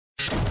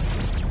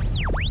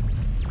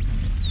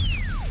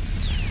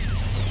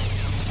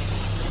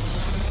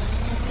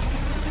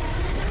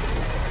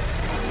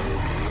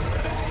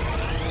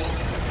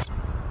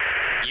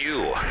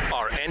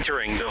You're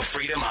entering the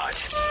Freedom Hut.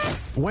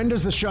 When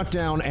does the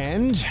shutdown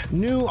end?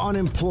 New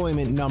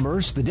unemployment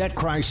numbers. The debt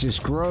crisis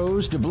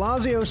grows. De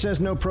Blasio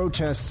says no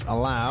protests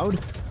allowed.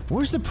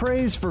 Where's the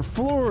praise for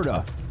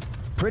Florida?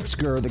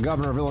 Pritzker, the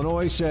governor of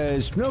Illinois,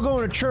 says no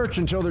going to church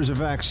until there's a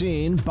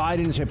vaccine.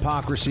 Biden's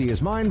hypocrisy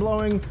is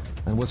mind-blowing.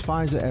 And was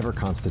FISA ever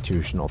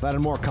constitutional? That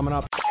and more coming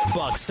up.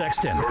 Buck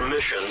Sexton.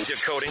 Mission: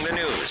 decoding the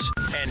news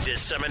and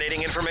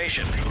disseminating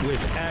information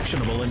with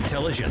actionable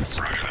intelligence.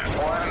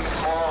 One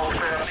small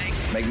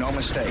step. Make no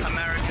mistake.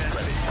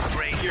 America,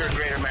 great. You're a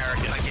great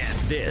American again.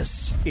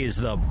 This is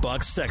the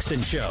Buck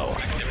Sexton Show.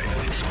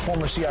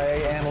 Former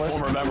CIA analyst.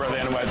 Former member of the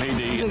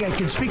NYPD. I think I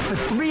can speak for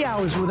 3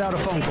 hours without a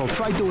phone call.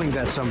 Try doing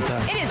that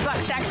sometime. It is Buck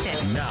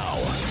Sexton. Now.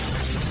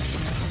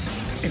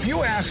 If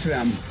you ask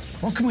them,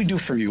 what can we do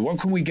for you? What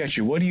can we get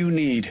you? What do you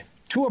need?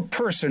 To a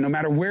person, no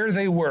matter where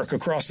they work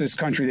across this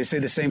country, they say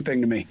the same thing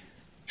to me.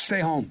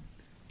 Stay home.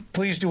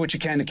 Please do what you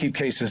can to keep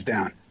cases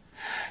down.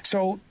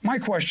 So my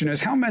question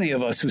is, how many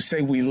of us who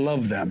say we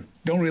love them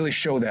don't really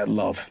show that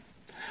love?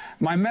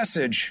 My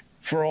message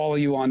for all of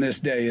you on this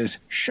day is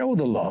show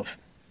the love.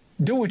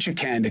 Do what you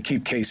can to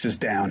keep cases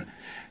down.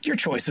 Your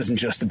choice isn't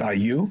just about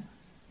you.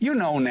 You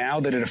know now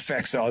that it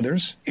affects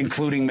others,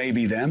 including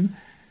maybe them.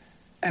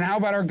 And how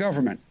about our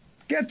government?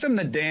 Get them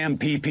the damn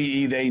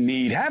PPE they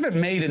need. Have it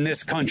made in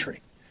this country.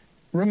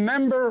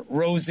 Remember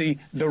Rosie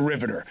the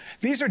Riveter.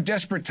 These are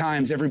desperate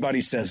times,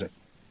 everybody says it.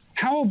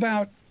 How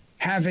about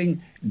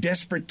having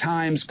desperate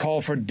times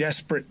call for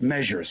desperate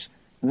measures?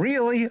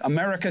 Really?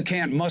 America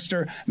can't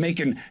muster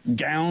making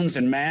gowns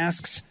and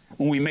masks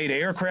when we made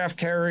aircraft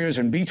carriers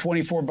and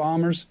B-24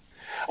 bombers?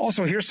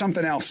 Also, here's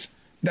something else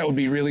that would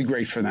be really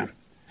great for them.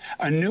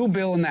 A new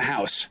bill in the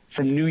House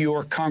from New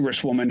York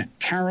Congresswoman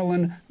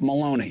Carolyn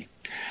Maloney.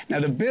 Now,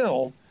 the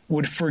bill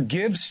would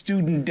forgive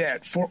student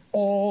debt for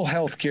all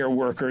healthcare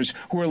workers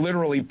who are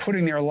literally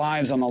putting their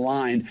lives on the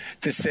line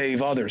to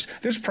save others.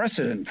 There's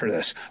precedent for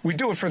this. We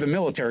do it for the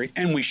military,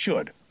 and we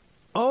should.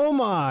 Oh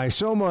my,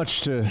 so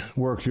much to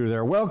work through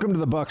there. Welcome to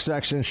the Buck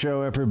Sexton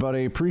Show,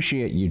 everybody.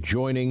 Appreciate you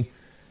joining.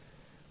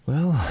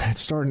 Well,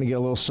 it's starting to get a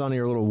little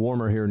sunnier, a little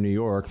warmer here in New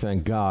York,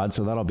 thank God,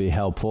 so that'll be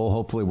helpful.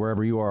 Hopefully,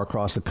 wherever you are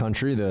across the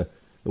country, the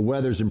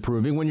weather's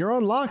improving. When you're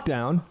on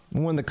lockdown,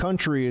 when the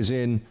country is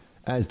in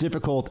as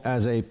difficult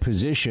as a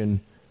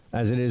position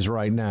as it is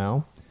right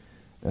now,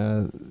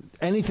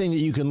 anything that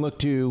you can look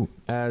to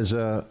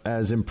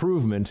as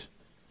improvement,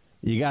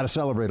 you got to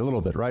celebrate a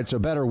little bit, right? So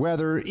better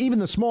weather, even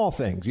the small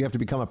things, you have to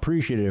become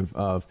appreciative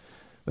of.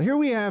 But here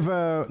we have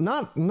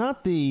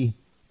not the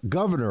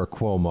Governor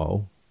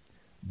Cuomo,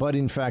 but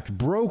in fact,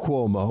 Bro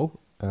Cuomo,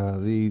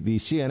 the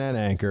CNN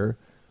anchor,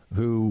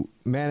 who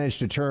managed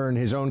to turn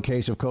his own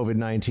case of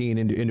COVID-19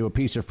 into a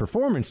piece of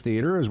performance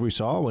theater, as we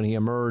saw when he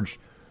emerged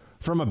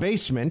from a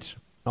basement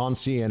on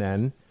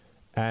CNN.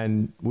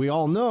 And we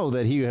all know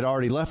that he had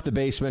already left the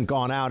basement,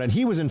 gone out, and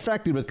he was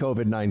infected with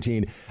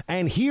COVID-19.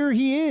 And here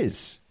he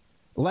is,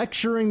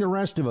 lecturing the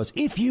rest of us.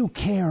 If you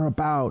care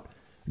about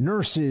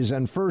nurses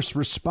and first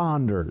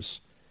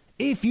responders,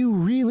 if you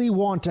really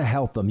want to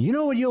help them, you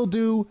know what you'll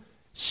do?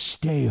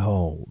 Stay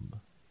home.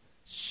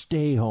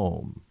 Stay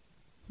home.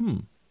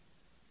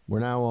 We're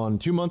now on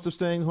 2 months of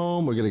staying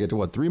home. We're going to get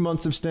to 3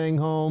 months of staying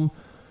home,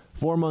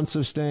 4 months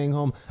of staying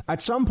home.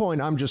 At some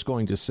point, I'm just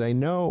going to say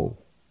no.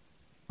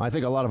 I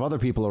think a lot of other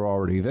people are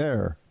already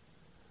there.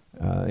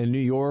 In New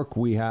York,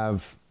 we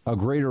have a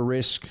greater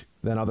risk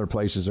than other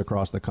places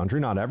across the country.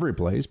 Not every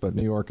place, but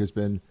New York has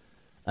been,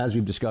 as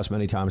we've discussed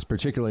many times,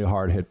 particularly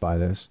hard hit by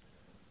this.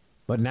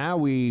 But now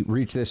we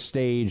reach this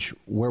stage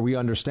where we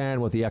understand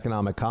what the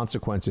economic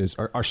consequences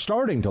are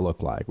starting to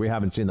look like. We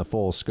haven't seen the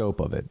full scope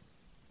of it.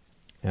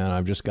 And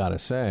I've just got to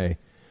say,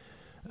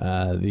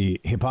 the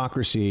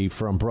hypocrisy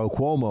from Bro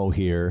Cuomo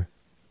here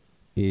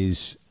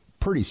is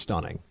pretty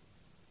stunning.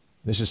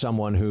 This is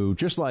someone who,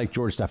 just like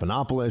George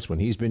Stephanopoulos, when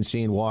he's been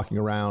seen walking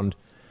around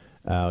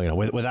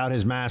without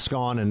his mask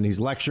on, and he's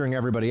lecturing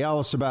everybody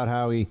else about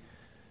how he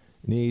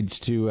needs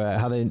to,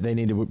 how they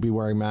need to be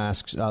wearing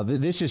masks.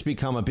 This has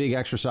become a big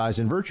exercise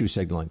in virtue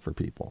signaling for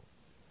people.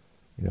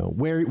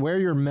 Wear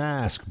your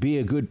mask, be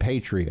a good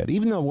patriot.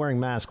 Even though wearing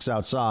masks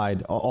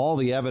outside, all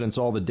the evidence,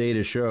 all the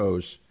data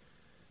shows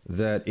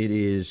that it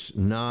is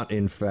not,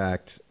 in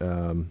fact,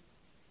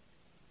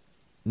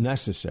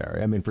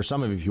 necessary. I mean, for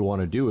some of you, if you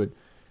want to do it,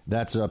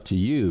 that's up to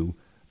you.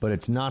 But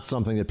it's not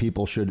something that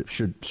people should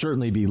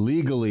certainly be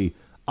legally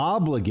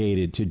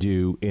obligated to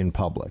do in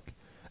public.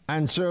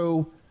 And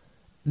so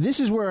this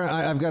is where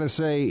I've got to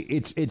say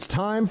it's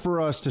time for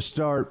us to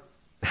start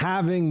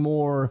having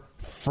more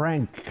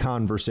frank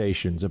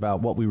conversations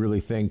about what we really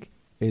think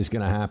is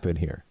going to happen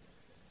here.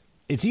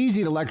 It's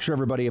easy to lecture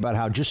everybody about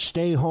how just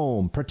stay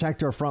home,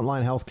 protect our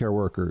frontline healthcare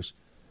workers.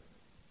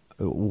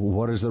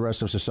 What does the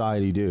rest of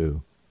society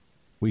do?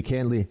 We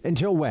can't leave.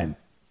 Until when?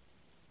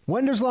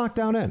 When does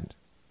lockdown end?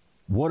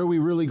 What are we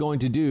really going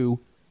to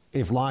do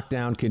if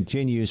lockdown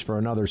continues for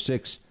another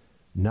 6,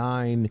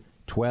 9,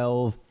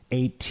 12,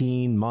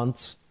 18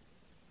 months?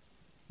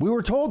 We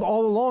were told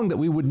all along that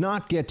we would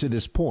not get to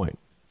this point.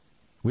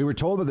 We were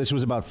told that this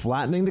was about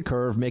flattening the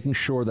curve, making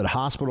sure that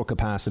hospital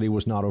capacity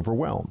was not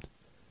overwhelmed.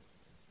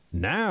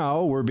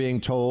 Now we're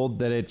being told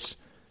that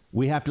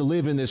we have to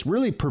live in this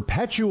really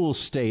perpetual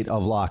state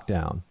of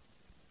lockdown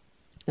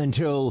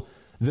until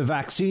the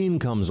vaccine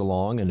comes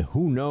along, and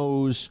who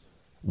knows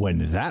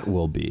when that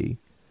will be.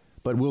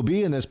 But we'll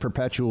be in this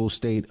perpetual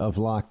state of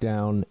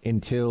lockdown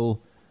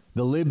until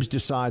the libs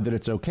decide that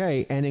it's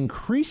okay. And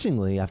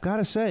increasingly, I've got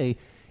to say,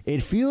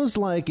 it feels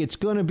like it's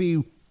going to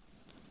be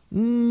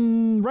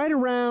right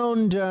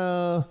around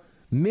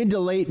mid to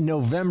late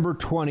November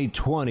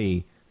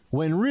 2020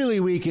 when really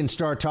we can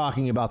start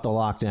talking about the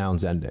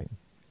lockdowns ending.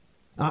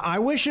 I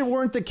wish it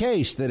weren't the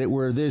case that it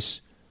were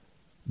this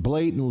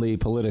blatantly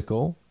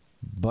political,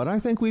 but I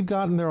think we've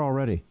gotten there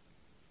already.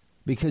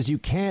 Because you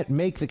can't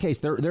make the case.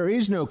 There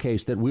is no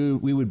case that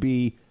we would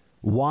be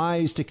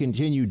wise to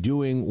continue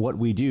doing what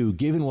we do,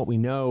 given what we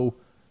know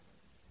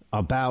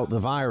about the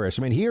virus.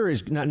 I mean, here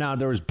is now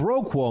there's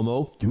Bro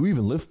Cuomo. Do you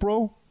even live,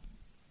 bro?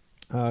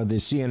 The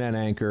CNN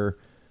anchor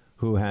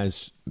who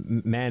has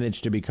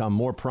managed to become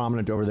more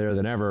prominent over there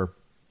than ever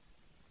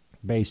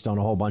based on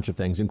a whole bunch of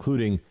things,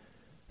 including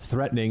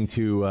threatening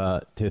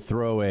to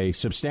throw a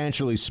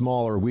substantially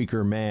smaller,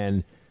 weaker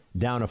man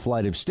down a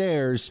flight of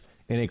stairs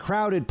in a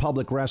crowded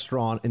public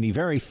restaurant in the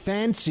very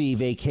fancy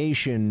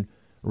vacation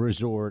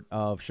resort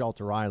of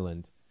Shelter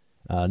Island,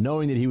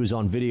 knowing that he was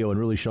on video and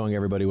really showing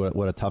everybody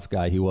what a tough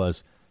guy he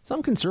was.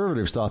 Some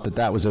conservatives thought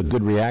that was a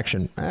good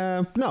reaction.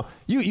 No,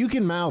 you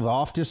can mouth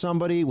off to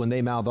somebody when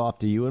they mouth off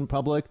to you in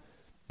public,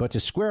 but to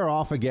square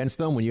off against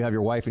them when you have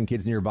your wife and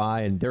kids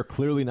nearby and they're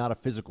clearly not a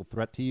physical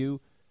threat to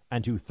you,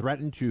 and to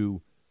threaten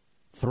to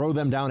throw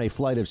them down a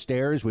flight of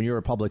stairs when you're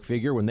a public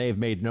figure when they have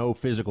made no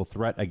physical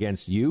threat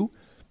against you.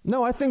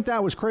 No, I think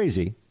that was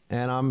crazy,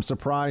 and I'm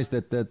surprised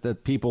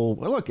that people,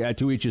 well, look,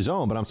 to each his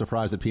own, but I'm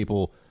surprised that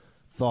people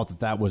thought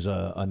that was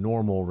a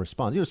normal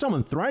response. You know,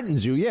 someone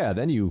threatens you, yeah,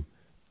 then you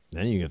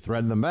can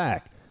threaten them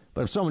back.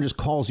 But if someone just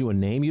calls you a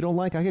name you don't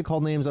like, I get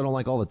called names I don't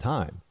like all the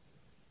time.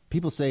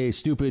 People say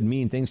stupid,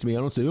 mean things to me. I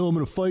don't say, oh, I'm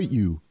going to fight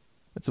you.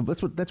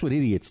 That's what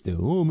idiots do.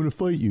 Oh, I'm going to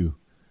fight you.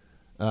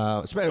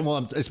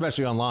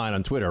 Especially online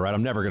on Twitter, right?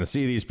 I'm never going to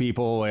see these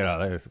people. You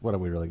know, what are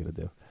we really going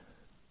to do?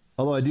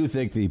 Although I do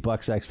think the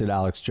Buck Sexton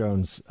Alex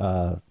Jones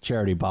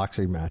charity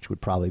boxing match would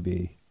probably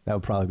be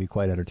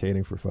quite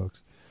entertaining for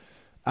folks.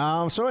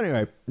 So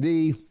anyway,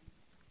 the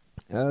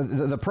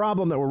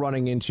problem that we're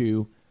running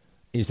into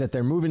is that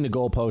they're moving the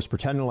goalposts,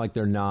 pretending like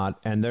they're not,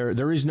 and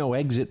there is no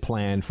exit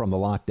plan from the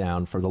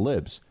lockdown for the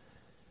libs.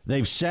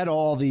 They've set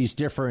all these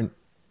different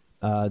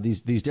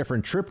these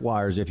different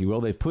tripwires, if you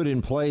will. They've put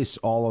in place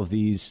all of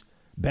these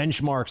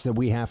benchmarks that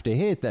we have to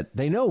hit that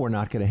they know we're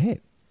not going to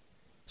hit.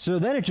 So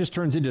then it just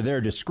turns into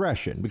their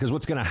discretion, because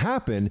what's going to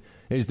happen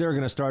is they're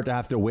going to start to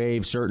have to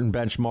waive certain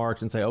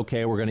benchmarks and say,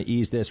 OK, we're going to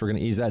ease this, we're going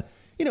to ease that.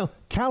 You know,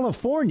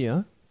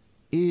 California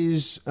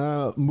is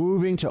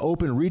moving to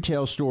open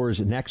retail stores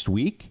next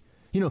week.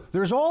 You know,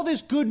 there's all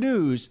this good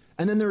news,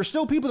 and then there are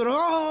still people that are,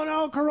 oh,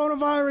 no,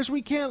 coronavirus,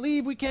 we can't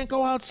leave, we can't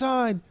go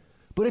outside.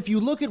 But if you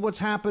look at what's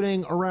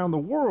happening around the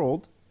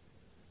world,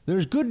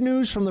 there's good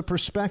news from the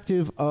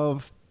perspective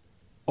of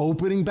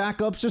opening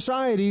back up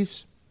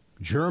societies.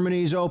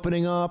 Germany's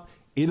opening up.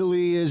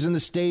 Italy is in the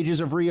stages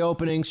of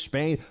reopening.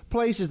 Spain,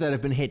 places that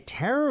have been hit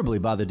terribly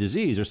by the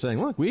disease, are saying,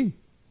 look, we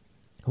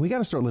got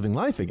to start living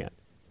life again.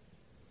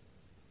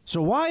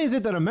 So why is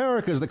it that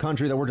America is the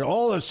country that we're to,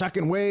 oh, the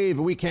second wave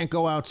and we can't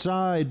go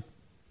outside?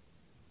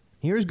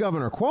 Here's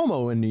Governor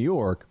Cuomo in New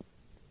York.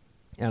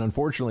 And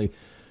unfortunately,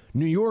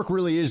 New York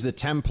really is the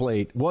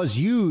template, was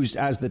used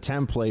as the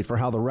template for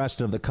how the rest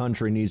of the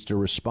country needs to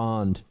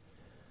respond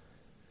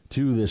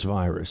to this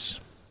virus,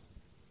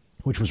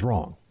 which was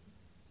wrong.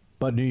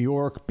 But New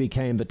York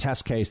became the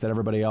test case that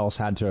everybody else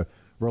had to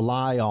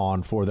rely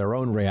on for their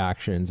own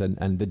reactions.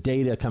 And the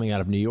data coming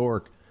out of New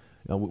York,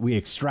 we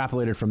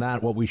extrapolated from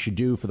that what we should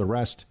do for the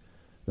rest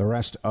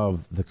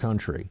of the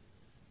country.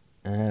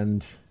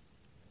 And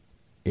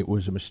it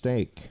was a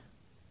mistake.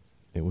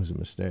 It was a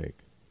mistake.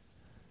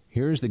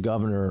 Here's the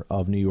governor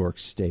of New York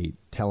State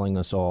telling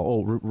us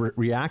all,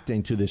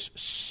 reacting to this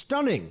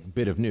stunning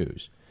bit of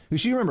news. You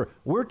see, remember,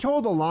 we're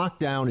told the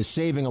lockdown is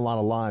saving a lot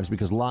of lives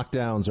because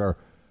lockdowns are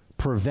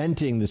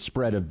preventing the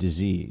spread of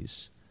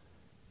disease.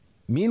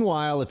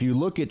 Meanwhile, if you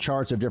look at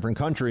charts of different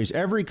countries,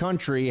 every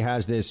country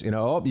has this,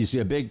 you see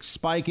a big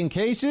spike in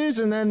cases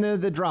and then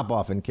the drop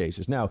off in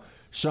cases. Now,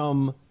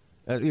 some,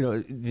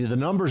 the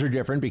numbers are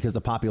different because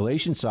the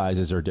population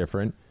sizes are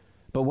different.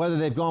 But whether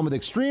they've gone with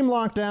extreme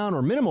lockdown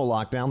or minimal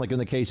lockdown, like in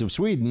the case of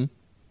Sweden,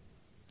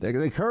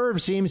 the curve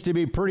seems to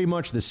be pretty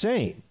much the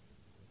same.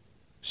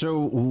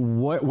 So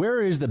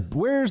where is the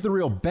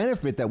real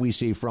benefit that we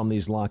see from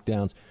these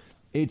lockdowns?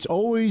 It's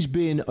always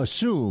been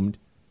assumed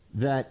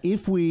that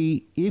if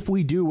we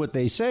do what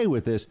they say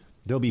with this,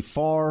 there'll be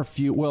far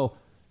few. Well,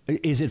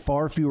 is it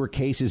far fewer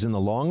cases in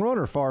the long run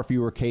or far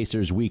fewer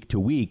cases week to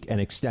week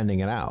and extending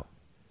it out?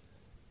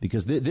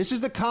 Because this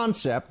is the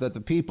concept that the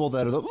people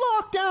that are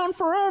lockdown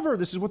forever,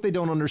 this is what they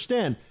don't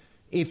understand.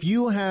 If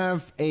you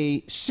have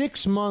a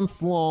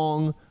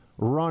 6-month-long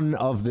run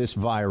of this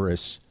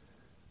virus,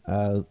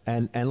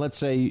 and let's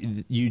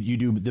say you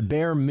do the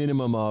bare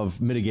minimum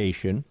of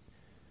mitigation,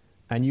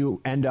 and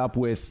you end up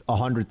with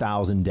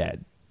 100,000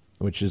 dead,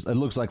 which is, it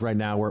looks like right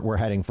now we're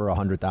heading for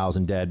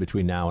 100,000 dead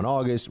between now and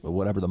August.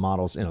 Whatever the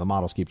models, the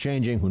models keep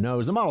changing. Who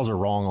knows? The models are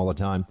wrong all the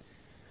time.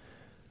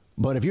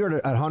 But if you're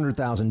at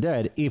 100,000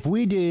 dead, if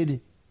we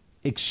did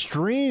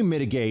extreme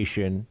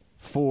mitigation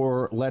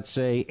for, let's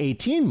say,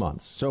 18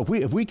 months. So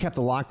if we kept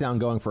the lockdown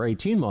going for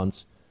 18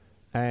 months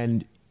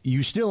and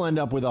you still end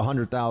up with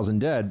 100,000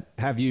 dead,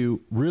 have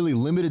you really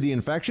limited the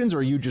infections, or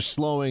are you just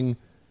slowing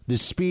the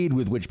speed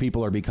with which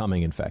people are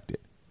becoming infected?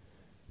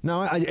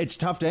 Now, it's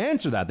tough to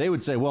answer that. They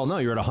would say, well, no,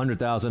 you're at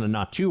 100,000 and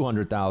not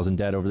 200,000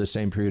 dead over the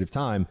same period of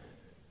time.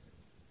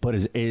 But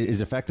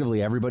is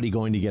effectively everybody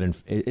going to get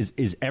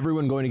is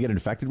everyone going to get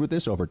infected with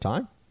this over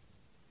time?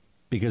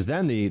 Because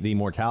then the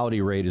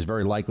mortality rate is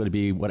very likely to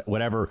be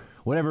whatever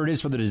it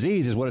is for the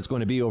disease is what it's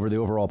going to be over the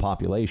overall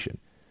population.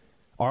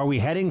 Are we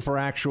heading for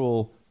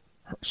actual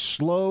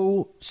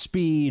slow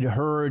speed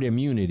herd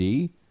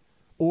immunity,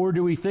 or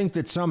do we think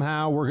that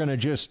somehow we're going to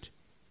just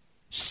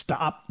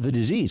stop the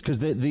disease? Because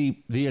the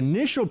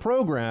initial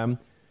program,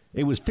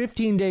 it was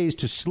 15 days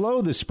to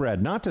slow the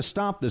spread, not to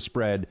stop the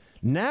spread.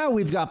 Now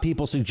we've got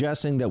people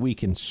suggesting that we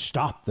can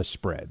stop the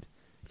spread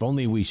if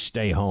only we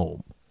stay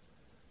home.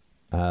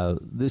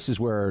 This is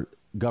where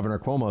Governor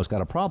Cuomo's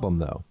got a problem,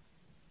 though,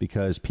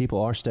 because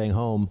people are staying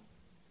home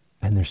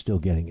and they're still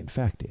getting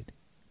infected.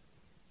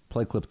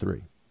 Play clip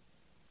 3.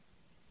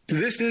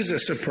 This is a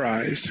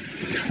surprise.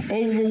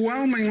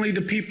 Overwhelmingly,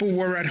 the people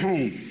were at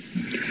home,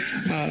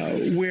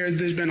 where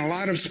there's been a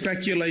lot of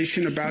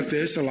speculation about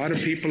this. A lot of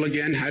people,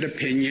 again, had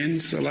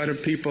opinions. A lot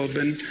of people have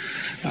been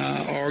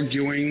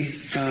arguing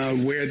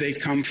where they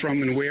come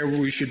from and where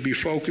we should be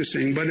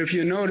focusing. But if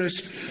you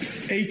notice,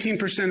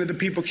 18% of the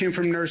people came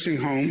from nursing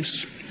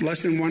homes.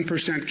 Less than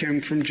 1%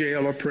 came from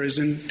jail or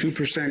prison.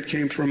 2%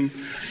 came from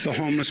the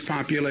homeless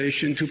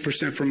population.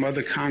 2% from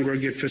other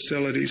congregate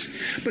facilities.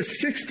 But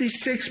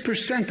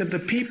 66% of the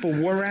people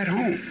were at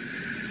home,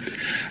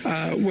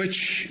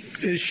 which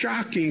is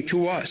shocking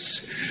to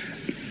us.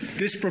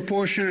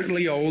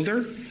 Disproportionately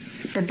older.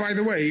 But by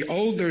the way,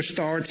 older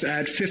starts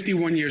at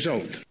 51 years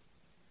old.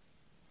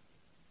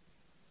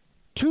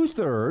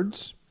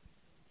 2/3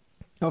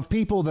 of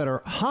people that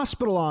are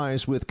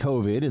hospitalized with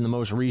COVID in the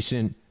most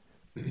recent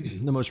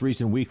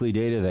weekly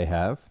data they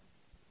have,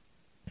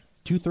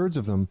 2/3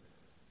 of them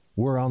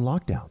were on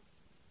lockdown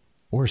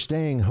or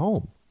staying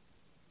home,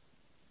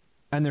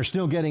 and they're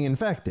still getting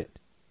infected.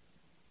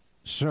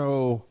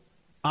 So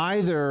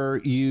either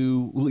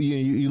you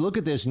look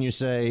at this and you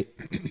say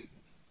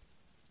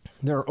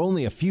there are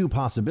only a few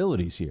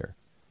possibilities here.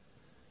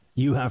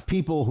 You have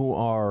people who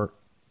are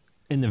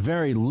in the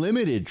very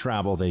limited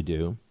travel they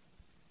do,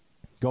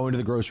 going to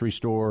the grocery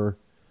store,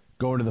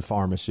 going to the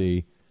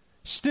pharmacy,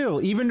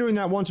 still, even doing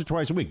that once or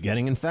twice a week,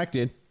 getting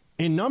infected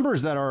in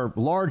numbers that are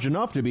large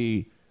enough to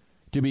be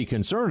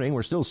concerning.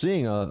 We're still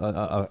seeing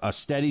a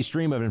steady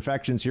stream of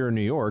infections here in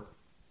New York.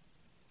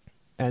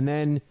 And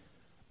then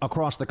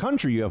across the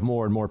country, you have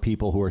more and more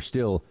people who are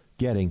still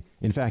getting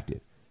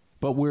infected.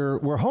 But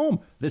we're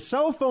home. The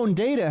cell phone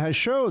data has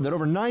showed that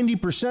over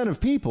 90% of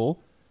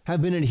people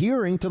have been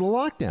adhering to the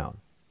lockdown.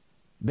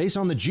 Based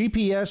on the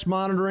GPS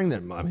monitoring,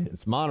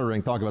 it's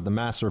monitoring, talk about the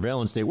mass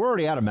surveillance state. We're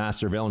already out of mass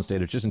surveillance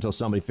state. It's just until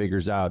somebody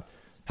figures out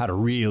how to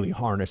really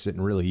harness it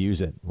and really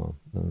use it. Well,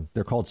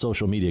 they're called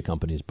social media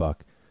companies,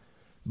 Buck.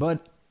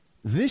 But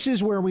this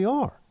is where we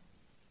are.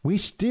 We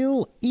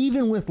still,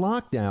 even with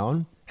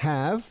lockdown,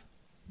 have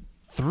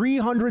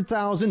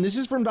 300,000. This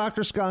is from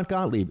Dr. Scott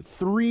Gottlieb.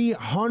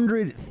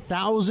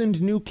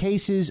 300,000 new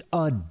cases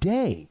a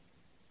day.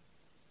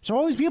 So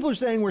all these people are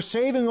saying we're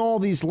saving all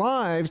these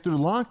lives through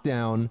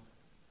lockdown.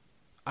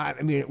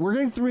 I mean, we're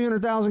getting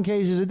 300,000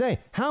 cases a day.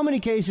 How many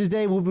cases a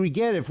day would we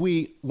get if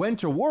we went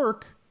to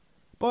work,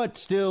 but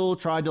still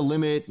tried to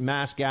limit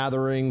mass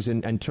gatherings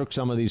and took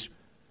some of these?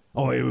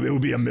 Oh, it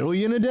would be 1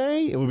 million a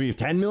day? It would be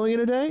 10 million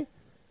a day?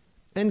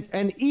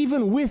 And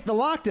even with the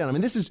lockdown, I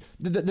mean, this is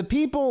the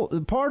people,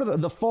 part of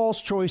the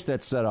false choice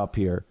that's set up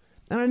here.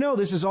 And I know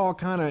this is all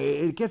kind of,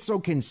 it gets so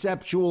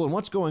conceptual and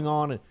what's going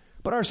on,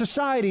 but our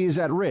society is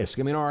at risk.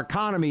 I mean, our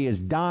economy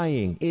is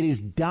dying. It is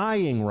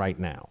dying right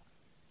now.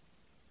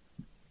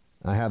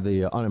 I have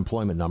the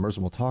unemployment numbers,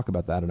 and we'll talk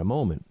about that in a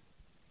moment.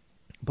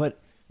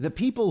 But the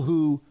people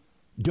who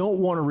don't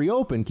want to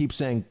reopen keep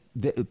saying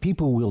that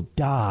people will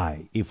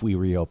die if we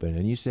reopen.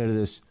 And you say to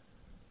this,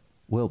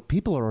 well,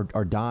 people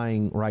are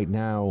dying right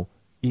now,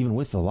 even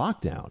with the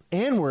lockdown.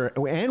 And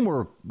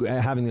we're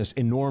having this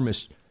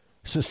enormous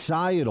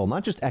societal,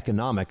 not just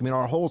economic. I mean,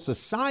 our whole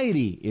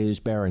society is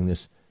bearing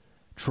this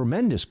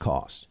tremendous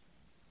cost.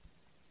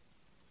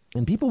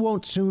 And people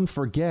won't soon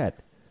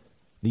forget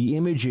the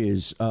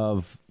images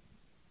of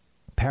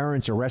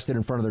parents arrested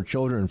in front of their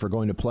children for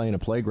going to play in a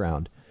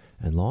playground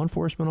and law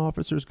enforcement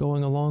officers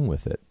going along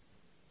with it.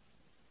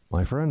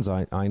 My friends,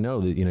 I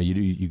know that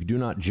you do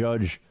not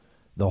judge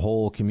the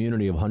whole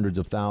community of hundreds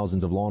of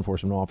thousands of law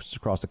enforcement officers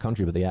across the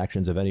country by the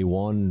actions of any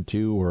one,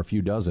 two, or a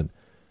few dozen.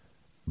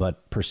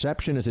 But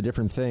perception is a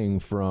different thing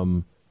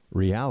from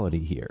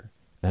reality here.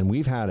 And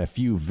we've had a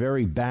few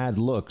very bad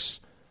looks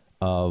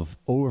of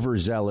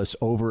overzealous,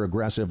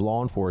 over-aggressive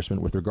law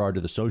enforcement with regard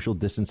to the social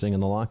distancing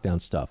and the lockdown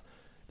stuff.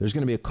 There's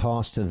going to be a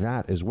cost to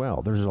that as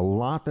well. There's a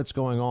lot that's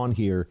going on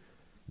here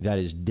that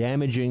is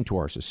damaging to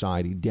our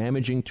society,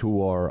 damaging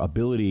to our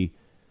ability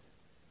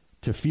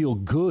to feel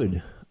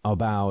good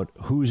about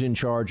who's in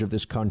charge of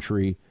this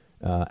country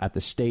at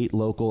the state,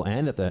 local,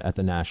 and at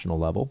the national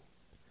level.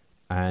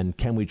 And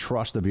can we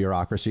trust the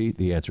bureaucracy?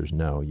 The answer is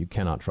no. You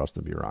cannot trust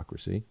the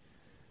bureaucracy.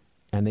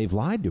 And they've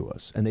lied to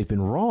us, and they've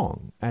been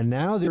wrong. And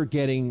now they're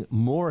getting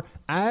more,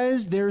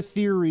 as their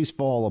theories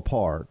fall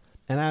apart,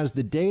 and as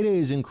the data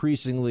is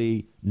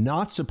increasingly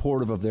not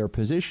supportive of their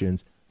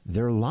positions,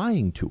 they're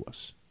lying to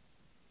us.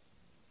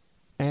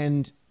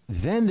 And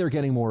then they're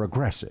getting more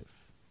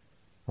aggressive,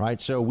 right?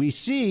 So we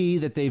see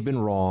that they've been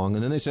wrong,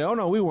 and then they say, oh,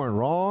 no, we weren't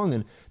wrong,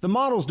 and the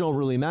models don't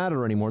really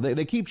matter anymore.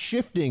 They keep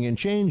shifting and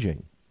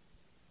changing.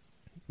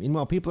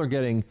 Meanwhile, people are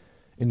getting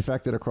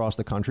infected across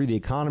the country. The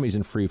economy's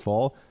in free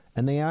fall.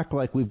 And they act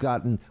like we've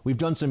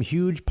done some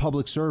huge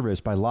public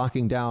service by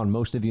locking down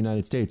most of the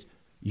United States.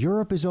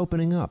 Europe is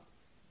opening up.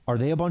 Are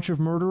they a bunch of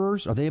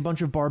murderers? Are they a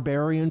bunch of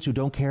barbarians who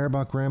don't care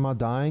about grandma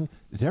dying?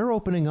 They're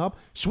opening up.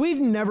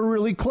 Sweden never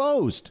really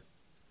closed.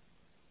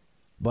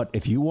 But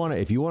if you want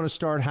to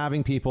start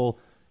having people,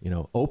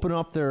 open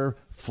up their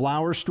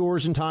flower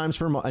stores in time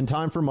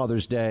for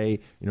Mother's Day,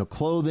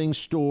 clothing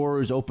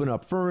stores, open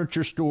up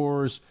furniture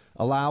stores,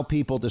 allow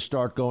people to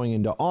start going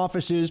into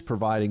offices,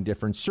 providing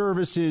different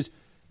services.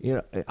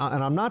 And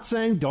I'm not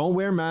saying don't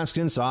wear masks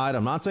inside.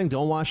 I'm not saying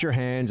don't wash your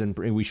hands and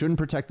we shouldn't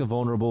protect the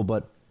vulnerable.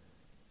 But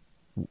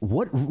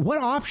what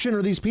option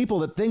are these people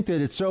that think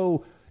that it's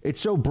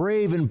so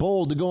brave and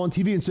bold to go on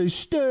TV and say,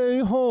 stay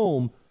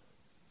home?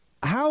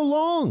 How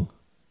long?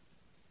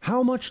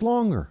 How much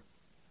longer?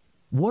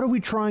 What are we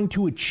trying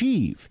to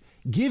achieve?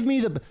 Give me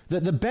the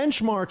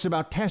benchmarks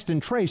about test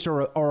and trace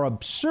are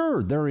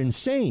absurd. They're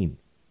insane.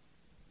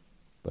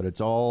 But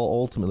it's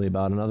all ultimately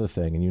about another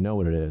thing, and you know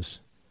what it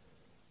is.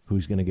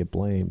 Who's going to get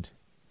blamed?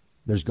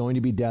 There's going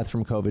to be death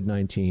from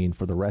COVID-19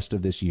 for the rest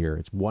of this year.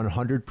 It's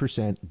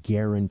 100%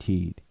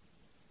 guaranteed.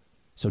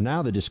 So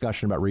now the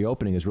discussion about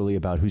reopening is really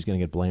about who's going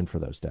to get blamed for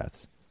those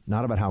deaths,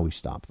 not about how we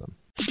stop them.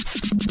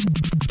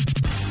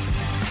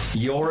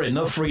 You're in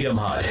the Freedom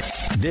Hut.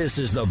 This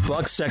is the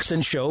Buck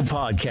Sexton Show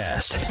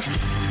podcast.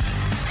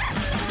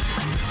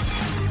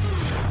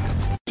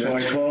 So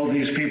I call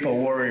these people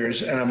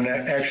warriors, and I'm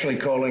actually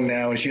calling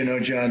now, as you know,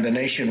 John, the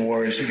nation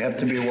warriors. We have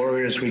to be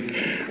warriors. We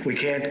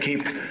can't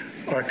keep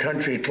our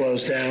country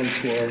closed down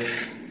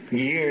for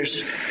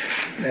years,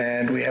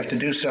 and we have to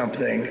do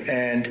something.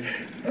 And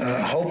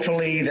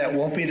hopefully that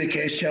won't be the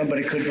case, John, but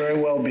it could very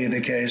well be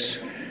the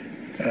case.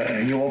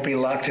 You won't be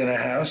locked in a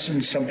house,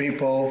 and some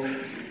people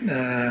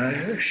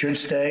should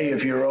stay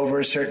if you're over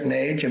a certain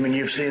age. I mean,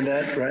 you've seen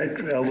that, right?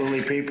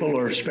 Elderly people,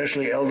 or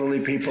especially elderly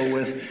people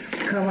with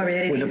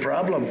a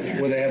problem,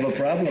 where they have a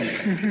problem.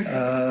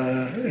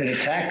 It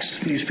attacks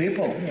these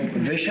people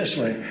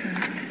viciously.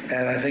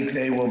 And I think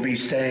they will be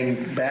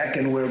staying back,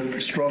 and we're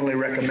strongly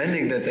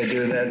recommending that they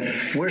do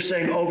that. We're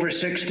saying over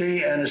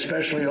 60, and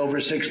especially over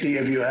 60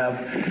 if you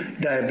have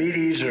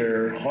diabetes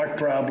or heart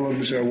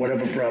problems or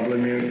whatever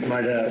problem you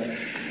might have.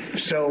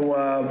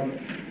 So,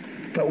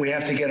 but we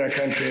have to get our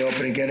country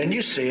open again. And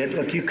you see it.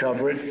 Look, you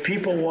cover it.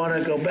 People want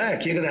to go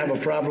back. You're going to have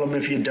a problem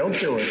if you don't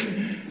do it.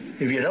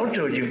 If you don't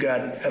do it, you've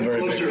got a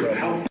very big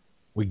problem.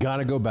 We got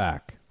to go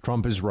back.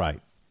 Trump is right.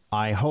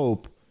 I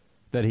hope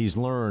that he's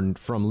learned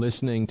from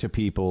listening to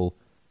people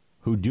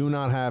who do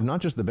not have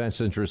not just the best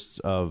interests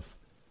of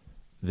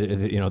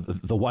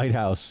the White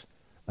House,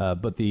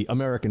 but the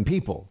American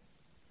people.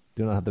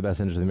 Do not have the best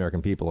interest of the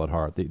American people at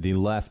heart. The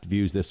left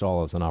views this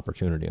all as an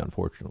opportunity,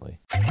 unfortunately.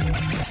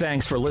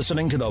 Thanks for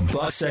listening to the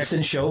Buck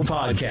Sexton Show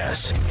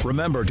podcast.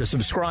 Remember to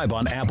subscribe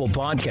on Apple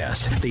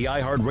Podcast, the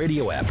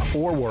iHeartRadio app,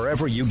 or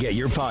wherever you get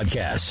your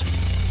podcasts.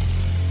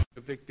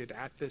 Evicted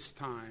at this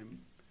time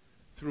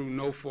through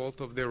no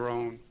fault of their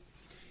own.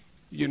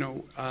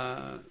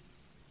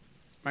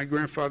 My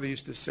grandfather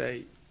used to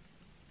say,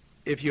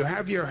 if you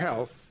have your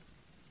health,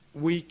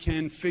 we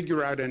can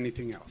figure out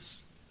anything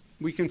else.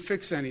 We can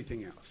fix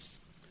anything else.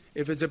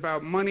 If it's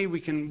about money,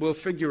 we'll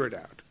figure it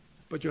out.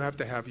 But you have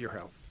to have your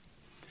health.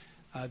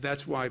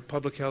 That's why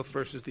public health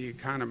versus the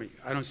economy.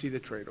 I don't see the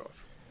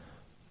trade-off.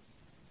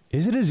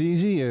 Is it as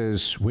easy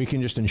as we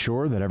can just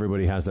ensure that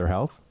everybody has their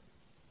health?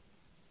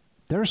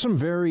 There are some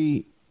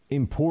very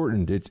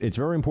important, it's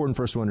very important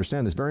for us to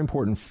understand this, very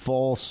important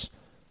false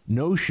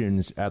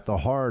notions at the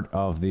heart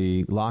of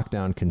the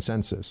lockdown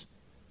consensus.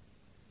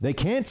 They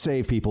can't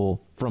save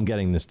people from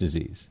getting this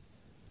disease.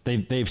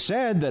 They've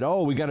said that,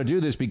 we got to do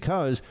this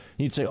because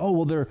you'd say,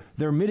 well,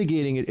 they're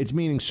mitigating it. It's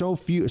meaning so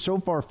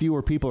far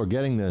fewer people are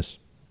getting this.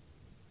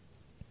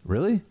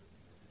 Really?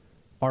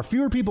 Are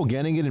fewer people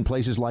getting it in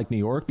places like New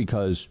York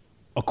because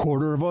a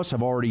quarter of us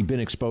have already been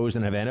exposed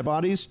and have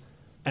antibodies?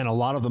 And a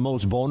lot of the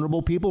most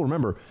vulnerable people,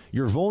 remember,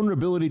 your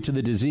vulnerability to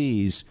the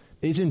disease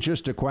isn't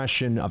just a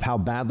question of how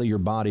badly your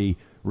body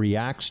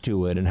reacts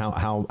to it and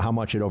how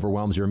much it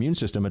overwhelms your immune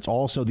system. It's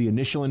also the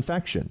initial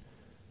infection.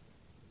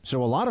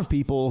 So a lot of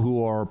people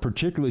who are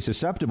particularly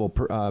susceptible,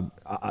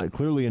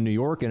 clearly in New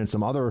York and in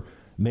some other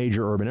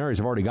major urban areas,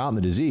 have already gotten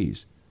the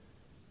disease.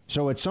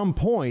 So at some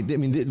point, I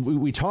mean,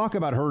 we talk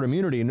about herd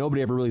immunity and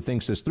nobody ever really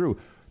thinks this through.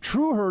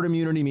 True herd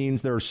immunity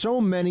means there are so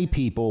many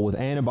people with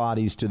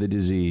antibodies to the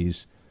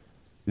disease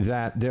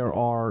that there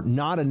are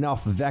not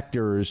enough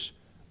vectors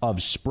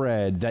of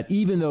spread that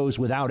even those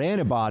without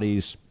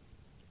antibodies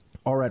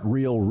are at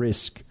real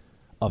risk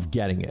of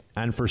getting it.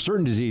 And for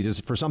certain diseases,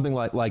 for something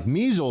like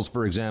measles,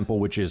 for example,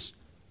 which is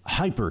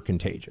hyper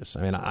contagious.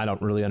 I mean, I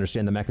don't really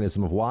understand the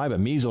mechanism of why, but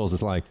measles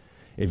is like,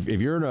 if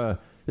you're in a,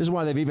 this is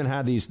why they've even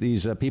had these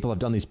people have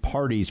done these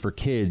parties for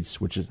kids,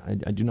 which is,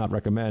 I do not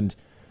recommend.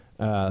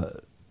 I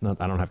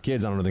don't have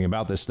kids. I don't know anything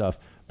about this stuff,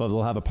 but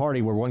they'll have a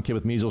party where one kid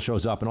with measles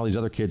shows up and all these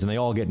other kids, and they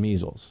all get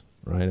measles,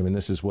 right? I mean,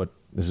 this is what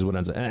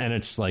ends up, and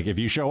it's like, if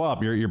you show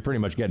up, you're pretty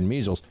much getting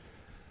measles.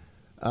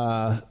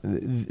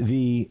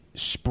 The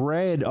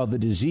spread of the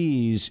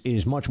disease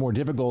is much more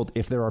difficult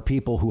if there are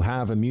people who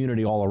have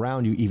immunity all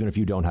around you, even if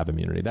you don't have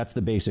immunity. That's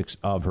the basics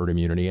of herd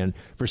immunity. And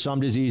for some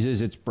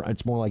diseases,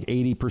 it's more like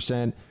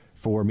 80%.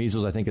 For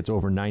measles, I think it's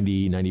over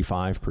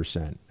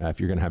 95% if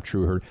you're going to have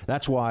true herd.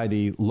 That's why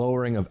the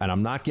lowering of, and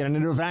I'm not getting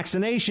into a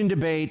vaccination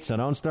debate, so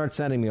don't start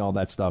sending me all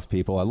that stuff,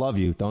 people. I love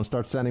you. Don't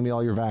start sending me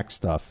all your vax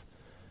stuff.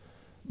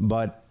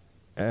 But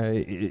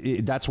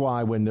that's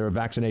why when their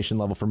vaccination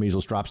level for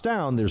measles drops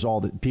down, there's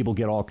all that people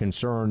get all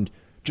concerned.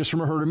 Just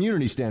from a herd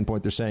immunity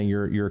standpoint, they're saying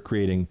you're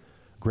creating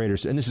greater.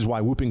 And this is why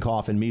whooping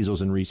cough and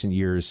measles in recent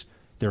years,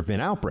 there have been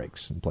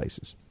outbreaks in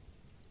places.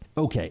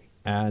 Okay,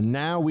 and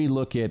now we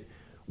look at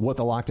what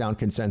the lockdown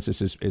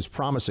consensus is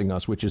promising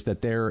us, which is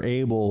that they're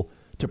able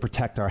to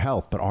protect our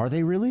health. But are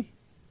they really?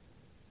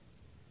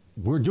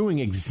 We're doing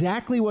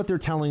exactly what they're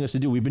telling us to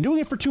do. We've been doing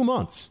it for 2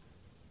 months.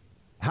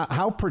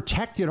 How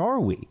protected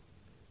are we?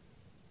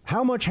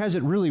 How much has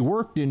it really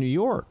worked in New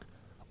York?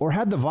 Or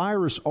had the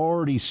virus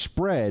already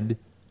spread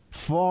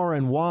far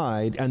and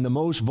wide and the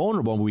most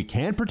vulnerable? We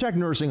can't protect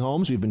nursing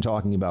homes. We've been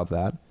talking about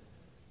that.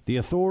 The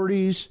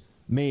authorities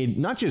made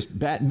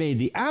made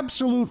the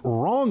absolute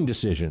wrong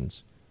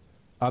decisions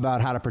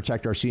about how to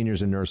protect our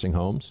seniors in nursing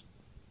homes.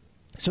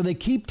 So they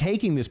keep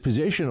taking this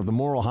position of the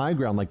moral high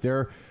ground, like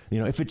they're,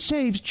 if it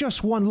saves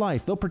just one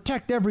life, they'll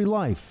protect every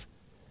life.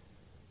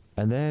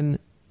 And then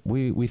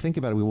we think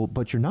about it,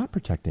 but you're not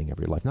protecting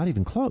every life, not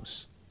even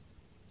close.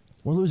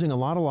 We're losing a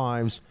lot of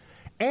lives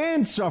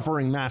and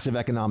suffering massive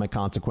economic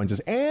consequences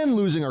and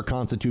losing our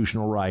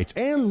constitutional rights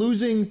and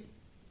losing,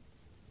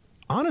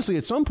 honestly,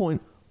 at some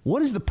point,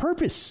 what is the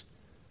purpose?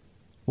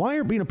 Why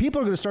are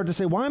people are going to start to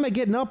say, why am I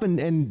getting up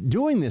and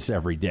doing this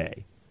every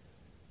day?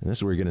 And this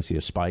is where you're going to see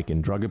a spike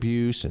in drug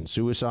abuse and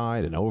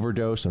suicide and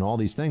overdose and all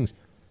these things.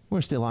 We're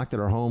going to stay locked at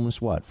our homes,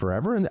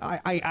 forever? And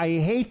I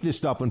hate this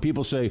stuff when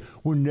people say,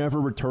 we're never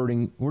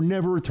returning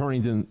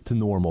to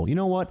normal. You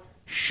know what?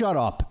 Shut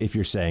up if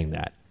you're saying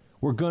that.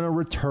 We're going to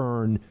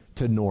return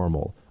to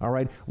normal. All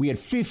right? We had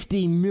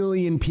 50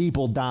 million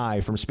people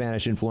die from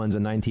Spanish influenza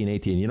in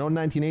 1918. You know what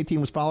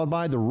 1918 was followed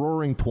by? The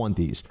Roaring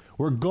Twenties.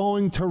 We're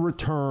going to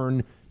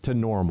return to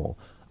normal.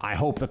 I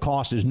hope the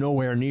cost is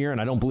nowhere near,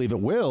 and I don't believe it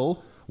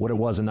will, what it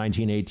was in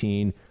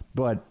 1918.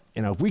 But,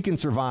 if we can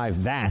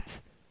survive that,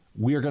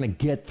 we are going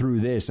to get through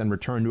this and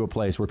return to a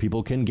place where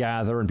people can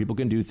gather and people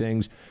can do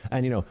things.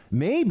 And,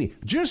 maybe,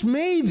 just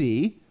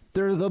maybe,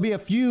 there'll be a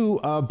few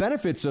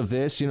benefits of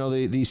this.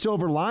 The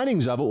silver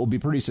linings of it will be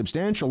pretty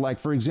substantial. Like,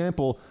 for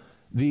example,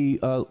 the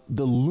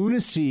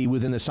lunacy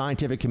within the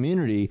scientific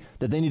community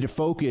that they need to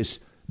focus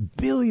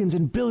billions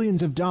and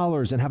billions of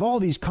dollars and have all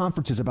these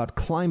conferences about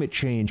climate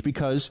change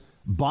because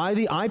by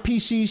the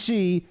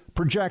IPCC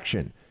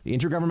projection, the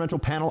Intergovernmental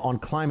Panel on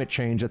Climate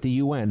Change at the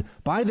UN,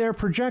 by their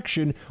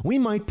projection, we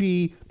might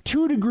be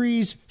 2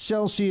 degrees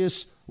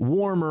Celsius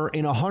warmer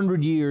in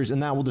 100 years,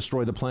 and that will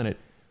destroy the planet.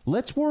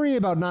 Let's worry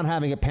about not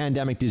having a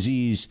pandemic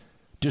disease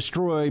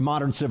destroy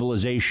modern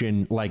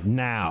civilization like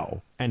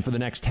now and for the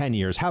next 10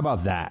 years. How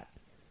about that?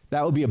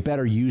 That would be a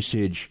better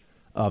usage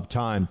of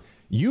time.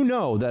 You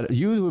know that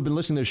you who have been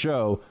listening to the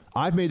show,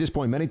 I've made this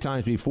point many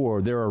times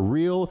before. There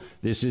are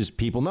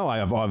people know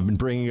I've been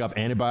bringing up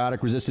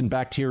antibiotic-resistant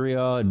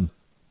bacteria and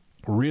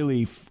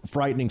really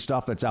frightening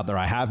stuff that's out there.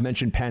 I have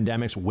mentioned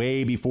pandemics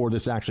way before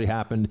this actually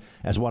happened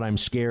as what I'm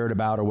scared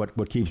about or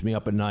what keeps me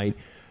up at night.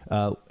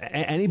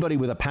 Anybody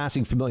with a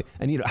passing familiar,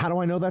 and how do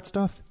I know that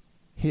stuff?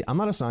 I'm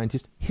not a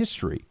scientist.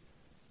 History.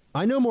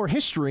 I know more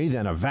history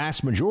than a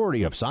vast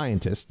majority of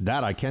scientists.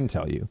 That I can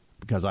tell you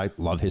because I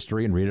love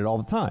history and read it all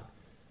the time.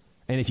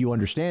 And if you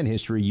understand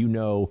history, you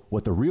know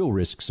what the real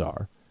risks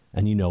are,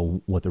 and you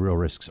know what the real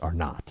risks are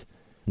not.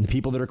 And the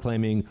people that are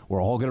claiming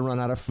we're all going to run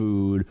out of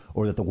food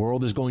or that the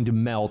world is going to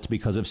melt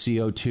because of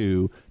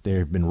CO2,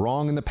 they've been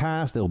wrong in the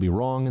past, they'll be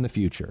wrong in the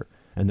future.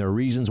 And there are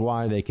reasons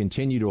why they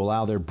continue to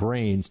allow their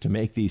brains to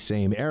make these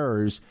same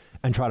errors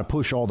and try to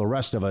push all the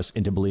rest of us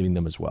into believing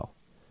them as well.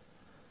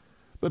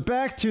 But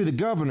back to the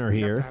governor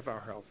here. We have to have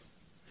our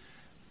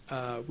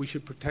health. We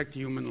should protect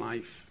human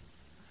life.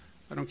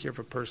 I don't care if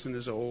a person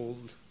is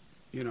old.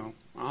 You know,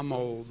 I'm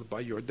old by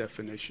your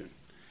definition.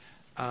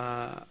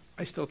 I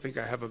still think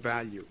I have a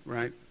value,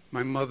 right?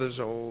 My mother's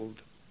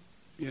old.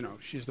 You know,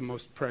 she's the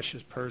most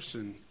precious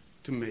person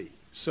to me.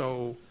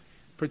 So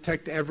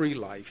protect every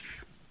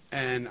life.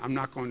 And I'm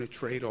not going to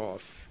trade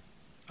off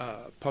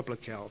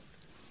public health.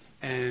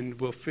 And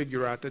we'll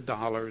figure out the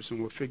dollars and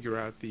we'll figure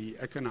out the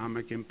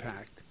economic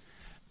impact.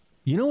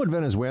 You know what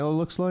Venezuela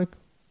looks like?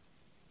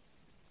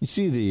 You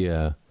see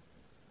the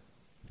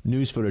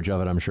news footage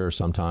of it, I'm sure,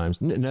 sometimes.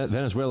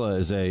 Venezuela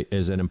is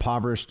an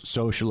impoverished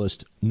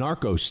socialist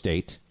narco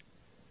state.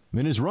 I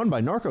mean, it's run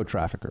by narco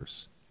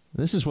traffickers.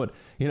 This is what,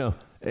 you know,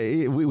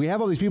 we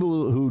have all these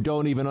people who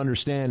don't even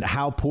understand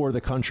how poor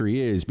the country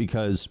is,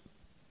 because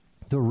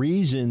the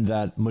reason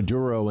that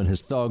Maduro and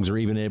his thugs are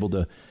even able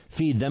to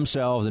feed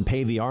themselves and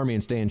pay the army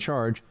and stay in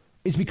charge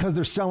is because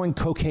they're selling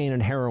cocaine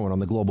and heroin on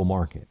the global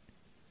market.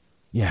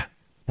 Yeah,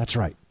 that's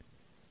right.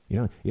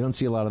 You don't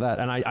see a lot of that.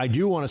 And I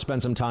do want to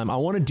spend some time. I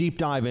want to deep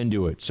dive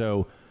into it.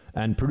 So,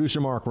 and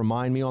producer Mark,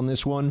 remind me on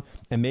this one,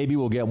 and maybe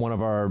we'll get one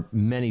of our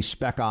many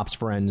Spec Ops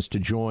friends to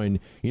join.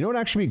 You know what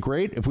would actually be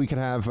great? If we could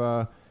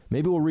have,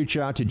 maybe we'll reach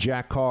out to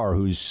Jack Carr,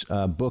 whose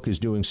book is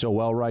doing so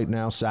well right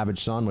now,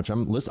 Savage Son, which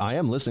I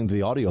am listening to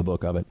the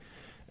audiobook of it.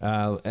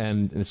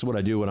 And this is what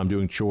I do when I'm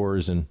doing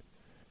chores and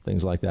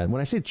things like that.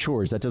 When I say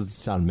chores, that doesn't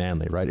sound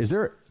manly, right?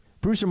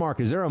 Producer Mark,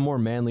 is there a more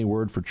manly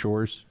word for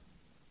chores?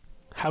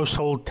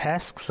 Household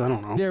tasks? I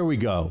don't know. There we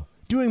go.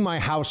 Doing my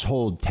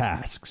household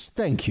tasks.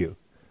 Thank you.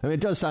 I mean, it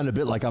does sound a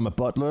bit like I'm a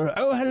butler.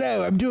 Oh,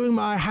 hello, I'm doing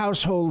my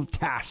household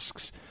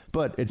tasks.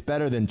 But it's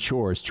better than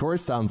chores.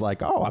 Chores sounds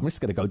like, oh, I'm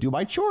just going to go do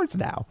my chores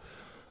now.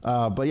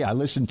 But yeah, I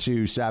listened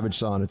to Savage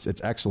Son.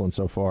 It's excellent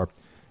so far.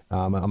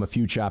 I'm a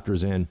few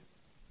chapters in.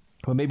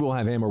 But maybe we'll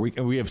have him, or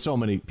we have so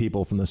many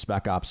people from the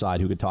Spec Ops side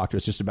who could talk to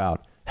us just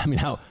about, I mean,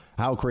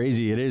 how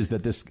crazy it is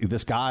that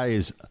this guy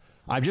is.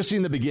 I've just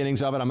seen the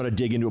beginnings of it. I'm going to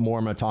dig into it more.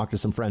 I'm going to talk to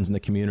some friends in the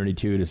community,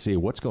 too, to see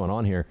what's going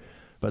on here.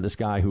 But this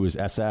guy who is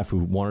SF, who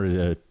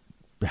wanted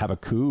to have a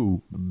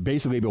coup,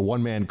 basically a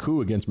one-man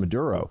coup against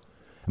Maduro.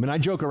 I mean, I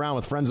joke around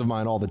with friends of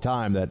mine all the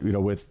time that, you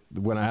know,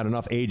 when I had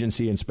enough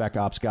agency and Spec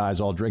Ops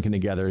guys all drinking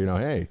together, you know,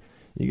 hey,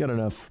 you got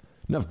enough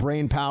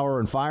brain power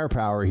and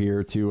firepower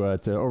here to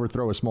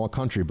overthrow a small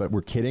country. But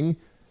we're kidding.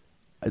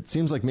 It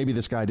seems like maybe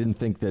this guy didn't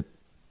think that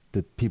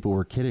people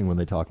were kidding when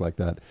they talk like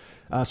that.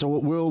 So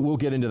we'll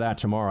get into that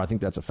tomorrow. I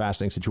think that's a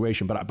fascinating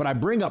situation. But I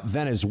bring up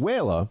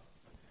Venezuela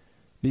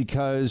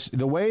because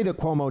the way that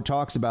Cuomo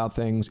talks about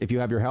things, if you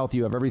have your health,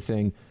 you have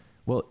everything.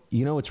 Well,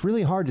 you know, it's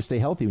really hard to stay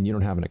healthy when you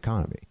don't have an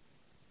economy.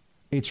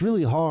 It's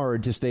really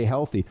hard to stay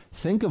healthy.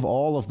 Think of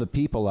all of the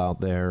people out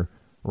there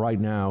right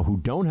now who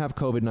don't have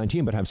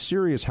COVID-19 but have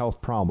serious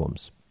health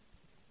problems.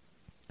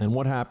 And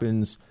what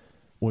happens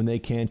when they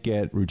can't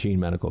get routine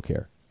medical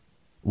care?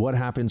 What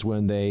happens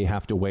when they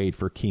have to wait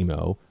for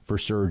chemo, for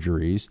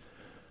surgeries,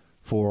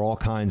 for all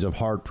kinds of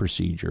heart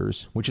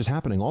procedures, which is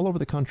happening all over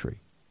the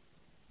country?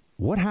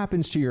 What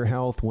happens to your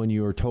health when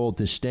you are told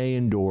to stay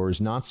indoors,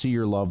 not see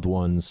your loved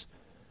ones,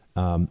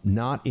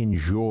 not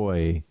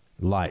enjoy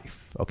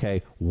life?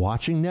 Okay,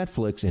 watching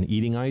Netflix and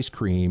eating ice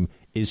cream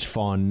is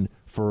fun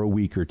for a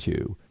week or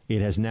two.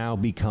 It has now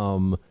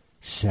become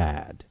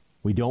sad.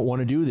 We don't want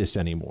to do this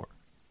anymore.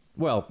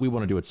 Well, we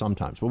want to do it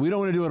sometimes, but we don't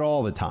want to do it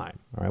all the time,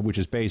 all right, which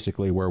is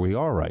basically where we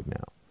are right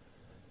now.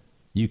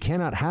 You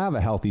cannot have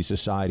a healthy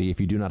society if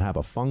you do not have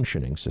a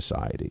functioning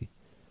society.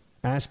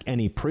 Ask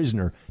any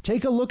prisoner.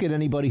 Take a look at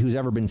anybody who's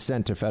ever been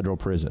sent to federal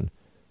prison.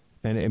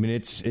 And I mean,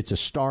 it's a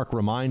stark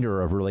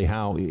reminder of really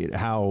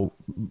how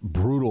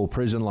brutal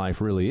prison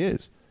life really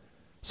is,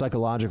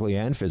 psychologically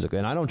and physically.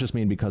 And I don't just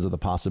mean because of the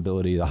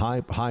possibility, the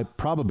high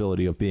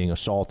probability of being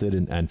assaulted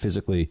and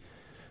physically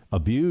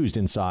abused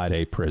inside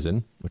a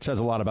prison, which says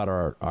a lot about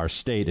our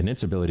state and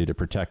its ability to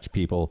protect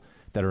people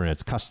that are in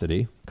its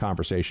custody.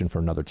 Conversation for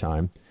another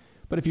time.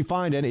 But if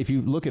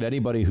you look at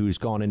anybody who's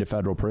gone into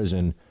federal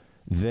prison,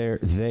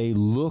 they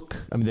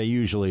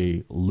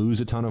usually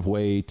lose a ton of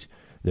weight.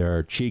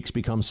 Their cheeks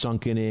become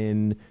sunken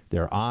in.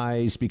 Their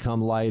eyes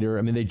become lighter.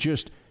 I mean,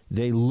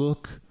 they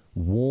look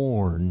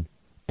worn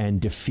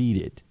and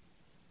defeated.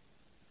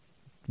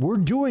 We're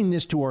doing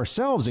this to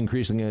ourselves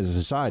increasingly as a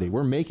society.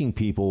 We're making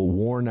people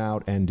worn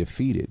out and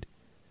defeated.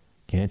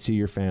 Can't see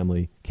your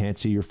family, can't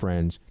see your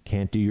friends,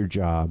 can't do your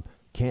job,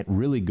 can't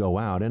really go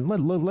out. And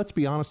let's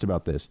be honest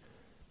about this.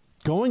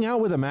 Going out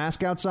with a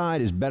mask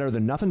outside is better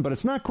than nothing, but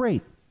it's not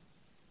great.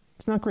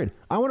 It's not great.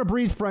 I want to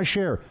breathe fresh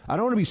air. I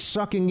don't want to be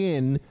sucking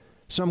in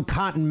some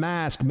cotton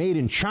mask made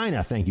in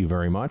China, thank you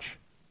very much.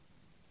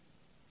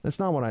 That's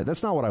not what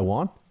I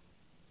want.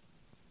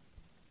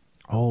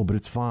 Oh, but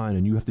it's fine,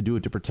 and you have to do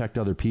it to protect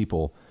other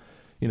people.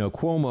 You know,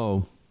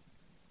 Cuomo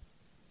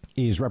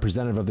is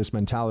representative of this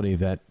mentality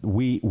that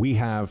we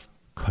have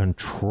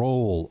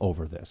control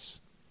over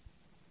this.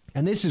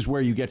 And this is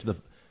where you get to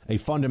a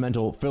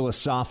fundamental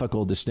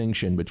philosophical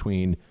distinction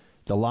between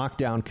the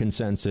lockdown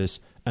consensus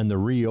and the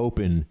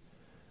reopen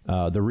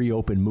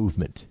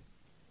movement.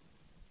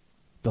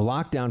 The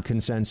lockdown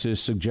consensus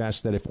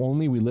suggests that if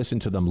only we listen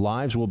to them,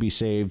 lives will be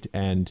saved,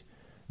 and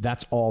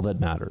that's all that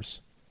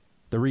matters.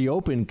 The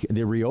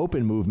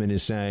reopen movement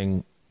is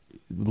saying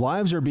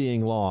lives are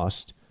being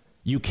lost.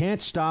 You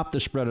can't stop the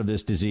spread of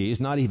this disease,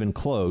 not even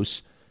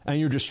close, and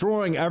you're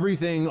destroying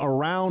everything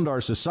around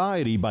our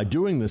society by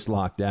doing this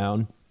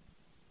lockdown,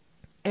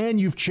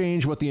 and you've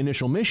changed what the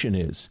initial mission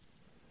is,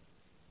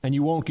 and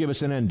you won't give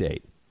us an end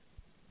date.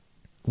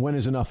 When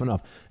is enough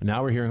enough? And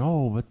now we're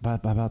hearing,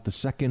 but about the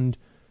second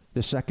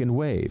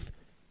wave.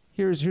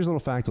 Here's a little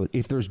factoid.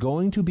 If there's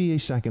going to be a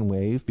second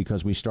wave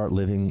because we start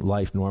living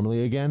life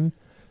normally again,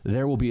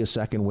 there will be a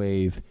second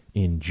wave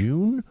in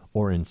June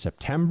or in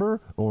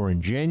September or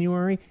in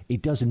January.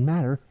 It doesn't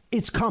matter.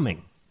 It's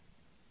coming.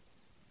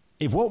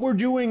 If what we're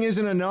doing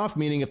isn't enough,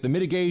 meaning if the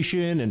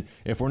mitigation and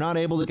if we're not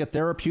able to get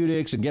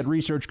therapeutics and get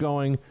research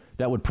going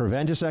that would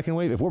prevent a second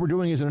wave, if what we're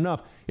doing isn't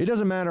enough, it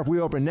doesn't matter if we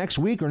open next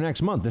week or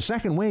next month. The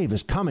second wave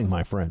is coming,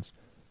 my friends.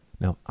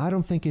 Now, I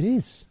don't think it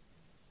is.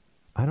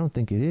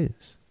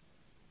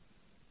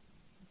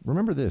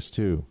 Remember this,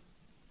 too.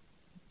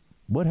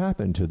 What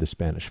happened to the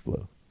Spanish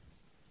flu?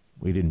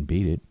 We didn't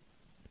beat it.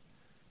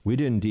 We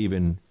didn't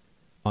even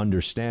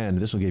understand.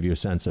 This will give you a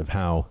sense of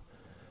how,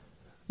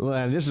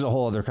 well, this is a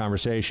whole other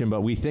conversation,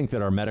 but we think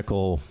that our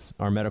medical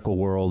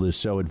world is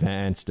so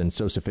advanced and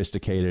so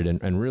sophisticated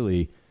and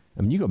really,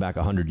 I mean, you go back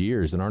 100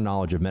 years and our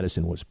knowledge of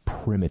medicine was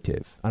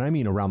primitive. And I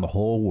mean around the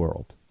whole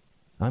world.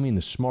 I mean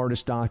the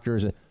smartest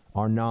doctors,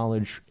 our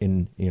knowledge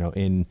in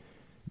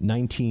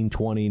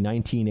 1920,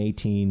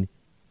 1918,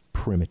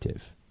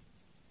 primitive.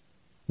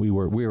 We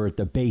were at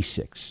the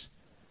basics,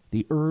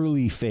 the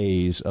early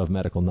phase of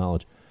medical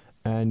knowledge.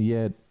 And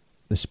yet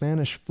the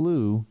Spanish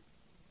flu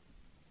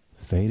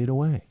faded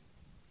away.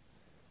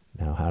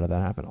 Now, how did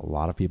that happen? A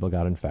lot of people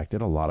got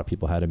infected. A lot of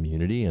people had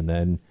immunity. And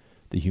then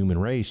the human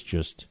race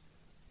just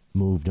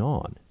moved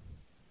on.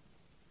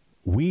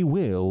 We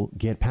will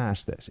get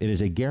past this. It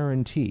is a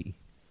guarantee.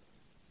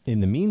 In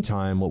the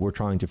meantime, what we're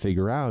trying to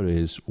figure out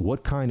is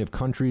what kind of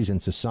countries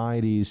and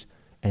societies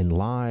and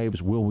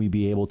lives will we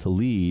be able to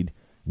lead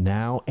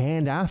now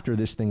and after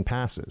this thing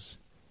passes.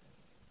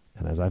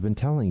 And as I've been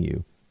telling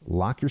you,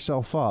 lock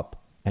yourself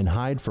up and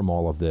hide from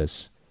all of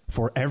this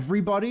for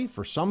everybody,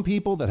 for some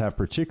people that have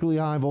particularly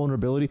high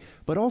vulnerability.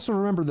 But also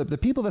remember that the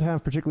people that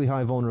have particularly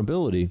high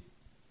vulnerability,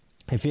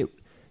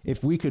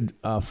 if we could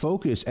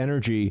focus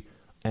energy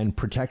and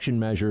protection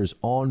measures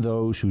on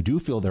those who do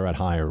feel they're at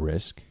higher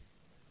risk,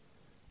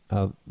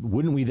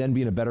 wouldn't we then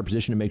be in a better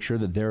position to make sure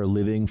that they're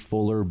living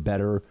fuller,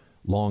 better,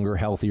 longer,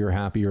 healthier,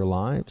 happier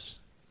lives,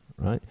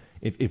 right?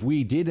 If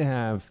we did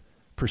have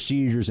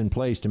procedures in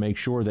place to make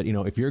sure that,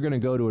 if you're going to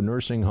go to a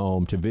nursing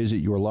home to visit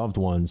your loved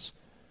ones,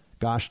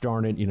 gosh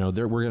darn it,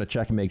 we're going to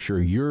check and make sure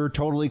you're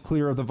totally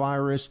clear of the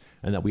virus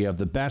and that we have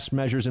the best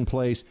measures in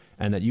place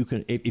and that you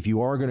can, if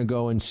you are going to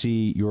go and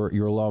see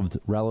your loved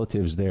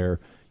relatives there,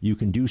 you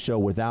can do so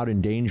without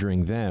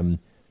endangering them.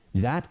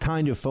 That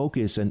kind of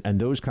focus and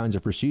those kinds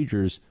of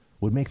procedures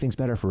would make things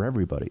better for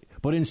everybody.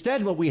 But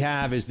instead, what we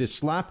have is this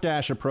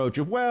slapdash approach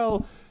of, we're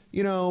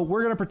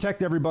going to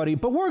protect everybody,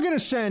 but we're going to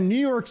send New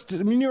York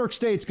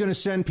State's going to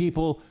send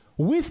people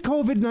with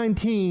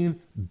COVID-19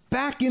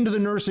 back into the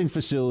nursing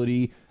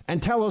facility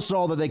and tell us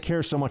all that they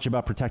care so much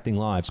about protecting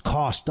lives.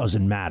 Cost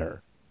doesn't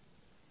matter.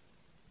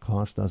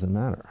 Cost doesn't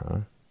matter, huh?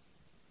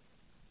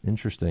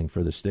 Interesting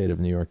for the state of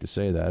New York to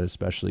say that,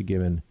 especially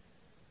given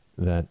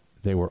that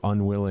they were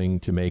unwilling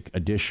to make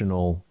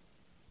additional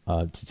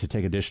to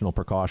take additional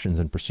precautions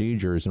and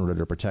procedures in order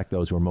to protect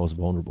those who are most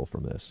vulnerable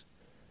from this.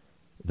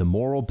 The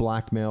moral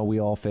blackmail we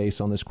all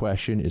face on this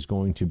question is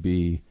going to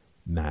be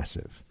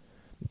massive.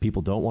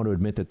 People don't want to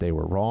admit that they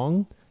were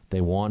wrong.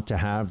 They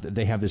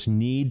have this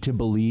need to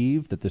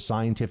believe that the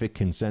scientific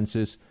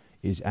consensus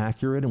is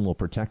accurate and will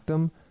protect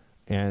them.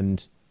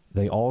 And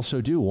they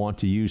also do want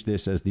to use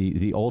this as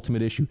the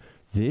ultimate issue.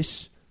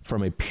 This,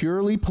 from a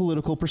purely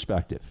political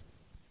perspective,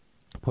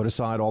 put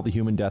aside all the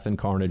human death and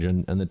carnage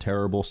and the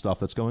terrible stuff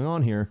that's going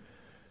on here.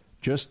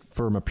 Just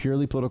from a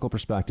purely political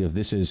perspective,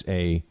 this is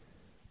the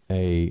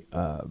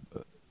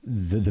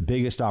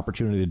biggest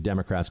opportunity the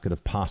Democrats could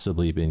have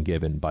possibly been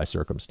given by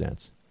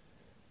circumstance.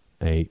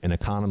 An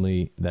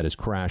economy that is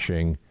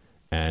crashing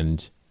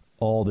and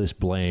all this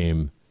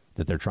blame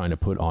that they're trying to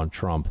put on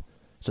Trump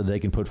so they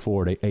can put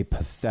forward a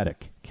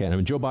pathetic candidate. I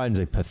mean, Joe Biden's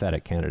a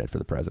pathetic candidate for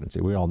the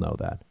presidency. We all know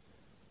that.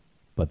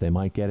 But they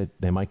might get it.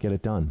 They might get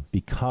it done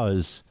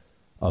because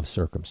of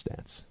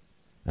circumstance.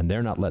 And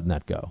they're not letting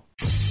that go.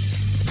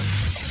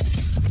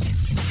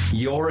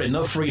 You're in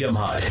the Freedom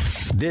Hut.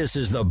 This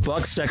is the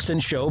Buck Sexton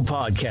Show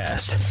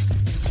podcast.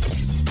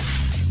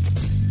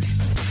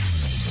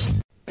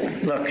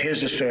 Look,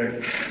 here's the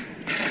story.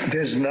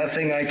 There's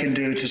nothing I can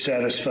do to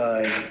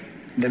satisfy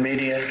the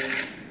media,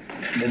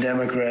 the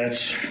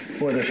Democrats,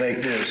 or the fake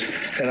news.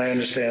 And I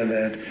understand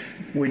that.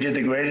 We did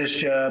the greatest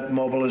job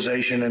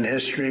mobilization in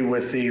history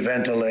with the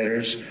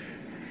ventilators.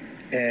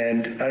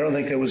 And I don't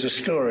think there was a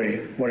story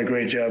what a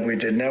great job we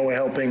did. Now we're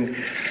helping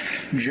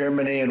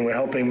Germany and we're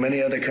helping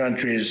many other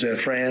countries,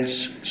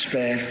 France,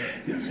 Spain.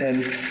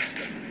 And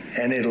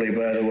and Italy,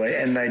 by the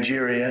way, and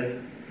Nigeria,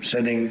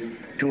 sending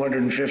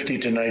 250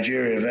 to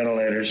Nigeria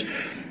ventilators.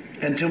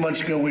 And 2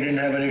 months ago, we didn't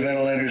have any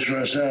ventilators for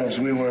ourselves.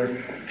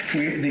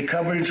 The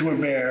cupboards were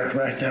bare,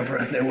 right,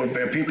 Deborah? They were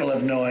bare. People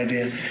have no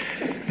idea.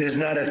 There's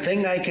not a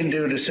thing I can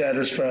do to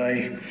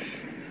satisfy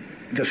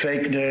the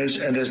fake news,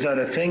 and there's not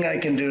a thing I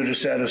can do to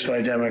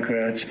satisfy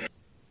Democrats.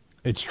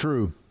 It's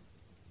true.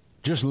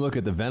 Just look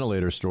at the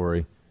ventilator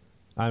story.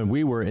 I mean,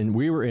 we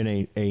were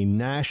in a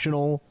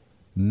national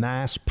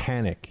mass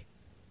panic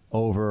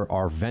over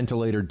our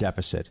ventilator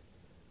deficit.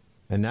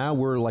 And now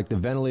we're like the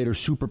ventilator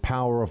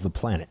superpower of the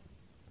planet.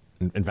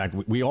 In fact,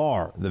 we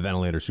are the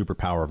ventilator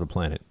superpower of the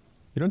planet.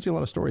 You don't see a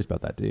lot of stories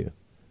about that, do you?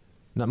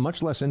 Not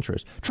much less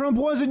interest. Trump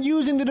wasn't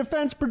using the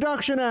Defense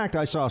Production Act.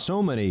 I saw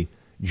so many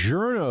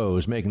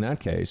journos making that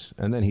case.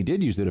 And then he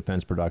did use the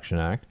Defense Production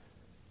Act.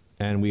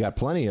 And we got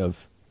plenty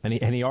of, and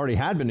he already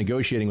had been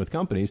negotiating with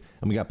companies,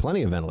 and we got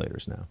plenty of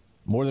ventilators now.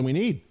 More than we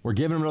need. We're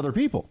giving them to other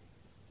people.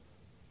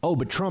 Oh,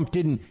 but Trump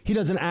he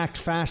doesn't act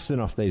fast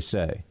enough, they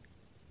say.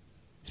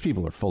 These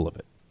people are full of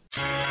it.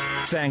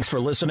 Thanks for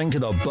listening to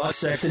the Buck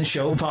Sexton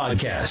Show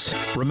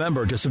podcast.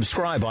 Remember to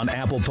subscribe on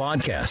Apple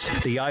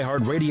Podcasts, the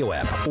iHeartRadio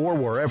app, or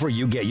wherever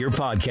you get your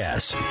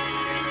podcasts.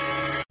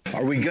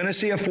 Are we going to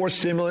see a fourth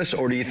stimulus,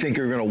 or do you think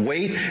you're going to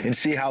wait and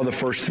see how the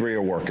first three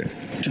are working?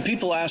 To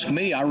people ask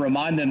me, I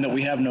remind them that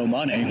we have no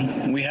money.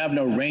 We have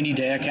no rainy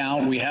day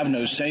account. We have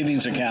no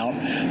savings account.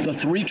 The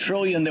 $3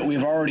 trillion that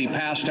we've already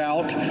passed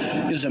out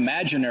is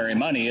imaginary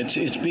money.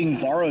 It's being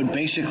borrowed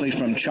basically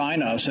from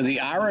China. So the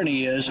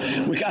irony is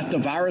we got the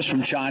virus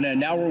from China, and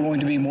now we're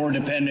going to be more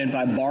dependent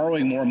by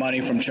borrowing more money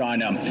from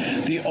China.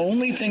 The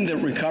only thing that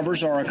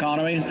recovers our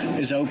economy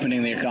is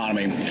opening the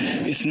economy.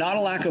 It's not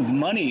a lack of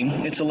money.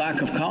 It's a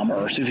lack of commerce.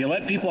 If you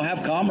let people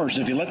have commerce,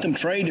 if you let them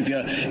trade, if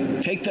you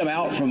take them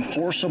out from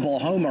forcible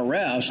home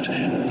arrest,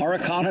 our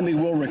economy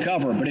will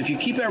recover. But if you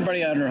keep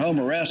everybody under home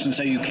arrest and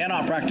say you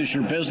cannot practice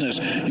your business,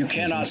 you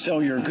cannot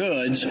sell your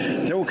goods,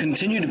 there will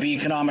continue to be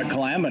economic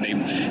calamity.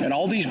 And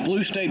all these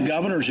blue state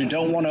governors who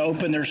don't want to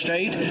open their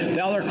state,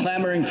 now they're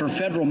clamoring for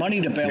federal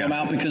money to bail them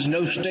out because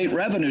no state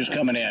revenue's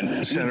coming in.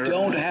 We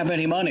don't have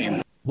any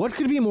money. What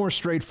could be more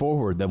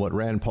straightforward than what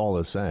Rand Paul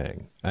is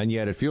saying? And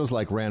yet it feels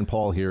like Rand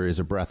Paul here is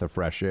a breath of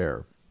fresh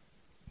air.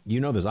 You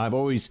know this. I've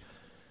always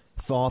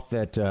thought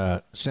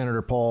that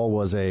Senator Paul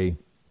was a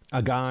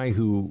guy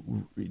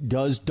who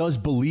does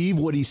believe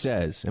what he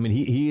says. I mean,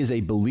 he is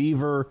a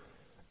believer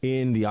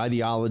in the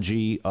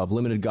ideology of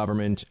limited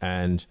government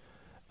and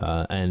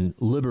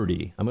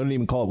liberty. I wouldn't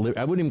even call it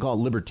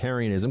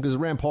libertarianism, because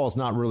Rand Paul is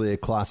not really a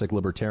classic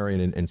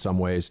libertarian in some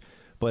ways,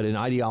 but an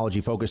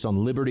ideology focused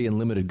on liberty and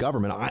limited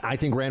government. I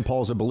think Rand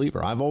Paul is a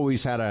believer. I've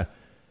always had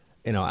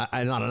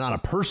not a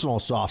personal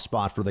soft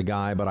spot for the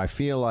guy, but I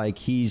feel like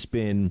he's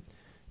been,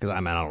 because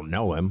I don't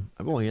know him.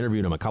 I've only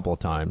interviewed him a couple of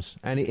times.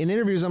 And in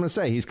interviews, I'm going to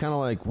say, he's kind of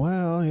like,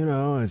 well,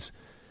 it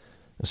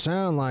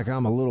sounds like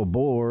I'm a little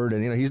bored.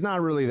 And, he's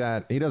not really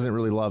that. He doesn't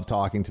really love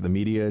talking to the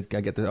media.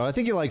 I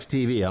think he likes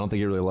TV. I don't think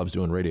he really loves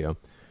doing radio.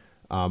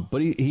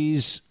 But he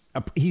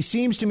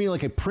seems to me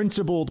like a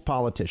principled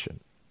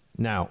politician.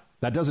 Now,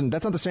 that's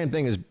not the same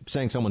thing as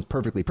saying someone's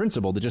perfectly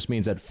principled. It just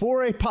means that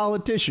for a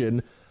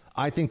politician,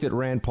 I think that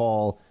Rand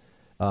Paul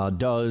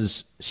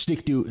does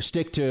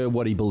stick to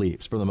what he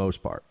believes for the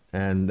most part.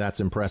 And that's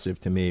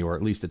impressive to me, or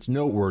at least it's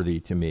noteworthy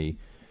to me.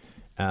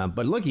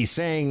 But look, he's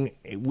saying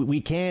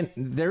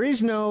there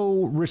is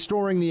no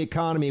restoring the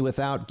economy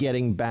without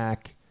getting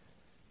back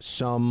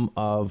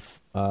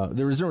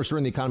there is no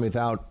restoring the economy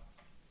without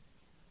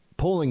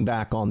pulling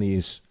back on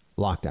these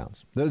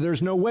lockdowns.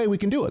 There's no way we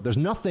can do it. There's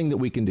nothing that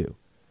we can do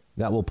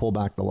that will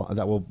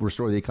that will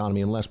restore the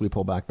economy unless we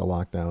pull back the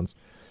lockdowns.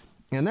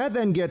 And that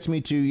then gets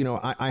me to,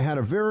 I had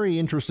a very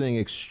interesting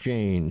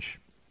exchange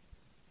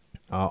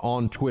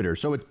on Twitter.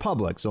 So it's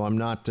public. So I'm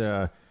not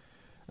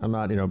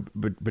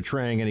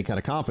betraying any kind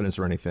of confidence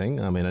or anything.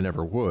 I mean, I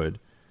never would.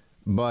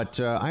 But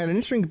I had an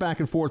interesting back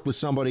and forth with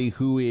somebody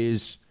who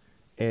is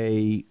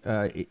he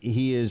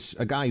is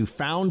a guy who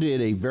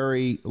founded a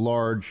very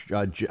large,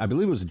 I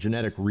believe it was a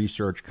genetic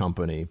research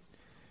company.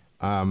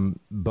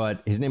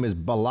 But his name is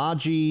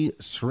Balaji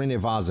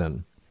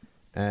Srinivasan.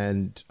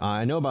 And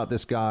I know about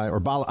this guy,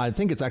 I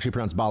think it's actually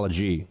pronounced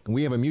Balaji.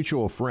 We have a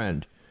mutual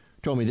friend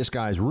who told me this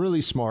guy is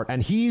really smart,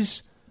 and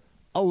he's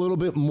a little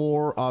bit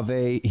more of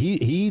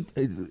he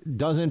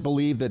doesn't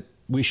believe that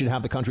we should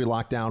have the country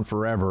locked down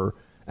forever,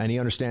 and he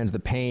understands the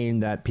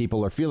pain that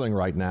people are feeling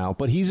right now,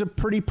 but he's a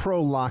pretty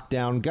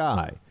pro-lockdown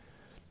guy.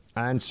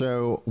 And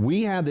so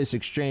we had this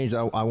exchange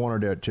that I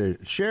wanted to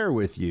share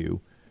with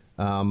you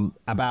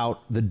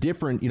about the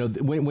different,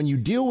 when you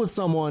deal with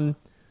someone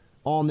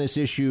on this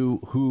issue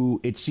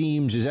who it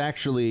seems is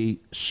actually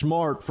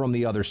smart from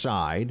the other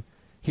side.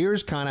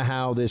 Here's kind of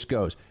how this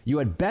goes. You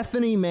had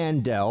Bethany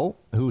Mandel,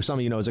 who some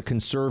of you know is a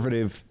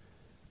conservative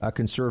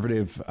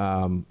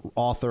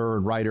author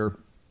and writer,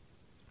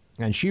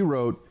 and she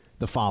wrote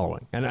the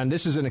following. And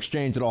this is an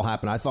exchange that all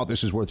happened. I thought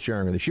this is worth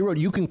sharing with you. She wrote,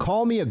 "You can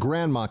call me a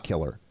grandma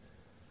killer.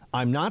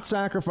 I'm not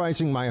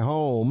sacrificing my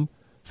home,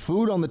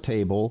 food on the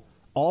table,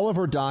 all of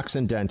our docs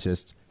and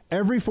dentists,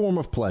 every form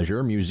of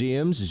pleasure,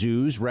 museums,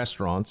 zoos,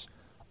 restaurants,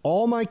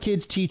 all my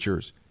kids'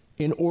 teachers,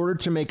 in order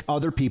to make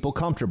other people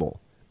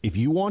comfortable. If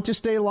you want to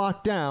stay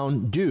locked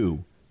down,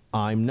 do.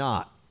 I'm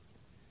not.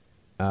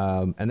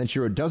 And then she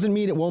wrote, doesn't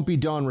mean it won't be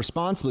done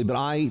responsibly, but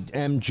I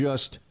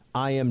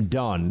am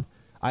done.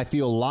 I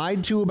feel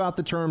lied to about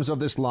the terms of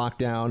this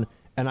lockdown,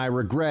 and I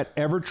regret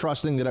ever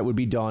trusting that it would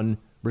be done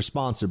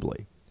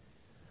responsibly.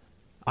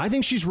 I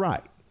think she's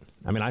right.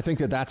 I mean, I think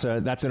that's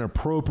an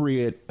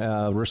appropriate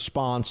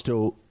response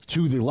to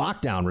the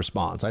lockdown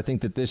response. I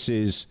think that this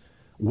is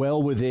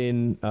well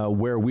within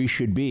where we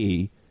should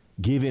be,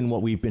 given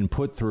what we've been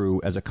put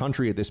through as a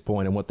country at this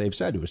point and what they've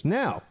said to us.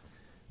 Now,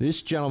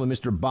 this gentleman,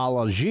 Mr.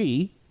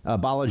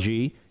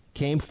 Balaji,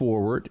 came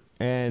forward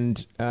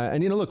and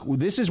look,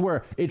 this is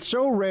where it's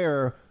so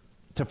rare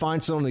to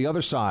find someone on the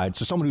other side.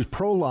 So someone who's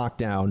pro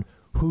lockdown,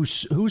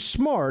 who's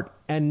smart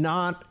and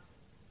not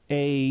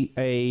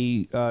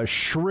a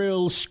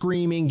shrill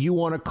screaming, you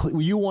want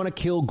to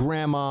kill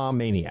grandma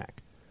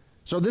maniac.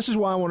 So this is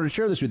why I wanted to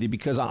share this with you,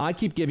 because I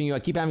keep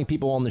having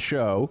people on the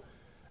show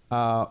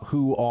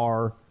who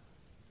are,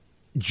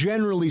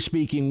 generally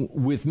speaking,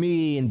 with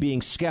me and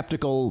being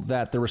skeptical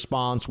that the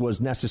response was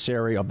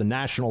necessary, of the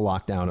national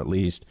lockdown at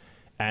least,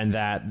 and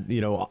that,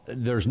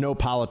 there's no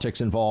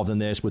politics involved in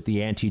this with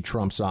the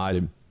anti-Trump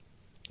side.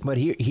 But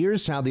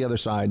here's how the other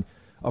side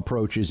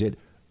approaches it.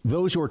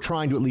 Those who are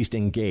trying to at least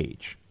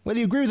engage. Whether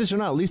you agree with this or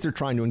not, at least they're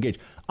trying to engage.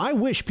 I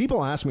wish,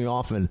 people ask me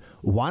often,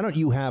 why don't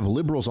you have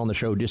liberals on the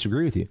show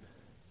disagree with you?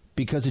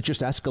 Because it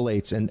just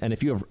escalates. And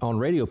if you have on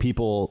radio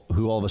people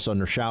who all of a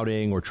sudden are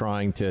shouting or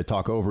trying to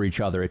talk over each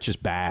other, it's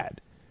just bad.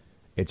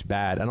 It's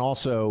bad. And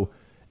also,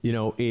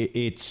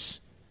 it's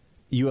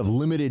you have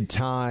limited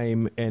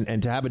time,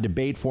 and to have a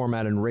debate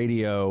format in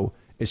radio,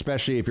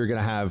 especially if you're going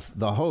to have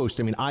the host.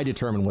 I mean, I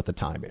determine what the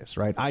time is,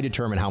 right? I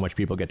determine how much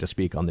people get to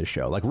speak on this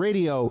show. Like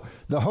radio,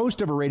 the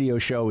host of a radio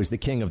show is the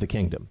king of the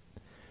kingdom.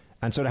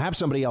 And so to have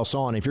somebody else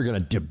on, if you're going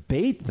to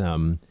debate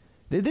them,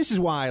 this is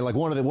why, like,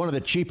 one of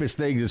the cheapest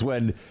things is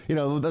when,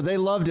 they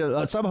love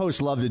to, some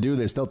hosts love to do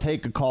this. They'll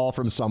take a call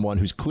from someone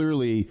who's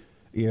clearly,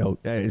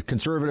 a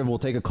conservative will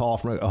take a call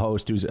from a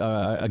host who's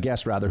a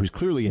guest rather, who's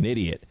clearly an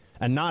idiot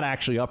and not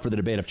actually up for the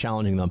debate of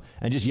challenging them,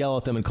 and just yell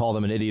at them and call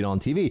them an idiot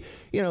on TV.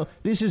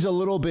 This is a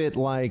little bit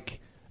like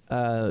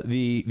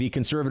the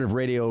conservative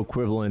radio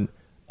equivalent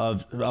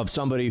of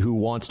somebody who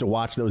wants to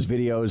watch those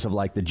videos of,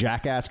 like, the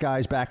Jackass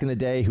guys back in the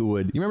day who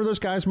would, you remember those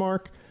guys,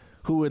 Mark,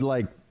 who would,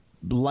 like,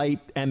 light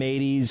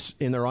M80s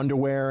in their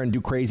underwear and do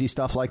crazy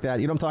stuff like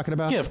that? You know what I'm talking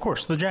about? Yeah, of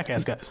course, the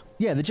Jackass guys.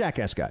 Yeah, the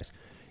Jackass guys.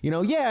 I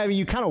mean,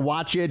 you kind of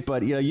watch it,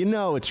 but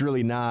it's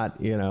really not,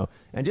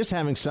 and just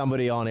having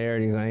somebody on air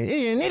and going,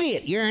 hey,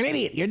 you're an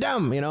idiot, you're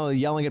dumb,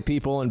 yelling at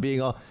people and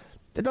being all,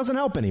 it doesn't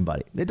help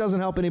anybody. It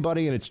doesn't help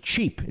anybody, and it's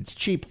cheap. It's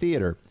cheap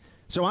theater.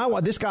 So I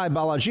want this guy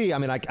Balaji. I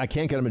mean, I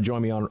can't get him to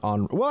join me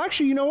on. Well,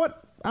 actually, you know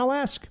what? I'll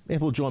ask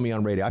if he'll join me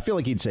on radio. I feel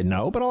like he'd say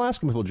no, but I'll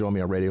ask him if he'll join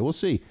me on radio. We'll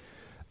see.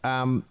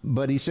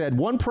 But he said,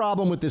 one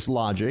problem with this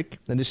logic,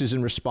 and this is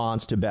in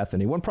response to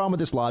Bethany, one problem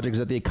with this logic is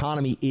that the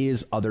economy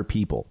is other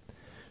people.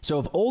 So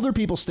if older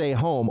people stay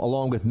home,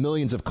 along with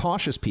millions of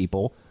cautious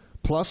people,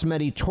 plus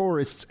many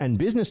tourists and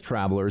business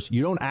travelers,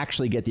 you don't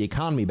actually get the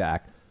economy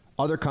back.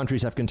 Other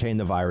countries have contained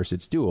the virus.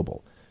 It's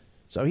doable.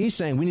 So he's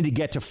saying we need to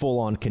get to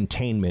full-on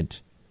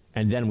containment,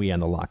 and then we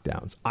end the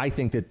lockdowns. I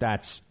think that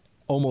that's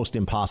almost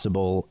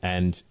impossible,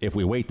 and if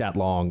we wait that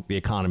long, the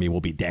economy will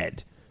be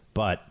dead.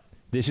 But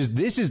this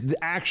is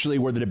actually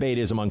where the debate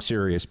is among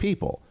serious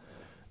people.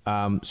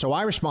 So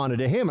I responded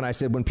to him and I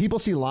said, when people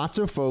see lots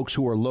of folks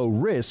who are low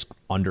risk,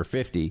 under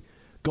 50,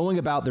 going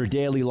about their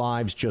daily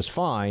lives just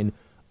fine,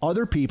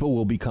 other people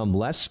will become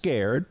less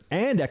scared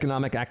and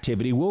economic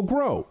activity will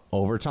grow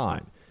over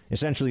time.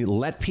 Essentially,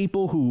 let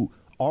people who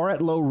are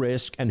at low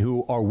risk and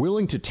who are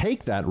willing to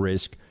take that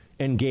risk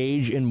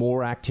engage in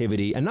more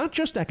activity, and not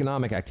just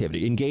economic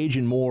activity, engage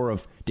in more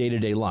of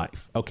day-to-day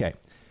life. Okay.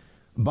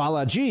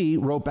 Balaji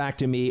wrote back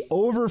to me,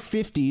 over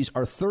 50s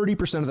are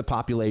 30% of the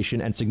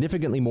population and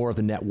significantly more of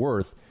the net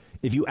worth.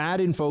 If you add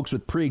in folks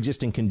with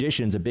pre-existing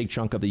conditions, a big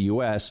chunk of the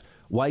U.S.,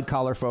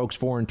 white-collar folks,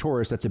 foreign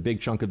tourists, that's a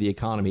big chunk of the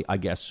economy. I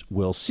guess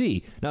we'll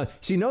see. Now,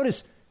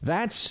 notice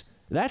that's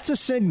a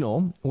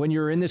signal when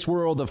you're in this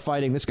world of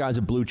fighting. This guy's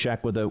a blue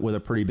check with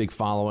a pretty big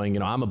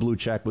following. I'm a blue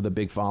check with a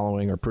big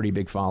following or pretty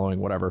big following,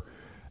 whatever,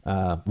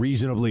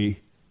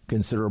 reasonably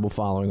considerable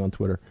following on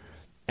Twitter.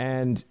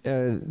 And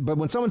but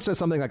when someone says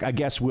something like, I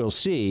guess we'll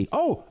see.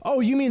 Oh,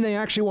 you mean they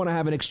actually want to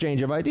have an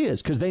exchange of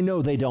ideas because they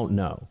know they don't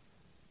know.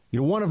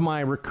 One of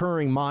my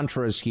recurring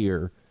mantras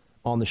here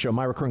on the show,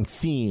 my recurring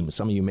themes,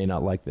 some of you may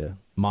not like the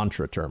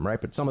mantra term, right?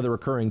 But some of the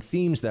recurring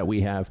themes that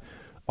we have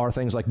are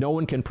things like no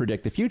one can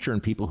predict the future,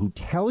 and people who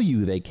tell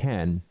you they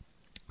can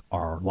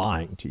are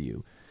lying to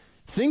you.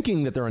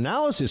 Thinking that their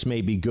analysis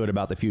may be good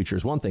about the future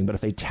is one thing, but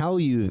if they tell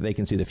you that they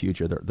can see the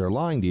future, they're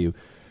lying to you.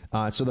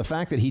 So the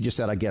fact that he just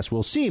said, I guess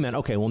we'll see, meant,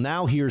 okay, well,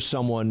 now here's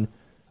someone,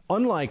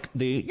 unlike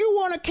the, you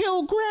want to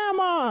kill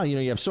grandma,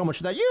 you have so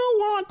much of that, you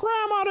want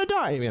grandma to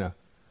die,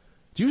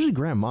 It's usually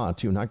grandma,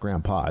 too, not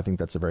grandpa. I think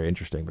that's very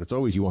interesting. But it's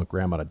always you want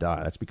grandma to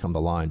die. That's become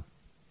the line,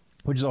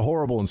 which is a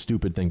horrible and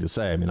stupid thing to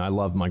say. I mean, I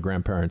love my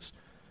grandparents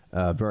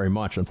very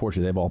much.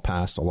 Unfortunately, they've all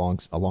passed a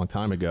long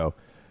time ago.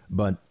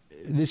 But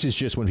this is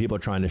just when people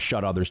are trying to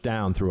shut others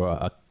down through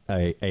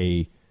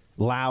a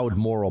loud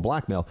moral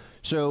blackmail.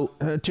 So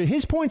to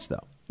his points,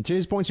 though,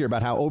 here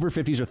about how over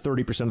 50s are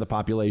 30% of the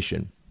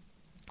population,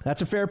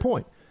 that's a fair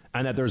point.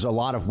 And that there's a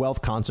lot of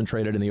wealth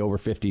concentrated in the over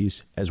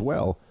 50s as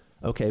well.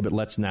 OK, but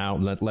let's now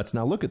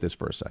look at this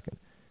for a second.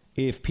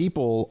 If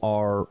people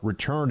are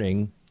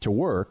returning to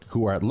work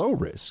who are at low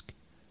risk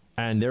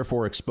and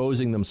therefore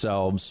exposing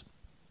themselves,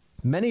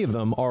 many of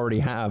them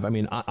already have. I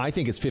mean, I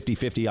think it's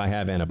 50-50. I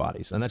have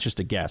antibodies, and that's just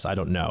a guess. I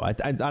don't know. I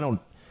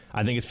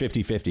think it's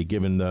 50-50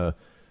 given the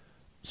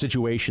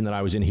situation that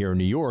I was in here in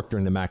New York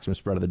during the maximum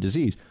spread of the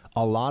disease.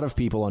 A lot of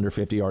people under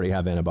 50 already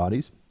have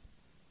antibodies.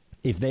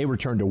 If they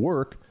return to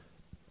work,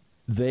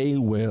 they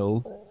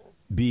will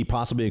be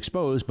possibly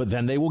exposed, but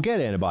then they will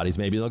get antibodies.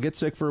 Maybe they'll get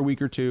sick for a week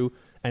or two,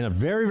 and a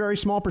very, very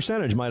small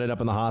percentage might end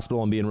up in the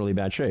hospital and be in really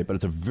bad shape, but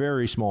it's a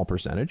very small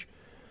percentage.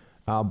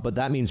 But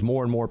that means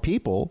more and more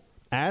people,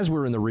 as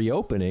we're in the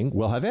reopening,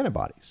 will have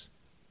antibodies,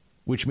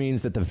 which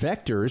means that the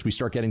vectors, we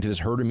start getting to this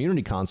herd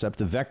immunity concept,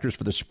 the vectors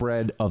for the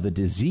spread of the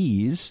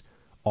disease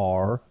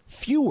are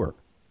fewer.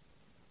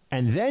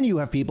 And then you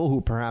have people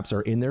who perhaps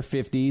are in their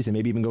 50s and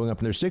maybe even going up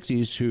in their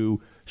 60s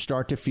who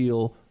start to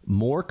feel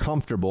more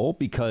comfortable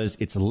because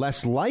it's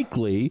less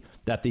likely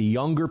that the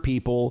younger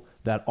people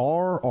that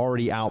are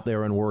already out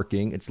there and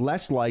working, it's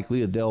less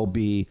likely that they'll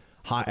be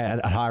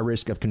at high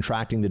risk of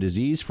contracting the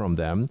disease from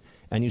them.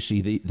 And you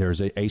see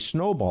there's a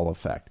snowball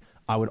effect.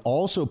 I would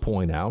also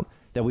point out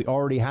that we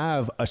already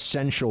have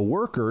essential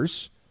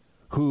workers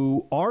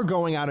who are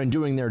going out and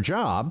doing their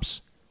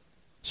jobs.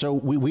 So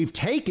we've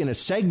taken a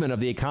segment of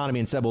the economy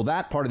and said, well,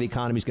 that part of the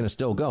economy is going to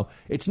still go.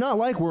 It's not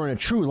like we're in a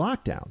true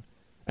lockdown.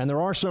 And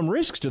there are some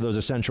risks to those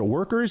essential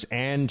workers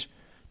and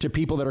to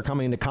people that are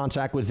coming into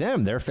contact with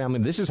them, their family.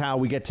 This is how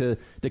we get to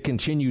the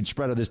continued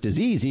spread of this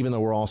disease, even though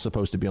we're all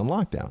supposed to be on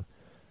lockdown.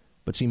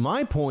 But see,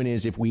 my point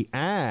is if we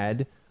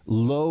add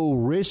low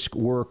risk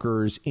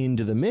workers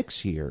into the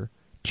mix here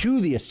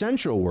to the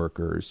essential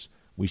workers,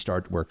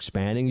 we're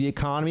expanding the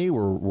economy.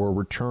 We're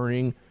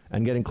returning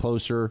and getting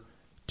closer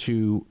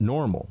to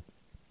normal.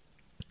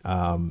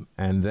 And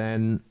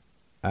then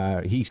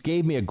he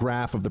gave me a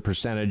graph of the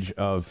percentage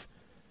of,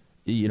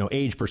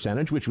 age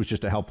percentage, which was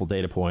just a helpful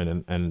data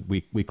point. And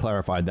we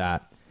clarified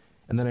that.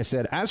 And then I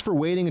said, as for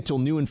waiting until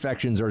new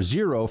infections are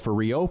zero for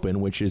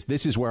reopen,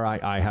 this is where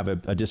I have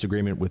a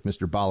disagreement with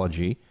Mr.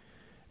 Balaji.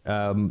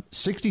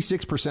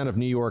 66% of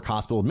New York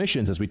hospital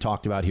admissions, as we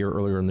talked about here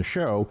earlier in the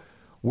show,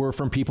 were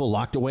from people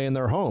locked away in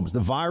their homes. The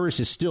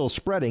virus is still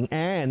spreading,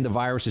 and the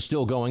virus is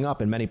still going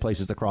up in many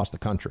places across the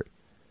country.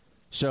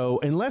 So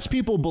unless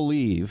people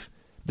believe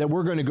that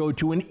we're going to go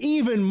to an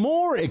even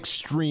more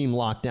extreme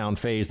lockdown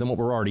phase than what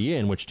we're already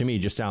in, which to me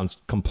just sounds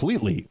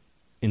completely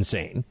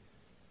insane,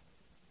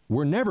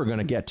 we're never going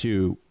to get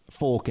to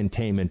full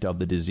containment of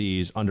the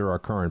disease under our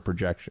current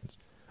projections.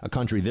 A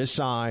country this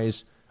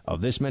size,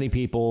 of this many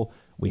people,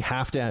 we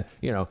have to,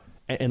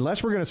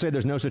 unless we're going to say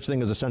there's no such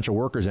thing as essential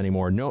workers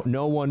anymore,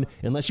 no one,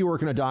 unless you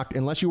work in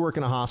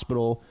a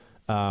hospital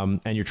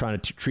and you're trying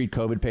to treat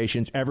COVID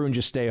patients, everyone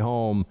just stay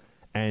home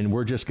and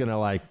we're just going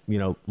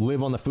to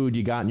live on the food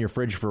you got in your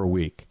fridge for a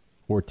week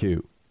or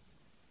two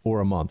or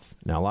a month.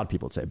 Now, a lot of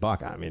people would say,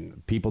 Buck,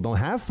 people don't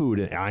have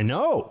food. I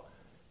know.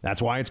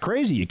 That's why it's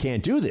crazy. You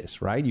can't do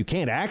this, right? You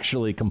can't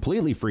actually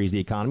completely freeze the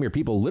economy or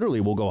people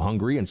literally will go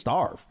hungry and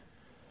starve.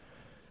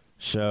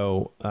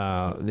 So,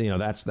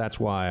 that's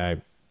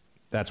why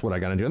that's what I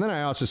got to do. And then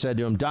I also said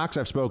to him, docs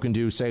I've spoken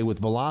to say with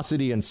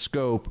velocity and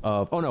scope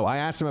of, I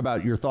asked him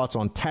about your thoughts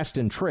on test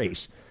and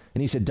trace.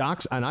 And he said,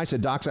 docs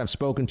I've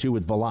spoken to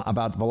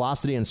about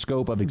velocity and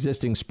scope of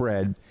existing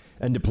spread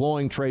and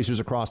deploying tracers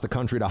across the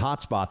country to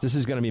hotspots. This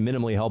is going to be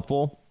minimally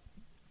helpful.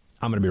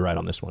 I'm going to be right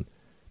on this one.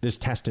 This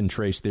test and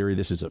trace theory,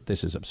 this is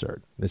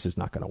absurd. This is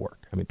not going to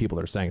work. People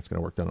that are saying it's going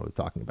to work don't know what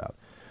they're talking about.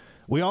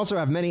 We also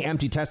have many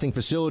empty testing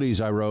facilities,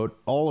 I wrote,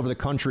 all over the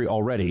country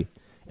already.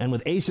 And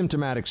with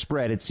asymptomatic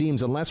spread, it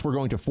seems unless we're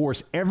going to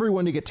force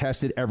everyone to get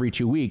tested every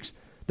 2 weeks,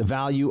 the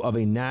value of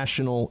a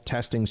national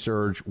testing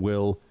surge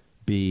will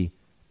be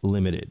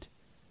limited.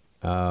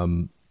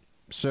 This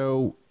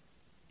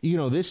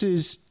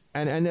is,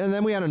 and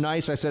then we had I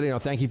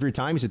said, thank you for your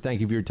time. He said,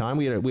 thank you for your time.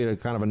 We had a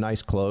kind of a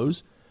nice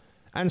close.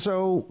 And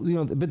so,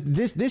 but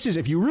this is,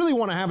 if you really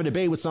want to have a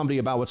debate with somebody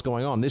about what's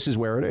going on, this is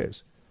where it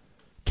is.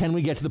 Can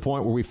we get to the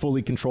point where we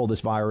fully control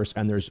this virus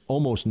and there's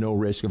almost no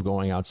risk of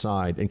going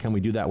outside? And can we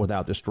do that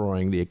without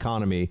destroying the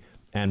economy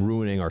and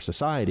ruining our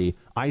society?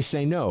 I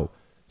say no.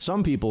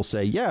 Some people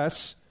say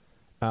yes,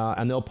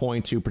 and they'll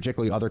point to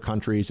particularly other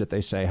countries that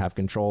they say have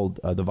controlled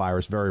the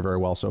virus very, very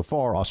well so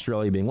far,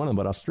 Australia being one of them.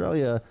 But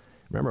Australia,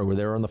 remember,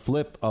 they're on the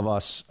flip of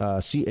us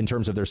in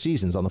terms of their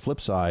seasons. On the flip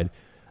side,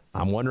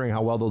 I'm wondering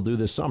how well they'll do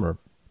this summer.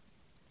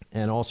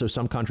 And also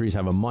some countries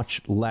have a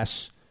much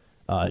less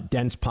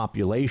dense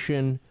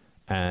population.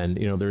 And,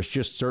 there's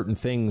just certain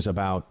things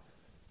about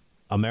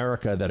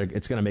America that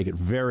it's going to make it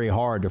very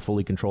hard to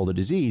fully control the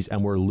disease.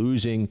 And we're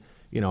losing,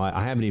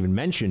 I haven't even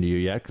mentioned to you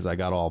yet because I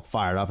got all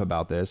fired up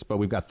about this, but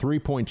we've got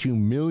 3.2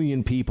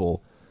 million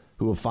people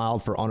who have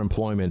filed for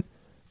unemployment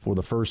for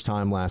the first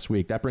time last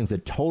week. That brings the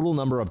total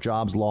number of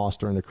jobs lost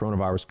during the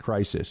coronavirus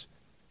crisis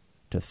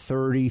to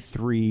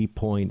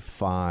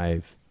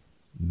 33.5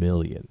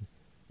 million.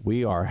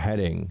 We are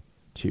heading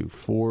to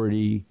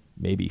 40,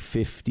 maybe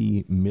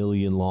 50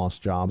 million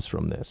lost jobs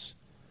from this.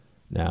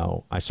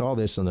 Now, I saw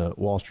this in the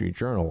Wall Street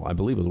Journal. I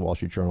believe it was the Wall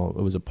Street Journal.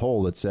 It was a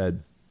poll that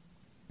said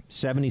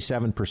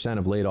 77%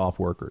 of laid off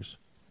workers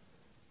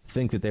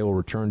think that they will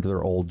return to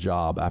their old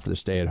job after the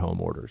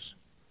stay-at-home orders.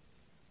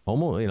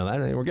 Almost,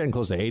 we're getting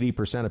close to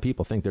 80% of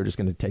people think they're just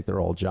going to take their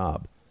old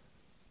job.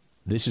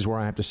 This is where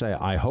I have to say,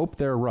 I hope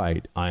they're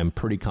right. I am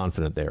pretty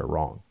confident they are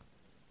wrong.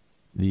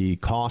 The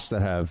costs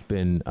that have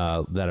been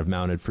that have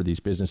mounted for these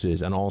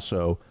businesses, and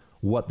also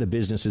what the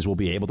businesses will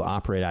be able to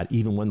operate at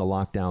even when the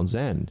lockdowns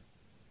end.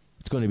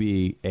 It's going to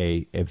be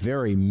a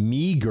very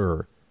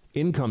meager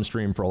income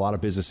stream for a lot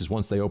of businesses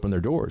once they open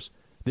their doors.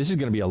 This is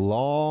going to be a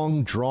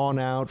long,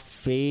 drawn-out,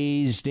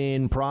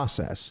 phased-in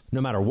process,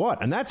 no matter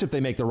what. And that's if they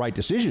make the right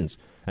decisions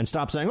and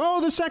stop saying, "Oh,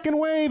 the second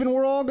wave, and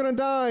we're all going to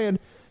die." And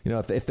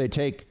if they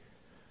take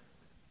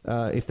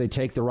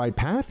the right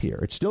path here,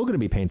 it's still going to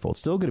be painful. It's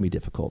still going to be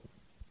difficult.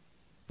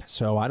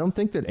 So I don't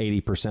think that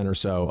 80% or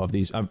so of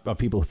these of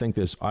people who think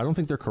this, I don't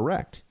think they're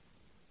correct.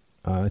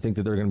 I think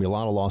that there are going to be a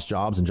lot of lost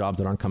jobs and jobs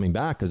that aren't coming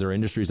back because there are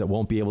industries that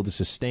won't be able to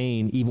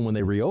sustain, even when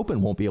they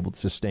reopen, won't be able to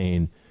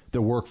sustain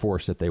the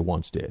workforce that they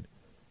once did.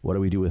 What do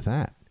we do with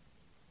that?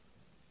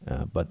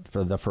 But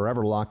for the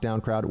forever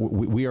lockdown crowd,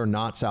 we are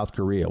not South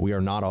Korea. We are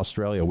not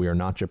Australia. We are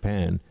not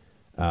Japan.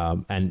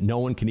 And no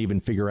one can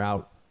even figure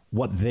out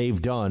what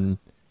they've done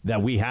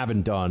that we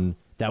haven't done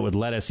that would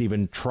let us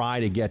even try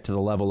to get to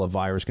the level of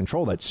virus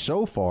control that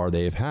so far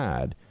they've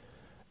had.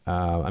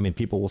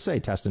 People will say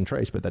test and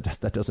trace, but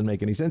that doesn't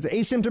make any sense.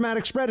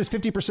 Asymptomatic spread is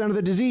 50% of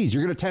the disease.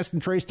 You're going to test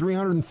and trace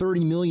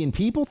 330 million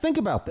people? Think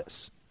about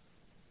this.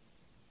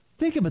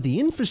 Think about the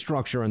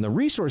infrastructure and the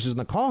resources and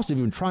the cost of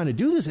even trying to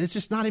do this. It's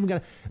just not even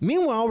going to.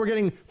 Meanwhile, we're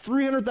getting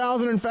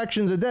 300,000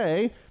 infections a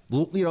day.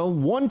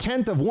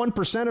 1/10 of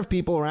 1% of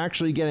people are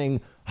actually getting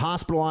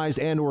hospitalized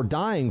and or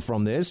dying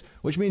from this,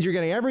 which means you're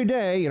getting every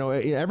day,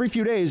 every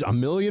few days, 1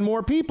 million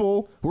more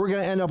people who are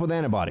going to end up with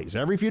antibodies.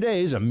 Every few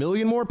days, 1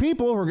 million more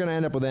people who are going to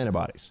end up with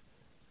antibodies.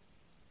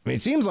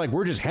 It seems like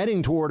we're just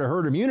heading toward a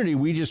herd immunity.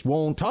 We just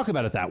won't talk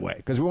about it that way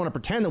because we want to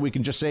pretend that we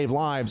can just save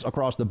lives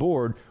across the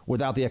board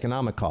without the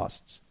economic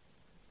costs.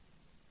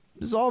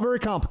 This is all very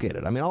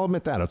complicated. I'll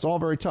admit that. It's all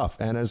very tough.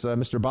 And as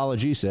Mr.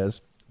 Balaji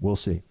says, we'll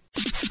see.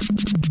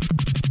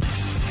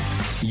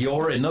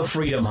 You're in the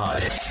Freedom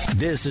Hut.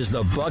 This is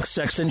the Buck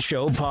Sexton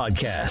Show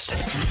podcast.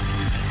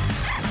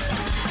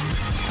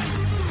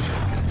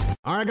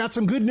 All right, I got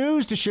some good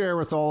news to share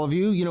with all of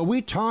you.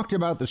 We talked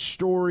about the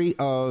story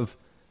of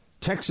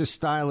Texas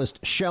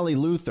stylist Shelley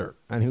Luther,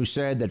 and who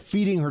said that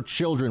feeding her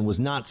children was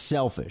not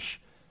selfish,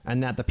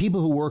 and that the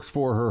people who worked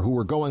for her, who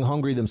were going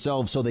hungry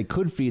themselves so they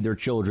could feed their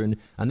children,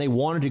 and they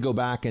wanted to go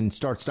back and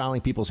start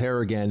styling people's hair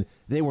again,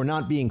 they were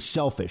not being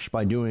selfish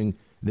by doing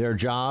their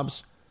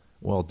jobs.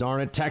 Well, darn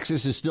it,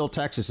 Texas is still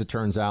Texas, it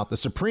turns out. The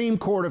Supreme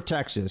Court of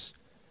Texas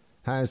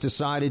has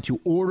decided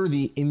to order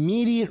the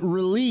immediate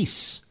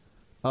release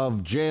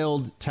of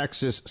jailed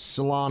Texas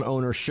salon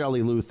owner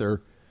Shelley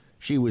Luther.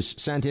 She was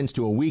sentenced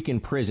to a week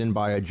in prison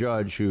by a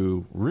judge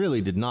who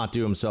really did not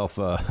do himself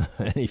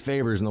any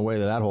favors in the way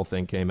that whole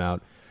thing came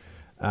out.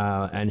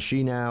 And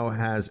she now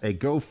has a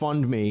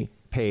GoFundMe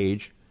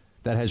page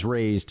that has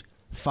raised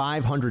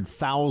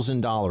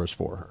 $500,000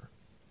 for her.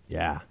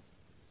 Yeah.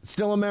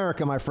 Still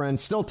America, my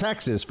friends. Still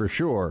Texas, for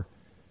sure.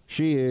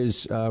 She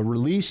is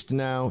released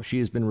now. She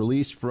has been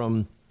released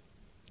from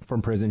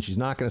prison. She's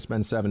not going to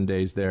spend 7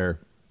 days there.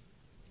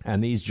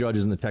 And these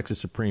judges in the Texas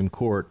Supreme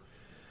Court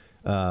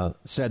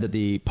said that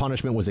the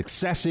punishment was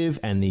excessive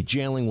and the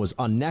jailing was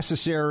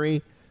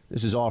unnecessary.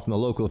 This is all from the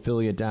local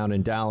affiliate down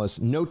in Dallas.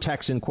 No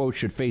Texan, quote,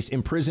 should face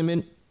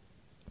imprisonment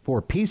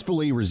for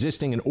peacefully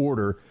resisting an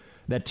order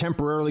that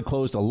temporarily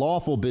closed a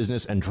lawful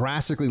business and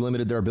drastically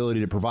limited their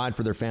ability to provide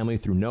for their family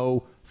through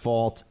no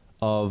fault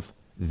of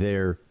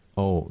their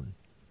own.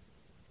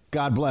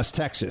 God bless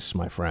Texas,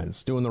 my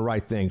friends, doing the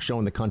right thing,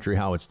 showing the country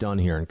how it's done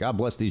here. And God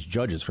bless these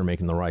judges for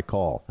making the right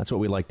call. That's what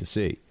we like to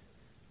see.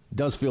 It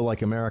does feel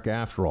like America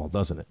after all,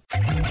 doesn't it?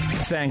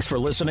 Thanks for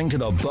listening to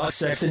the Buck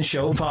Sexton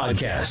Show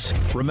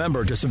podcast.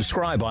 Remember to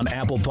subscribe on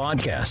Apple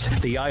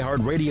Podcast, the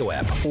iHeartRadio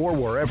app, or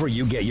wherever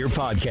you get your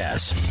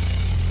podcasts.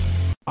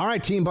 All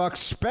right, Team Buck,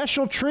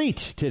 special treat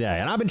today.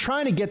 And I've been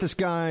trying to get this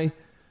guy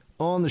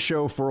on the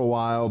show for a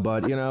while,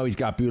 but, he's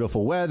got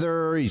beautiful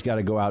weather. He's got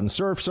to go out and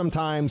surf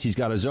sometimes. He's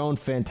got his own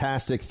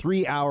fantastic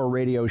 3-hour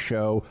radio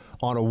show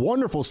on a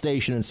wonderful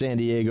station in San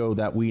Diego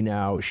that we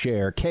now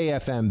share,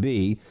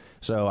 KFMB.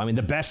 So,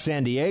 the best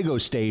San Diego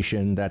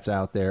station that's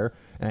out there.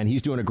 And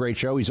he's doing a great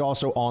show. He's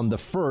also on The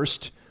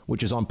First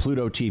which is on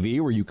Pluto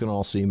TV, where you can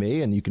all see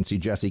me and you can see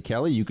Jesse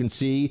Kelly. You can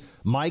see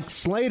Mike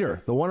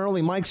Slater, the one and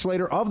only Mike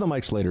Slater of The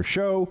Mike Slater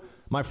Show.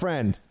 My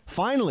friend,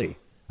 finally,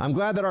 I'm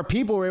glad that our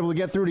people were able to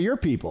get through to your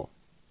people.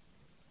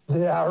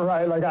 Yeah,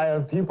 right. Like I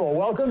have people.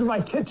 Welcome to my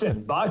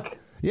kitchen, Buck.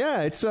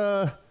 Yeah, it's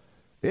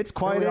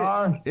quite.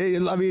 I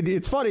mean,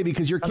 it's funny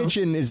because your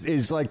kitchen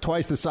is like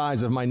twice the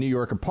size of my New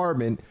York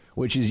apartment,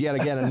 which is yet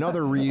again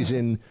another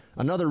reason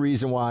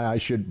why I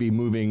should be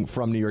moving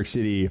from New York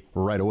City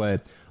right away.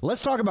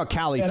 Let's talk about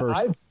Cali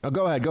first.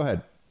 Go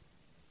ahead.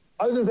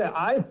 I was going to say,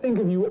 I think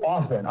of you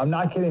often. I'm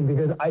not kidding,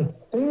 because I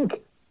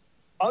think,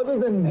 other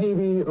than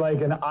maybe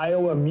like an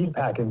Iowa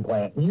meatpacking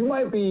plant, you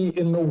might be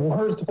in the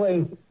worst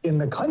place in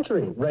the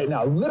country right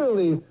now.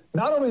 Literally,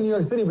 not only New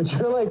York City, but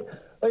you're like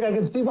I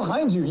can see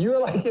behind you. You're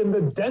like in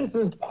the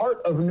densest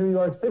part of New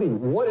York City.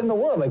 What in the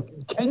world?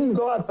 Like, can you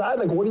go outside?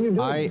 Like, what are you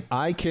doing?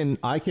 I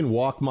can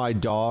walk my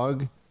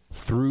dog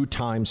through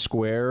Times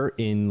Square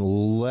in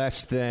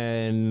less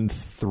than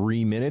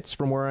 3 minutes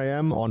from where I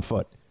am on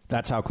foot.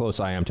 That's how close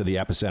I am to the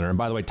epicenter. And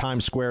by the way,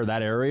 Times Square,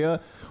 that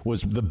area,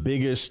 was the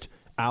biggest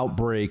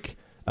outbreak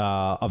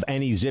of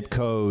any zip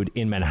code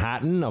in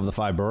Manhattan of the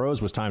 5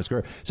 boroughs was Times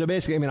Square. So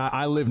basically, I mean,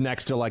 I live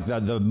next to like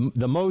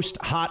the most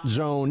hot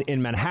zone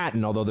in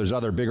Manhattan, although there's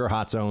other bigger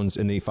hot zones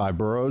in the 5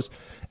 boroughs.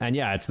 And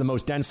yeah, it's the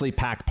most densely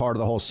packed part of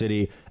the whole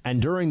city.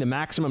 And during the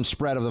maximum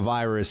spread of the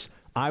virus,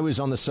 I was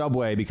on the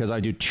subway because I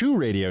do 2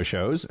 radio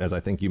shows, as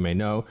I think you may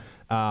know.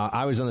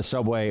 I was on the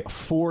subway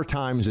 4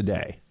 times a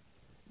day.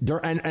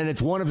 And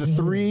it's one of the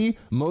 3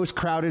 most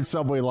crowded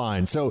subway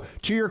lines. So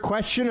to your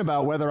question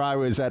about whether I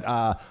was at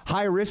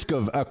high risk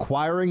of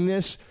acquiring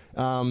this,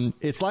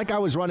 it's like I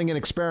was running an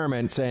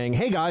experiment saying,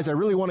 hey, guys, I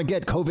really want to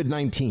get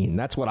COVID-19.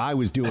 That's what I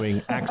was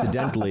doing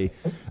accidentally.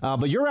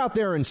 But you're out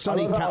there in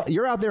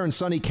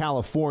sunny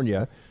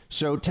California.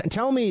 So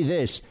tell me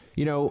this.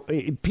 You know,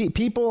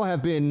 people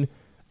have been,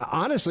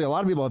 honestly, a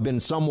lot of people have been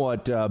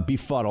somewhat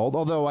befuddled,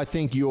 although I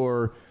think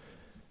your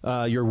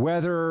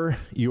weather,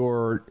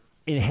 your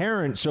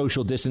inherent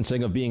social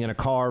distancing of being in a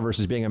car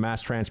versus being in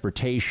mass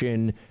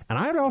transportation. And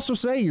I'd also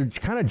say you're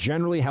kind of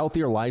generally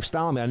healthier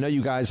lifestyle. I mean, I know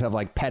you guys have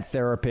like pet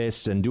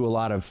therapists and do a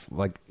lot of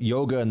like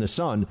yoga in the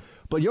sun,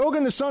 but yoga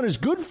in the sun is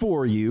good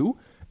for you.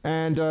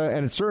 And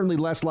it's certainly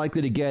less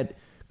likely to get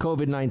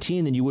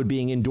COVID-19 than you would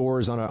being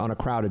indoors on a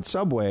crowded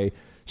subway.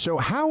 So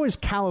how is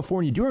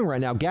California doing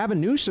right now?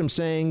 Gavin Newsom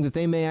saying that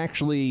they may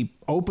actually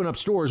open up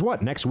stores,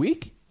 next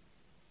week?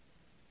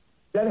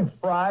 I think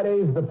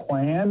Friday's the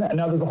plan. And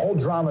now there's a whole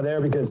drama there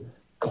because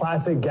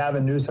classic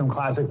Gavin Newsom,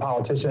 classic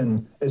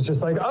politician, is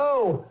just like,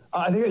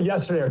 I think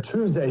yesterday or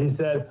Tuesday, he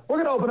said, we're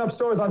going to open up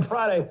stores on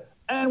Friday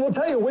and we'll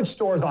tell you which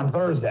stores on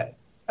Thursday.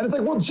 And it's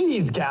like, well,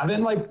 geez,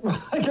 Gavin, like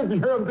if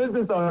you're a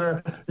business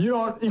owner,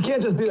 you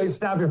can't just be like,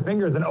 snap your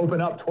fingers and open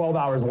up 12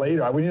 hours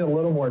later. We need a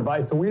little more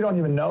advice. So we don't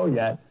even know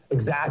yet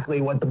exactly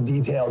what the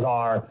details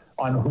are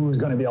on who's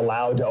going to be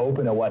allowed to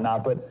open and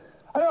whatnot. But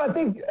I don't know, I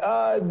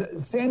think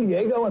San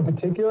Diego in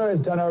particular has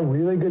done a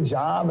really good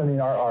job. I mean,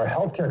 our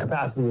healthcare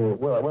capacity,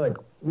 we're like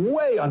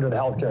way under the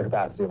healthcare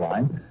capacity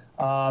line.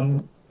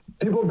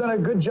 People have done a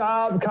good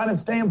job kind of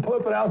staying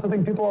put, but I also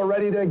think people are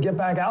ready to get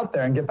back out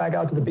there and get back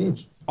out to the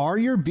beach. Are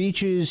your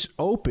beaches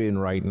open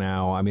right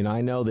now? I mean,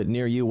 I know that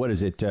near you, what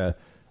is it,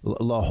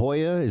 La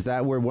Jolla? Is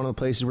that where one of the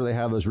places where they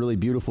have those really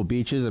beautiful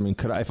beaches? I mean,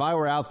 if I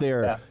were out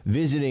there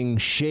visiting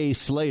Shea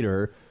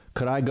Slater,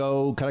 could I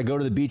go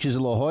to the beaches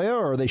of La Jolla,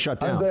 or are they shut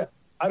down?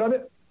 I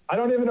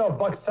don't even know if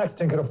Buck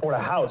Sexton could afford a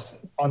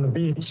house on the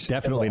beach.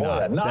 Definitely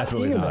not.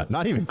 Definitely not.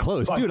 Not even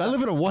close. Dude, I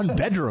live in a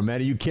 1-bedroom, man.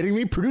 Are you kidding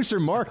me? Producer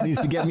Mark needs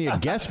to get me a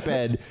guest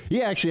bed.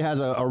 He actually has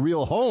a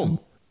real home.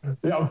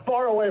 Yeah,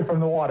 far away from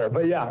the water.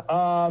 But yeah,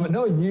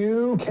 no,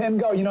 you can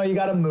go. You know, you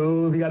got to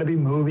move. You got to be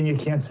moving. You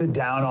can't sit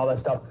down, all that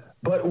stuff.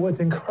 But what's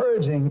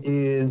encouraging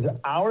is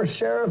our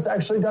sheriff's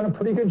actually done a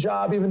pretty good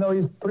job, even though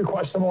he's pretty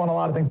questionable on a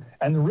lot of things.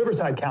 And the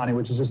Riverside County,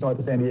 which is just north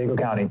of San Diego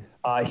County,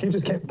 he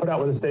just put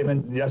out with a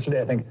statement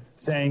yesterday, I think,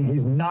 saying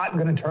he's not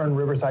going to turn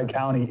Riverside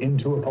County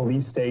into a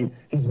police state.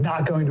 He's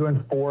not going to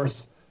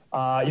enforce,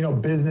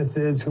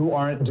 businesses who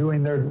aren't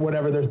doing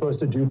whatever they're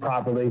supposed to do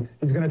properly.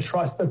 He's going to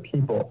trust the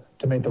people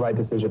to make the right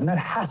decision. And that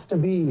has to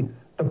be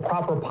the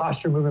proper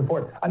posture moving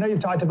forward. I know you've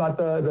talked about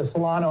the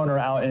salon owner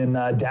out in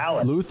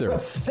Dallas. Luther.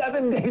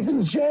 7 days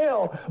in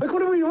jail. Like,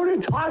 what are we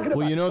talking about?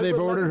 Well, you know, they've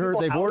ordered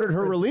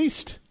her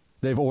released.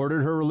 They've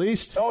ordered her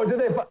released. Oh, did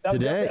they?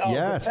 Today,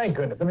 yes. Thank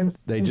goodness. I mean,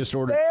 they just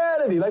ordered.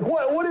 Insanity. Like,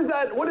 what is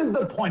that? What is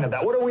the point of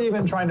that? What are we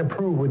even trying to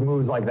prove with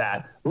moves like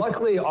that?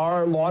 Luckily,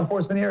 our law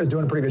enforcement here is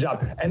doing a pretty good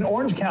job. And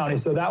Orange County,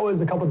 so that was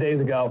a couple days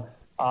ago,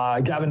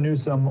 Gavin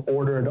Newsom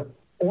ordered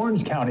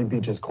Orange County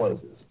beaches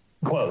closed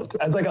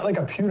as like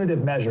a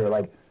punitive measure.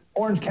 Like,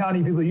 Orange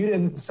County people, you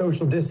didn't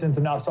social distance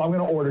enough, so I'm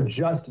going to order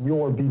just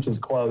your beaches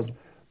closed.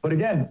 But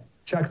again,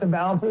 checks and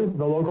balances.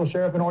 The local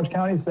sheriff in Orange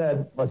County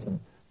said, listen,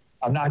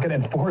 I'm not going to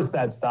enforce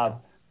that stuff.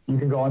 You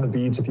can go on the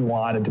beach if you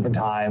want at different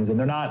times. And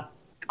they're not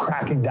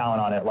cracking down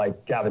on it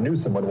like Gavin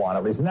Newsom would want,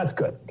 at least. And that's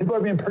good. People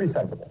are being pretty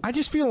sensible. I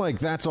just feel like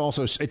that's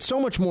also, it's so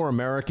much more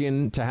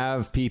American to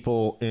have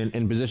people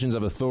in positions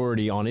of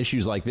authority on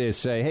issues like this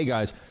say, hey,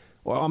 guys,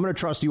 well, I'm going to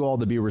trust you all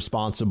to be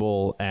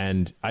responsible.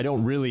 And I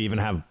don't really even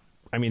have,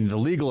 I mean, the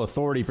legal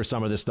authority for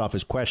some of this stuff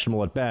is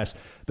questionable at best.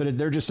 But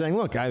they're just saying,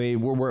 look, I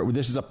mean,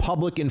 this is a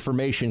public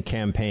information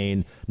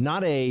campaign,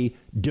 not a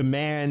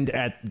demand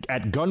at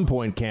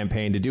gunpoint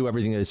campaign to do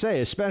everything they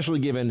say, especially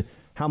given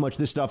how much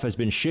this stuff has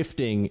been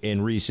shifting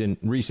in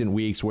recent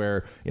weeks,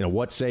 where, you know,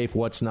 what's safe,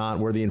 what's not,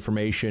 where the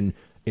information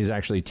is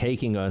actually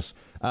taking us.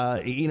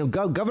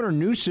 Governor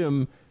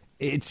Newsom,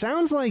 it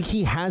sounds like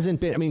he hasn't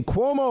been. I mean,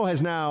 Cuomo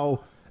has now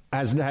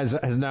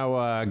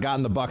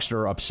gotten the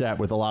Buckster upset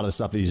with a lot of the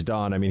stuff that he's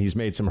done. I mean, he's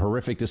made some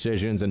horrific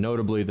decisions, and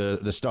notably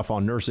the stuff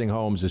on nursing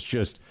homes is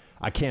just,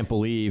 I can't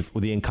believe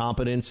the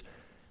incompetence.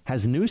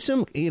 Has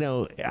Newsom,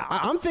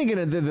 I'm thinking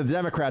the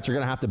Democrats are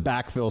going to have to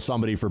backfill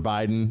somebody for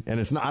Biden. And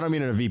it's not, I don't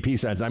mean in a VP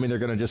sense. I mean, they're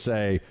going to just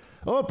say,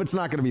 oh, it's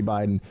not going to be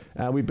Biden.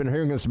 We've been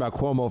hearing this about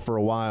Cuomo for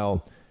a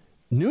while.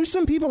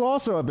 Newsom, people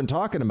also have been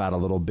talking about a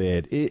little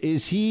bit.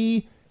 Is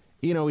he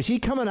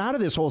coming out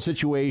of this whole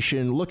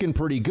situation looking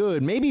pretty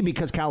good? Maybe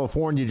because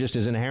California just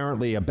is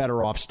inherently a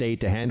better off state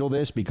to handle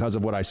this because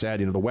of what I said,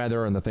 the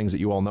weather and the things that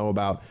you all know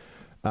about.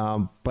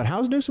 But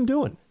how's Newsom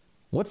doing?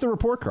 What's the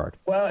report card?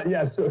 Well,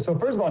 yeah. So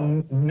first of all,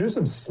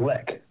 Newsom's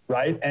slick,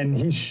 right? And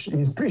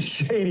he's pretty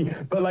shady,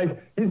 but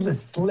like he's the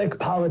slick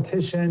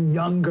politician,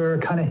 younger,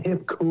 kind of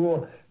hip,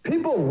 cool.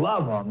 People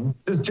love him.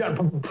 Just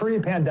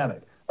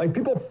pre-pandemic, like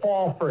people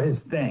fall for his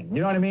thing. You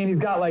know what I mean? He's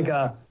got like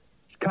a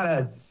kind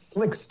of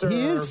slickster.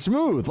 He is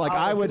smooth. Like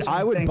I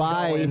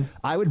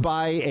would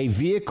buy a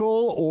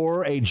vehicle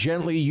or a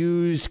gently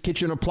used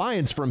kitchen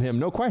appliance from him,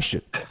 no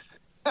question.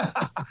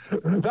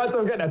 That's what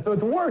I'm getting at. So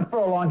it's worked for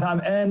a long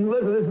time. And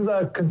listen, this is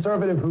a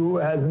conservative who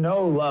has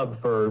no love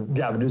for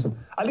Gavin Newsom.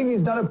 I think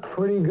he's done a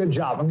pretty good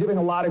job. I'm giving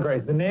a lot of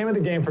grace. The name of the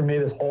game for me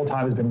this whole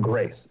time has been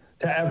grace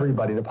to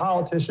everybody, to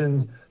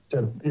politicians,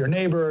 to your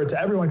neighbor,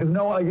 to everyone. Because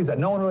like you said,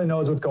 no one really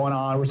knows what's going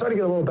on. We're starting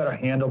to get a little better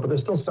handle, but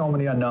there's still so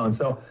many unknowns.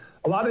 So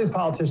a lot of these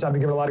politicians I've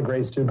been giving a lot of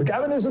grace to. But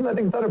Gavin Newsom, I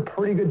think, has done a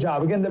pretty good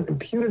job. Again, they're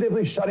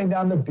punitively shutting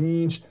down the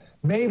beach.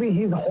 Maybe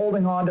he's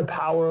holding on to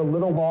power a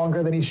little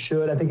longer than he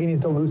should. I think he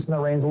needs to loosen the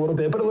reins a little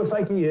bit, but it looks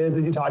like he is,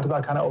 as you talked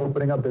about, kind of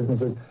opening up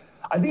businesses.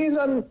 I think he's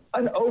done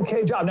an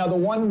okay job. Now, the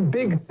one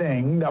big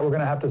thing that we're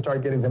going to have to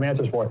start getting some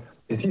answers for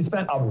is he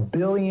spent $1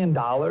 billion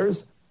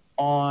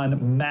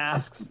on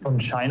masks from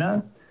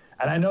China.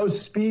 And I know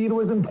speed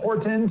was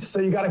important,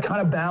 so you got to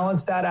kind of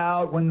balance that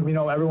out when,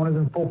 everyone is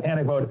in full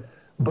panic mode.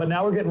 But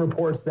now we're getting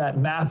reports that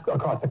masks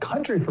across the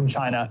country from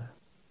China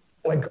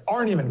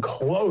aren't even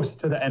close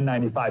to the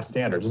N95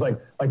 standards. It's like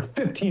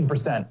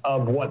 15%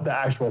 of what the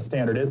actual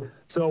standard is.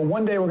 So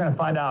one day we're going to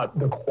find out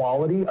the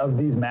quality of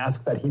these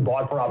masks that he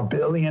bought for $1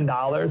 billion.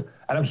 And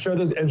I'm sure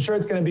it's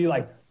going to be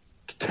like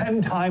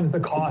 10 times the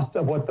cost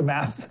of what the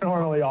masks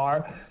normally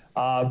are.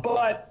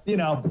 But he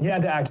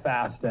had to act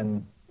fast,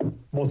 and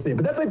we'll see.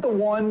 But that's like the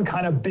one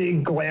kind of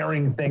big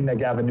glaring thing that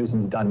Gavin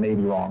Newsom's done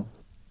maybe wrong.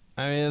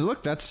 I mean,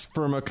 look, that's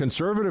from a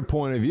conservative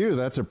point of view,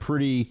 that's a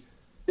pretty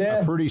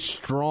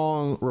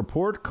strong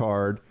report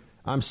card.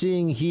 I'm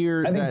seeing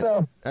here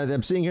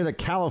that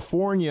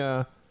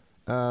California,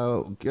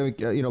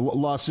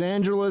 Los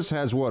Angeles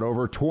has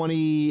over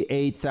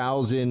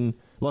 28,000.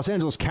 Los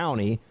Angeles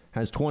County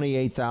has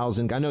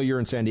 28,000. I know you're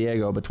in San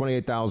Diego, but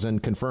 28,000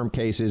 confirmed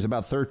cases,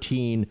 about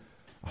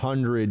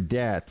 1,300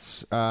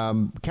 deaths.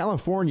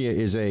 California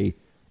is a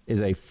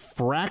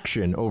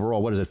fraction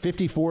overall. What is it?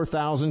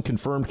 54,000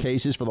 confirmed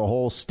cases for the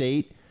whole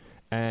state.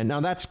 And now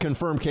that's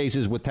confirmed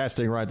cases with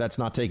testing, right? That's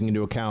not taking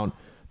into account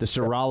the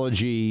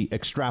serology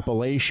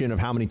extrapolation of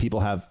how many people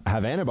have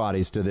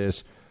antibodies to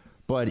this.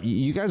 But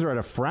you guys are at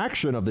a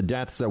fraction of the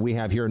deaths that we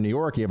have here in New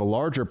York. You have a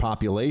larger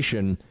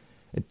population.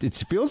 It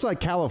feels like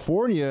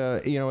California,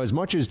 as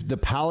much as the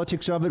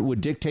politics of it would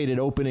dictate it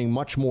opening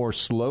much more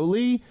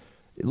slowly,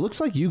 it looks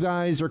like you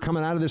guys are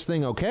coming out of this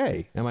thing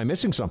okay. Am I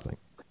missing something?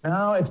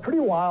 No, it's pretty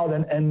wild.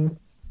 And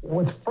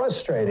what's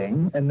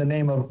frustrating in the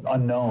name of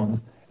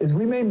unknowns is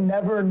we may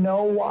never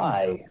know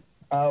why.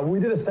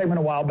 We did a segment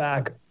a while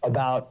back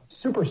about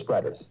super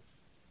spreaders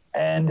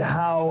and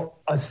how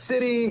a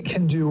city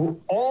can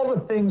do all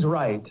the things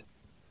right,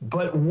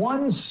 but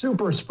one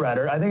super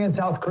spreader, I think in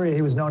South Korea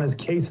he was known as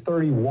case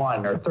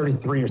 31 or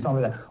 33 or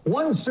something like that.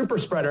 One super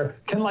spreader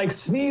can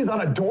sneeze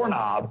on a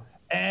doorknob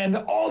and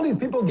all these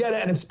people get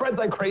it and it spreads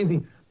like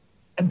crazy.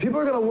 And people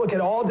are going to look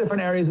at all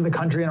different areas of the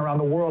country and around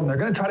the world, and they're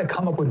going to try to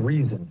come up with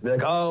reasons. Be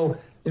like,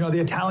 the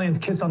Italians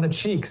kiss on the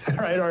cheeks,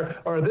 right?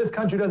 Or this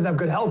country doesn't have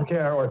good health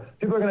care, or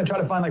people are going to try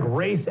to find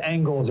race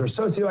angles or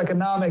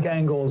socioeconomic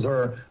angles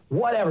or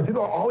whatever.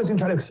 People are always going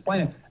to try to explain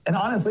it. And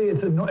honestly,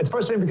 it's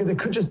frustrating because it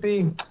could just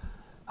be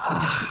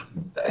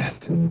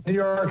New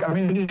York. I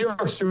mean, New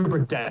York's super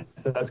dense,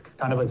 so that's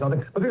kind of something.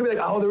 But people be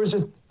like, there was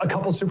just a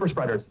couple super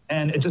spreaders,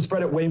 and it just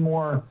spread it way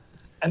more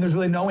and there's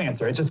really no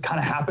answer. It just kind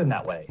of happened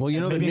that way. Well, you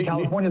know, maybe in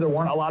California there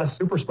weren't a lot of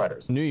super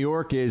spreaders. New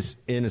York is,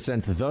 in a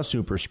sense, the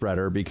super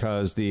spreader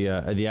because the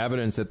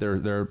evidence that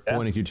they're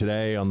pointing to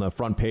today on the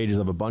front pages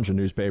of a bunch of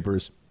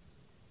newspapers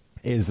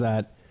is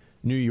that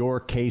New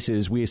York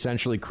cases, we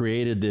essentially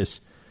created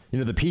this. You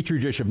know, the petri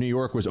dish of New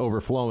York was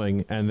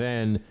overflowing, and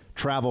then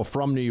travel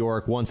from New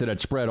York, once it had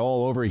spread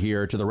all over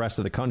here to the rest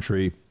of the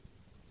country,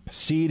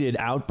 seeded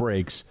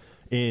outbreaks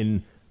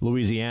in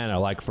Louisiana,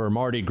 like for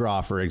Mardi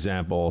Gras, for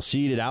example,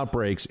 seeded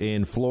outbreaks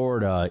in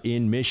Florida,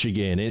 in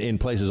Michigan, in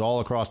places all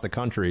across the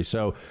country.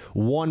 So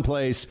one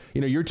place,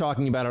 you know, you're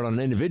talking about it on an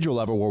individual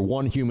level where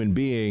one human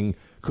being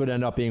could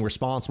end up being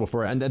responsible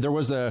for it. And there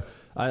was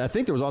I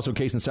think there was also a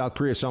case in South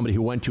Korea, somebody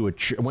who went to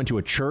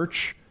a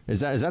church.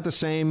 Is that the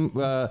same?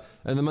 And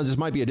then this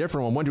might be a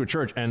different one. Went to a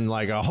church and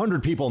like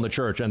 100 people in the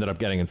church ended up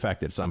getting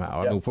infected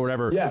somehow. I mean, for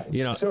whatever. Yeah.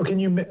 You know. So can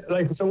you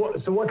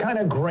so what kind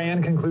of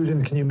grand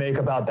conclusions can you make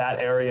about that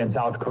area in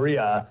South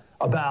Korea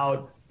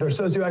about their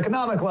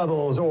socioeconomic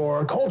levels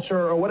or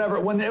culture or whatever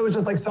when it was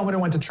just like someone who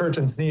went to church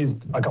and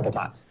sneezed a couple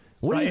times?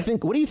 What do you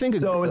think?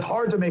 So it's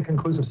hard to make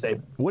conclusive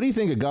statements. What do you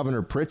think of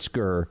Governor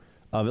Pritzker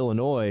of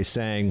Illinois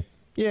saying,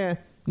 "Yeah,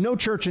 no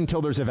church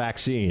until there's a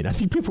vaccine"? I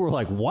think people were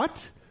like,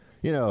 "What?"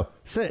 You know,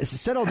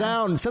 settle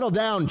down,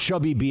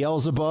 chubby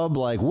Beelzebub.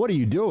 Like, what are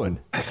you doing?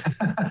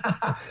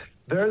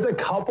 There's a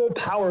couple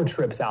power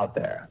trips out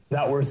there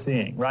that we're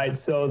seeing, right?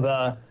 So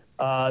the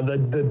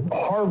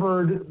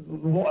Harvard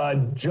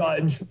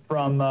judge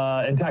from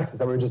in Texas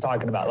that we were just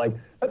talking about, like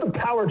that's a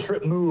power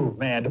trip move,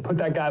 man. To put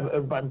that guy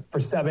for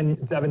seven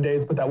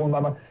days, put that one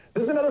by.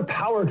 This is another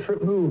power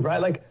trip move,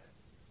 right? Like,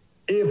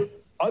 if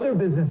other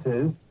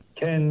businesses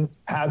can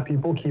have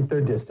people keep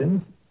their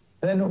distance,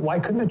 then why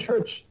couldn't a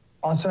church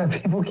also have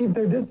people keep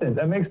their distance?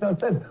 That makes no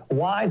sense.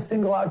 Why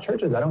single out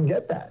churches? I don't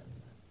get that.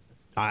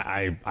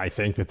 I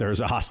think that there's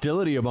a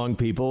hostility among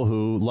people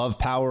who love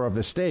power of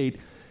the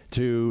state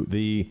to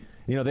the,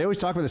 you know, they always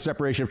talk about the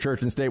separation of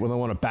church and state when they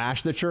want to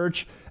bash the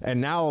church. And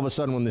now all of a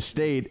sudden when the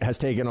state has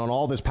taken on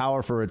all this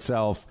power for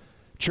itself,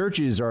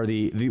 churches are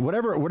the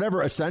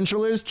whatever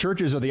essential is,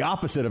 churches are the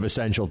opposite of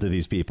essential to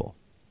these people.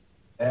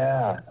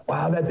 Yeah.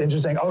 Wow, that's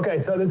interesting. Okay,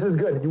 so this is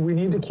good. We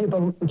need to keep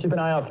an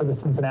eye out for the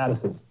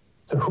Cincinnatises.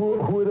 So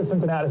who are the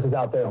Cincinnatises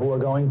out there who are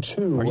going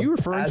to? Are you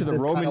referring to the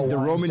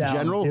Roman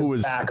general who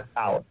was back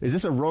power? Is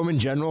this a Roman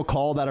general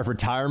called out of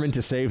retirement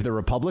to save the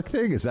Republic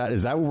thing? Is that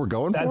what we're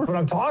going for? That's what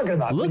I'm talking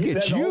about. Look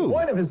at you. The whole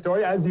point of his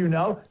story, as you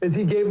know, is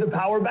he gave the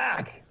power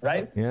back,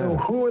 right? Yeah. So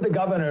who are the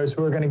governors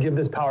who are going to give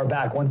this power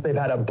back once they've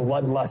had a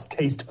bloodlust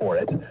taste for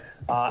it?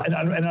 And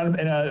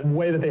in a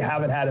way that they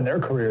haven't had in their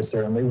career,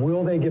 certainly.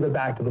 Will they give it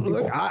back to the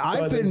people? Look,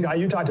 the guy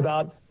you talked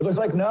about, it looks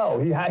like no,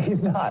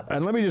 he's not.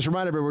 And let me just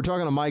remind everybody, we're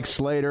talking to Mike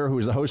Slater,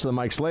 who's the host of the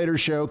Mike Slater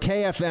Show,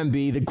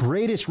 KFMB, the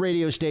greatest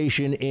radio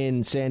station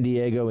in San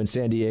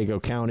Diego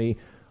County,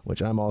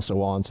 which I'm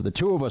also on. So the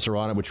two of us are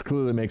on it, which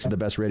clearly makes it the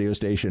best radio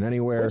station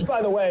anywhere. Which,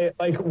 by the way,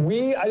 like for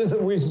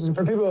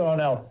people who don't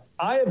know,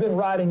 I have been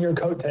riding your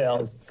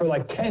coattails for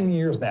like 10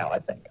 years now, I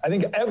think. I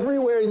think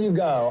everywhere you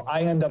go,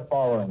 I end up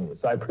following you.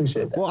 So I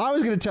appreciate that. Well, I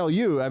was going to tell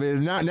you, I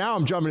mean, now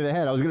I'm jumping to the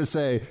head. I was going to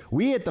say,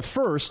 we at The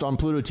First on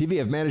Pluto TV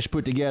have managed to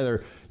put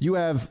together, you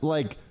have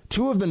like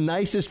two of the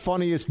nicest,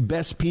 funniest,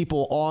 best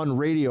people on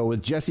radio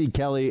with Jesse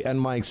Kelly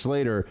and Mike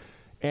Slater.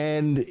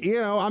 And,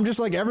 you know, I'm just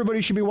like, everybody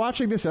should be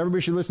watching this.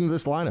 Everybody should listen to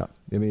this lineup.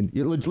 I mean,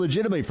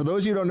 legitimately, for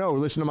those of you who don't know, who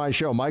listen to my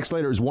show, Mike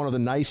Slater is one of the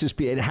nicest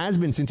people. It has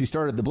been since he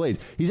started The Blaze.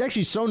 He's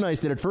actually so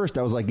nice that at first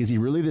I was like, is he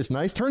really this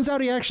nice? Turns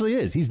out he actually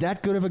is. He's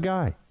that good of a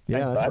guy.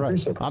 Yeah, that's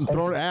right. I'm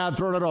throwing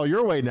it all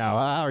your way now.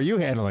 How are you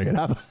handling it?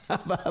 How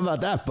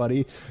about that,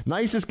 buddy?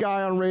 Nicest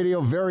guy on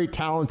radio, very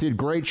talented,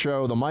 great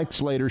show, The Mike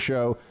Slater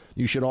Show.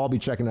 You should all be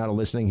checking out and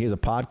listening. He has a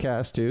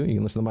podcast, too. You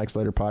can listen to the Mike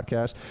Slater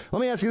podcast.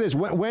 Let me ask you this.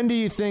 When do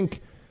you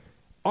think...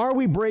 Are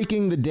we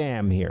breaking the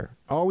dam here?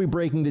 Are we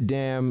breaking the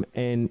dam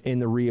in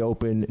the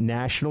reopen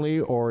nationally,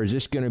 or is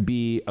this going to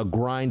be a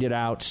grinded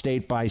out,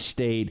 state by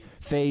state,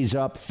 phase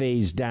up,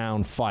 phase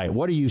down fight?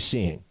 What are you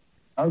seeing?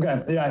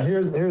 Okay, yeah,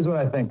 here's what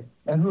I think.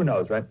 And who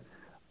knows, right?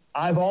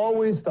 I've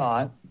always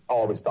thought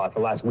for the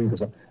last week or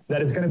so,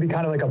 that it's going to be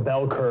kind of like a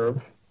bell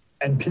curve,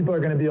 and people are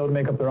going to be able to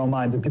make up their own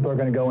minds, and people are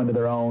going to go into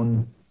their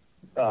own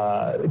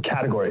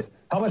categories.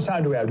 How much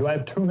time do we have? Do I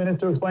have 2 minutes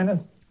to explain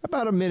this?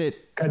 About a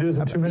minute. Can I do this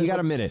in 2 minutes? You got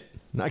a minute.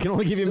 I can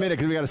only give you a minute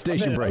because we got a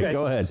station break. Okay.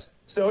 Go ahead.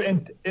 So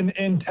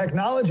in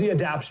technology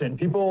adaptation,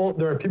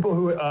 there are people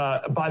who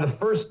buy the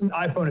first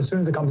iPhone as soon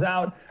as it comes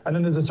out, and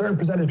then there's a certain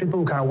percentage of people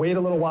who kind of wait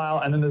a little while,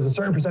 and then there's a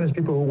certain percentage of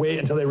people who wait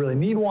until they really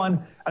need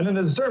one, and then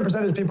there's a certain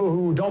percentage of people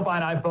who don't buy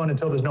an iPhone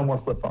until there's no more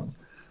flip phones.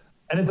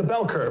 And it's a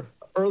bell curve.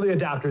 Early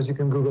adapters, you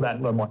can Google that a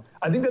little more.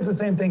 I think that's the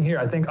same thing here.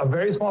 I think a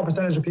very small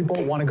percentage of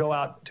people want to go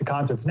out to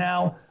concerts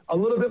now. A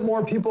little bit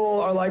more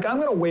people are like, I'm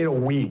going to wait a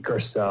week or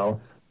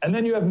so. And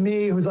then you have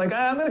me who's like,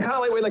 I'm going to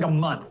kind of wait like a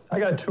month.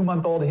 I got a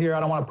 2-month-old here. I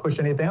don't want to push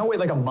anything. I'll wait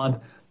like a month.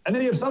 And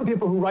then you have some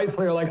people who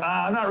rightfully are like,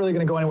 I'm not really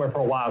going to go anywhere for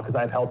a while because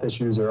I have health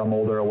issues or I'm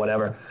older or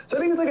whatever. So I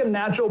think it's like a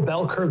natural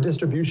bell curve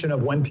distribution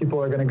of when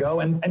people are going to go.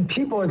 And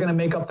people are going to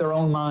make up their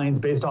own minds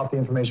based off the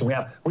information we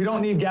have. We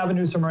don't need Gavin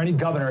Newsom or any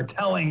governor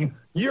telling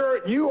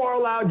you are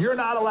allowed, you're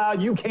not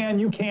allowed, you can,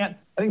 you can't.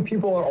 I think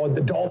people are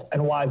adult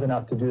and wise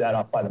enough to do that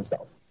off by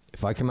themselves.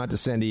 If I come out to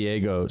San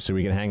Diego so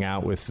we can hang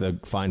out with the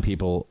fine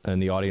people in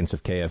the audience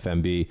of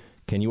KFMB,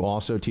 can you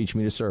also teach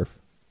me to surf?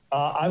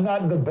 I'm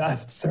not the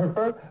best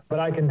surfer, but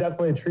I can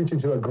definitely treat you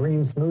to a green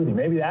smoothie.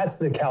 Maybe that's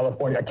the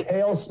California. A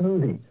kale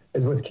smoothie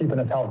is what's keeping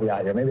us healthy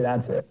out here. Maybe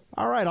that's it.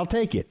 All right, I'll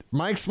take it.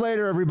 Mike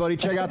Slater, everybody.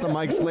 Check out the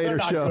Mike Slater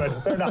Show.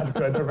 Good. They're not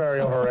good. They're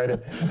very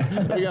overrated.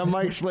 We got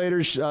Mike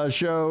Slater's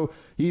show.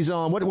 He's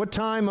on, what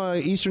time,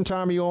 Eastern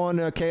time are you on,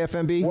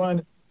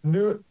 KFMB?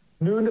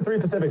 Noon to 3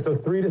 Pacific, so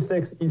 3 to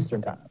 6 Eastern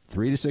time.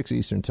 3 to 6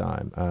 Eastern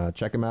time.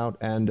 Check him out.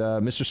 And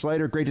Mr.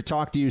 Slater, great to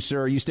talk to you,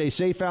 sir. You stay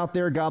safe out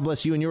there. God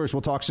bless you and yours.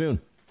 We'll talk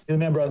soon. You're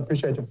the man, brother.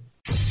 Appreciate you.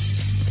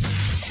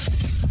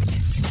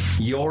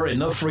 You're in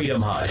the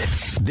Freedom Hut.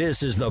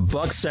 This is the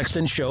Buck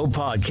Sexton Show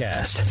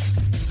podcast.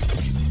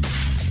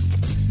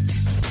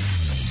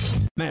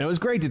 Man, it was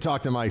great to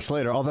talk to Mike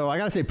Slater. Although I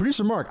gotta say,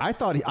 producer Mark, I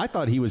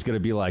thought he was gonna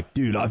be like,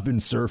 dude, I've been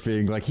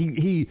surfing. Like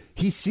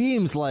he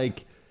seems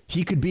like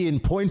he could be in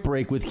Point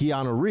Break with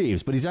Keanu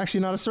Reeves, but he's actually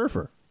not a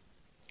surfer.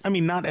 I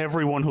mean, not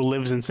everyone who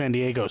lives in San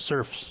Diego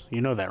surfs.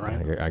 You know that,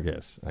 right? I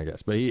guess.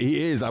 But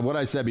he is. What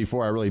I said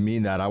before, I really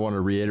mean that. I want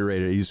to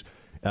reiterate it. He's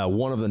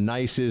one of the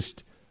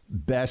nicest,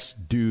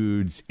 best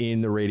dudes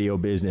in the radio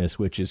business,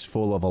 which is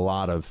full of a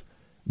lot of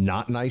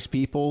not nice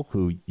people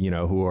who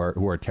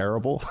are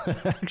terrible.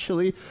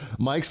 Actually,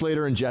 Mike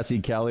Slater and Jesse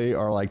Kelly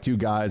are like two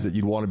guys that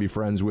you'd want to be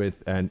friends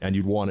with, and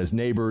you'd want as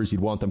neighbors.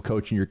 You'd want them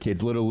coaching your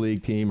kid's little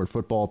league team or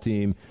football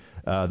team.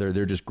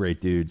 They're just great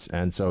dudes,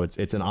 and so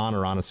it's an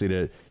honor,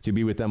 honestly, to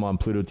be with them on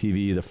Pluto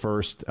TV. The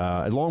first,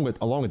 along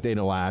with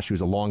Dana Lash,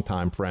 who's a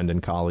longtime friend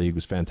and colleague,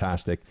 was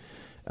fantastic.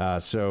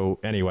 So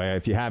anyway,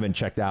 if you haven't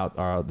checked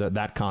out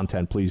that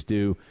content, please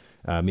do.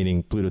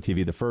 Meaning Pluto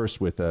TV, the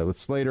first with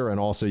Slater, and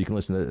also you can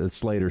listen to the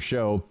Slater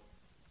Show.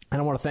 And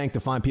I want to thank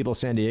the fine people of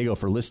San Diego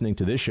for listening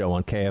to this show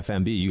on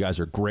KFMB. You guys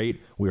are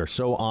great. We are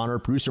so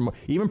honored.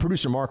 Even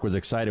producer Mark was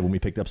excited when we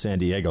picked up San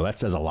Diego. That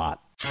says a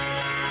lot.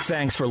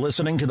 Thanks for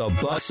listening to the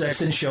Buck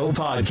Sexton Show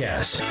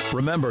podcast.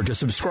 Remember to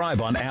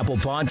subscribe on Apple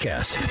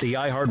Podcasts, the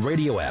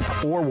iHeartRadio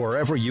app, or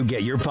wherever you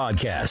get your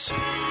podcasts.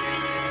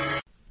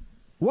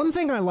 One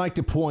thing I like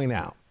to point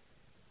out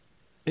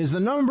is the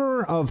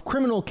number of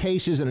criminal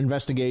cases and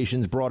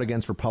investigations brought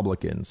against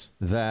Republicans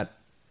that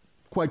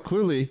quite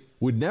clearly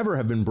would never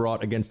have been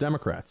brought against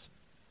Democrats.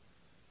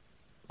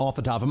 Off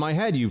the top of my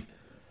head, you've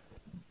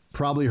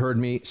probably heard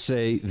me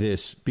say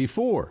this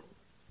before.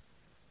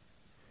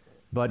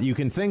 But you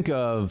can think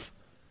of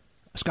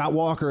Scott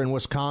Walker in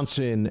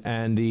Wisconsin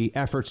and the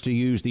efforts to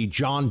use the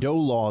John Doe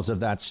laws of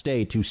that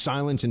state to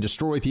silence and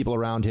destroy people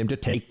around him to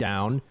take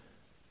down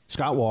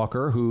Scott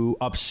Walker, who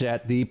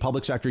upset the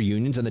public sector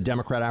unions and the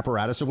Democrat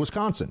apparatus of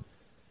Wisconsin.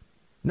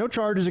 No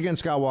charges against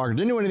Scott Walker.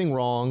 Didn't do anything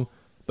wrong,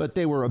 but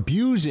they were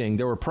abusing.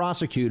 There were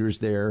prosecutors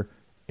there,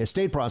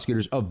 state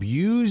prosecutors,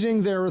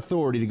 abusing their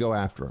authority to go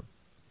after him.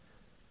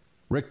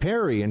 Rick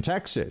Perry in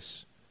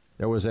Texas.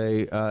 There was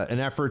an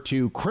effort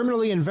to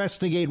criminally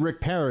investigate Rick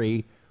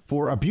Perry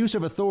for abuse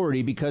of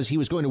authority because he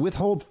was going to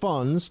withhold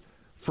funds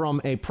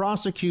from a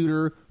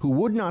prosecutor who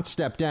would not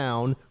step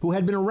down, who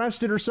had been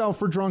arrested herself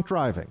for drunk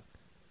driving.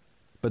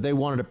 But they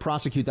wanted to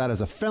prosecute that as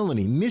a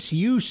felony,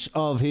 misuse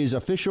of his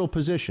official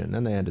position.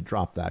 And they had to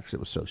drop that because it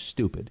was so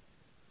stupid.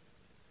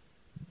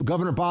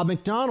 Governor Bob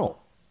McDonnell,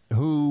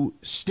 who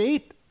the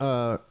state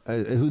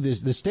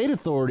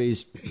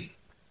authorities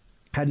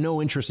had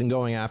no interest in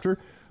going after,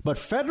 but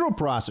federal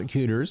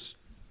prosecutors,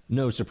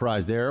 no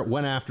surprise there,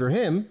 went after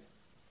him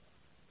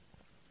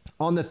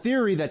on the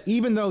theory that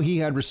even though he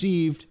had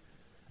received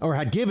or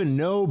had given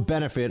no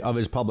benefit of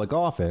his public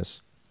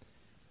office,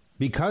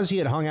 because he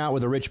had hung out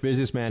with a rich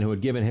businessman who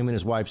had given him and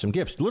his wife some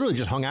gifts, literally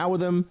just hung out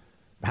with him,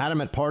 had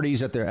him at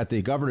parties at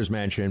the governor's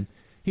mansion,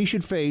 he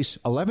should face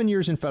 11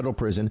 years in federal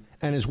prison,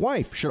 and his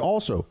wife should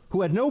also,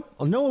 who had no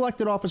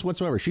elected office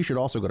whatsoever, she should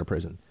also go to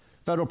prison.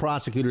 Federal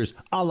prosecutors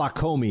a la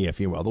Comey, if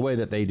you will, the way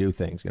that they do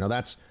things.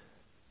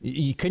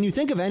 Can you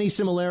think of any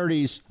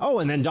similarities? Oh,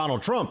 and then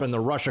Donald Trump and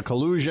the Russia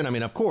collusion. I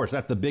mean, of course,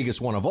 that's the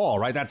biggest one of all,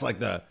 right? That's like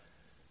the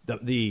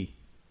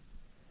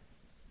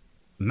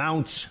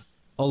Mount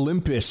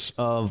Olympus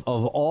of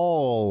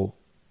all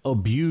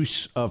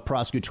abuse of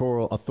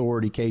prosecutorial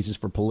authority cases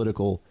for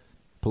political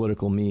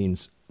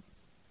means.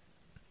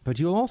 But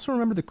you'll also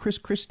remember the Chris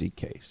Christie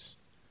case.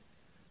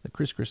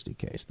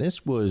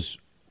 This was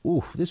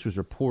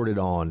reported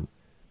on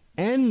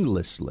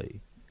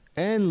endlessly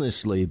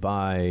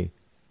by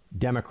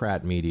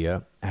Democrat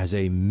media as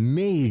a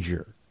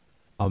major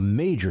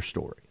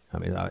story. I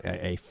mean,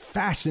 a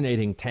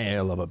fascinating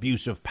tale of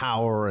abuse of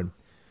power. And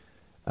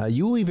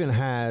you even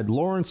had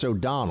Lawrence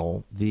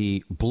O'Donnell,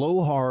 the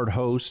blowhard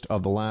host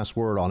of The Last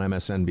Word on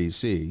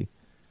MSNBC,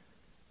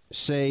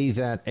 say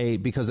that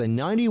because a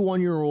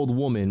 91-year-old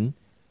woman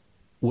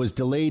was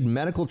delayed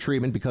medical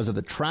treatment because of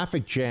the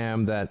traffic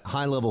jam that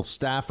high-level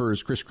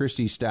staffers, Chris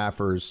Christie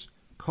staffers,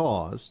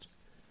 caused,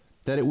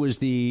 that it was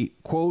the,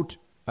 quote,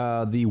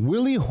 the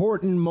Willie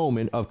Horton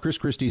moment of Chris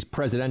Christie's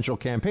presidential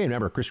campaign.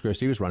 Remember, Chris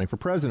Christie was running for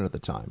president at the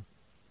time.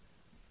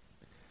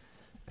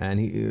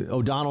 And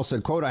O'Donnell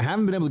said, quote, I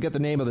haven't been able to get the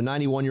name of the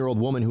 91-year-old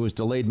woman who was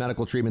delayed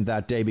medical treatment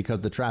that day because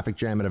of the traffic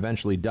jam and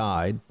eventually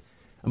died.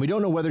 And we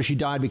don't know whether she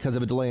died because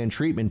of a delay in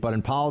treatment, but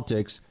in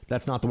politics,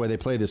 that's not the way they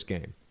play this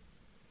game.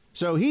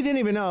 So he didn't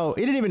even know.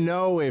 He didn't even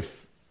know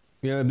if,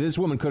 this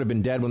woman could have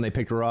been dead when they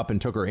picked her up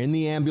and took her in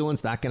the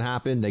ambulance. That can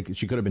happen.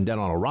 She could have been dead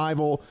on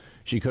arrival.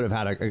 She could have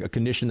had a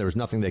condition. There was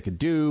nothing they could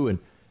do. And,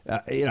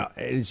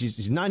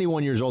 she's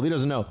 91 years old. He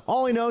doesn't know.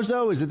 All he knows,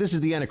 though, is that this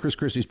is the end of Chris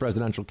Christie's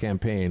presidential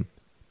campaign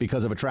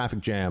because of a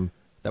traffic jam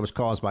that was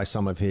caused by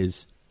some of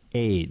his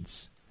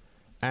aides.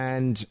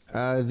 And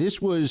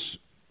this was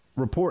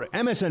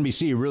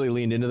MSNBC really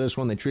leaned into this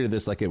one. They treated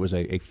this like it was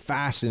a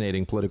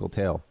fascinating political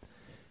tale.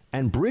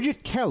 And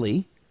Bridget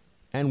Kelly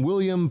and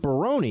William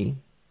Baroni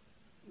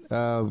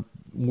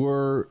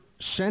were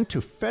sent to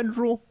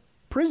federal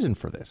prison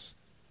for this,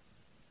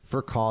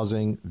 for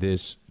causing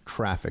this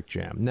traffic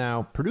jam.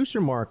 Now, producer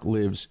Mark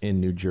lives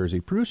in New Jersey.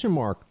 Producer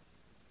Mark,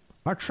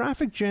 are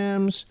traffic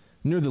jams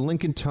near the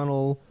Lincoln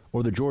Tunnel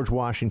or the George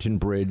Washington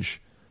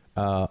Bridge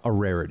a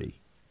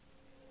rarity?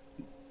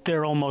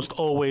 They're almost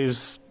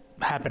always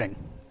happening.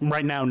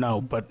 Right now,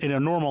 no, but in a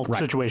normal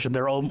situation,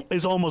 there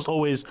is almost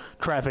always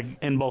traffic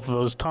in both of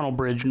those, tunnel,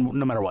 bridge,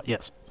 no matter what,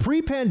 yes.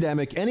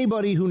 Pre-pandemic,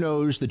 anybody who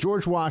knows the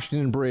George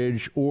Washington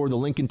Bridge or the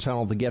Lincoln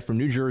Tunnel to get from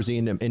New Jersey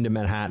into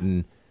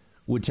Manhattan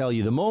would tell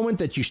you the moment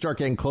that you start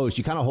getting close,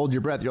 you kind of hold your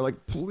breath. You're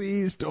like,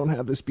 please don't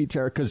have this be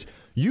terrible. Because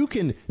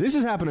this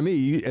has happened to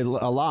me a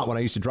lot when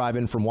I used to drive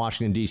in from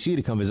Washington, D.C.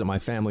 to come visit my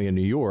family in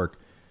New York.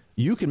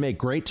 You can make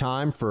great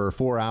time for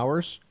 4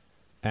 hours.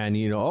 And,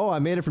 I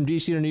made it from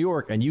D.C. to New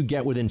York, and you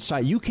get within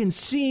sight. You can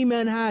see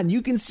Manhattan.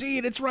 You can see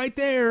it. It's right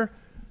there.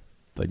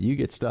 But you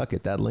get stuck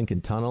at that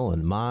Lincoln Tunnel,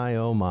 and my,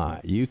 oh, my,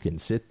 you can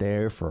sit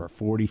there for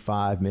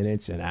 45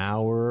 minutes, an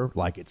hour,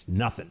 like it's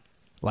nothing.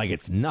 Like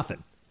it's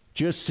nothing.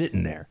 Just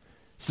sitting there.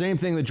 Same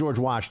thing with George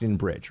Washington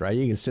Bridge, right?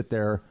 You can sit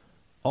there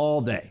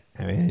all day.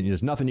 I mean,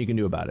 there's nothing you can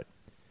do about it.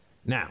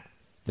 Now,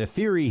 the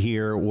theory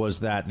here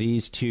was that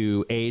these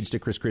two aides to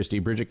Chris Christie,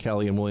 Bridget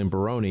Kelly and William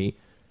Baroni,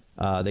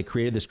 they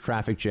created this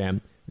traffic jam.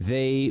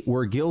 They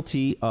were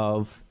guilty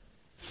of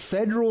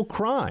federal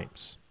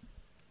crimes.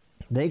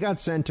 They got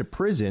sent to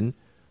prison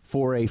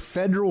for a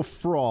federal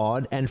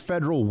fraud and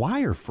federal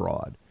wire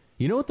fraud.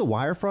 You know what the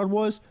wire fraud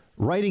was?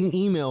 Writing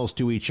emails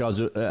to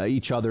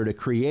each other to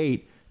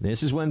create.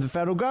 This is when the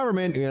federal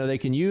government, they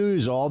can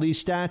use all these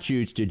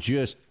statutes to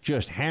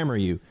just hammer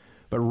you.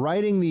 But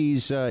writing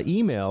these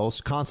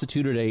emails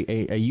constituted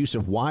a use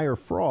of wire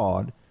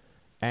fraud.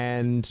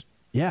 And,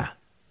 yeah,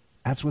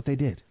 that's what they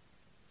did.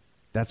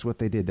 That's what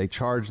they did. They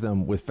charged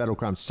them with federal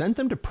crimes, sent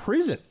them to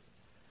prison.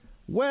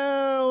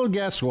 Well,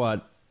 guess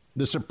what?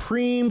 The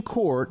Supreme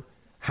Court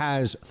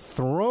has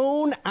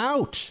thrown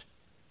out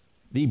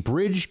the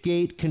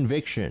Bridgegate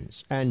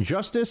convictions. And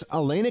Justice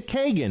Elena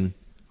Kagan,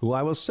 who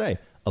I will say,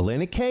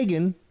 Elena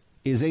Kagan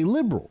is a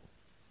liberal.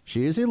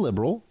 She is a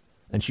liberal,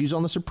 and she's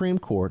on the Supreme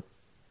Court.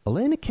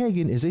 Elena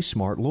Kagan is a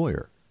smart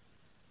lawyer.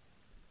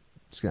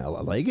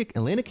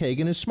 Elena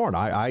Kagan is smart.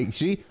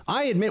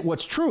 I admit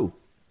what's true.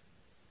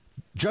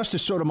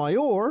 Justice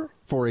Sotomayor,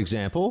 for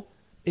example,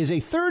 is a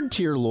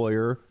third-tier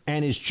lawyer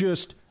and is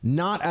just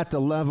not at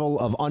the level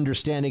of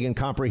understanding and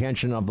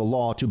comprehension of the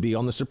law to be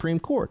on the Supreme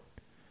Court.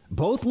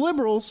 Both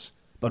liberals,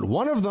 but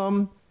one of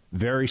them,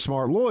 very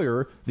smart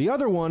lawyer. The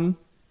other one,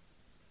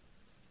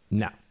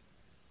 no.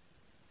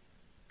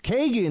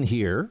 Kagan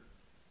here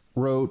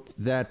wrote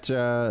that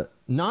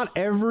not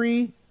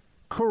every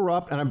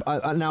corrupt,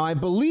 and now I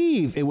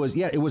believe it was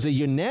a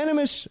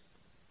unanimous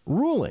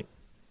ruling.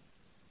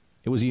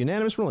 It was a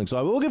unanimous ruling. So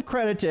I will give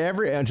credit to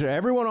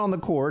everyone on the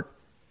court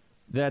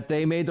that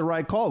they made the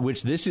right call,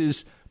 which this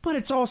is. But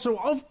it's also,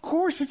 of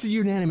course, it's a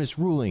unanimous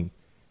ruling.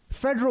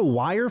 Federal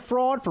wire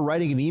fraud for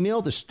writing an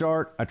email to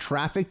start a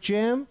traffic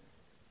jam.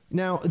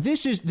 Now,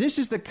 this is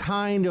the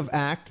kind of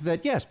act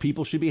that, yes,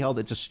 people should be held.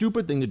 It's a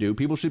stupid thing to do.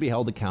 People should be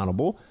held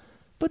accountable.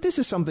 But this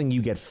is something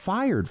you get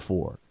fired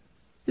for.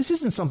 This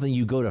isn't something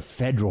you go to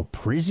federal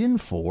prison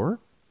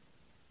for.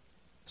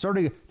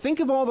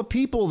 Think of all the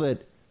people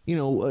that,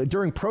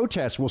 during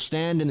protests will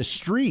stand in the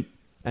street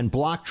and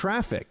block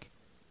traffic.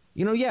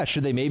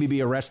 Should they maybe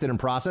be arrested and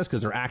processed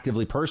because they're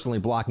actively, personally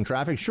blocking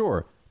traffic?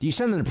 Sure. Do you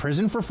send them to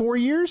prison for 4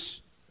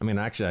 years? I mean,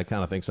 actually, I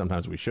kind of think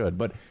sometimes we should,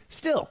 but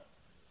still.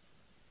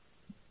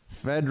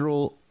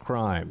 Federal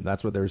crime.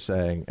 That's what they're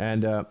saying.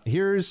 And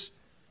here's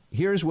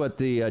what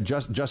the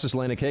Justice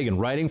Elena Kagan,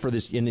 writing for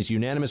this in this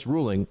unanimous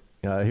ruling,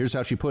 here's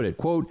how she put it.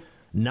 Quote,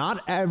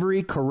 not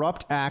every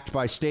corrupt act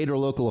by state or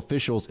local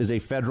officials is a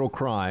federal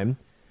crime.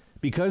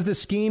 Because the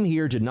scheme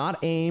here did not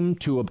aim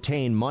to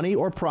obtain money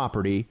or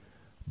property,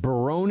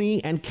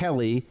 Baroni and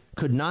Kelly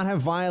could not have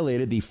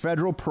violated the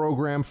federal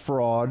program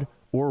fraud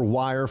or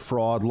wire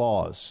fraud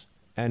laws.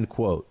 End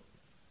quote.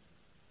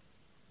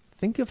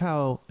 think of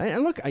how,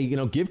 and look,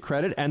 give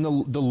credit, and the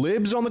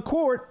libs on the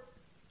court,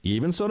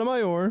 even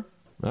Sotomayor,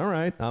 all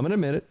right, I'm going to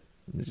admit it.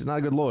 He's not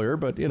a good lawyer,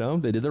 but, they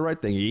did the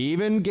right thing.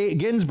 Even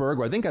Ginsburg,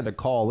 who I think had to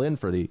call in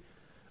for the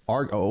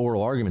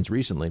oral arguments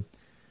recently.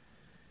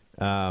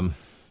 There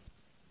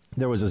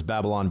was this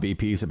Babylon Bee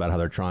piece about how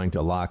they're trying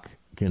to lock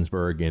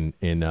Ginsburg in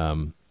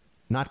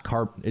not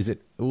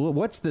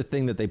what's the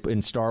thing that they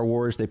in Star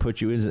Wars they put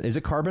you in? Is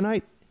it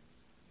carbonite?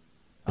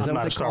 Is that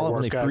what they call it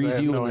when they freeze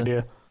you? No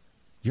idea.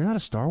 You're not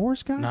a Star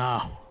Wars guy?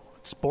 No,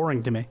 it's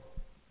boring to me.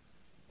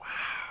 Wow.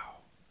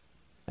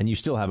 And you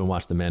still haven't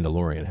watched The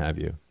Mandalorian, have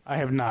you? I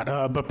have not,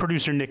 but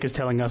producer Nick is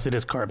telling us it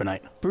is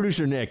carbonite.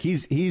 Producer Nick,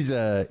 he's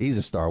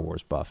a Star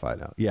Wars buff, I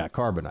know. Yeah,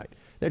 carbonite.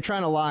 They're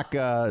trying to lock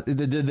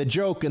the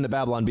joke in the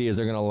Babylon Bee is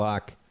they're going to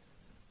lock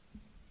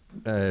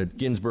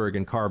Ginsburg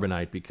and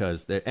carbonite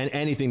because and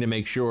anything to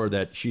make sure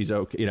that she's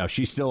okay.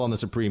 She's still on the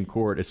Supreme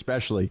Court,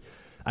 especially.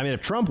 I mean,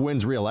 if Trump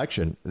wins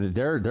re-election,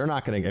 they're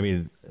not going to. I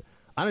mean,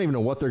 I don't even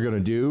know what they're going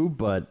to do,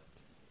 but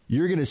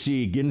you're going to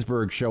see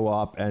Ginsburg show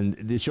up,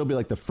 and she'll be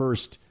like the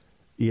first,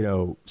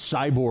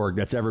 cyborg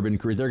that's ever been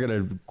created. They're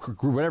going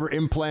to whatever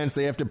implants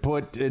they have to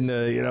put in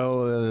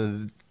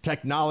the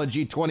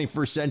technology,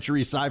 21st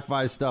century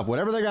sci-fi stuff,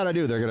 whatever they got to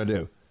do, they're going to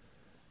do.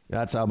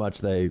 That's how much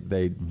they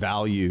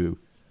value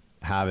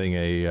having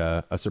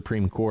a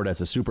Supreme Court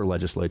as a super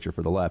legislature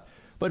for the left.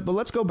 But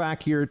let's go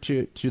back here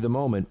to the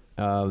moment,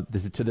 to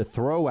the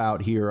throw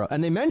out here.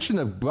 And they mentioned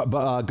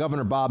the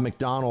Governor Bob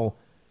McDonnell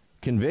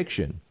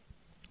conviction,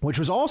 which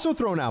was also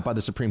thrown out by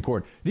the Supreme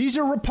Court. These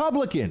are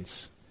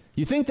Republicans.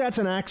 You think that's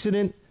an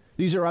accident?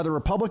 These are either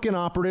Republican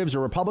operatives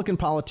or Republican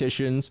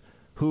politicians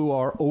who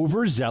are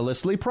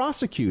overzealously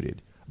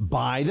prosecuted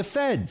by the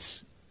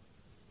feds.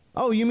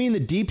 Oh, you mean the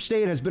deep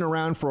state has been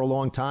around for a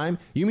long time?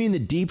 You mean the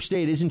deep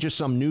state isn't just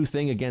some new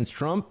thing against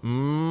Trump?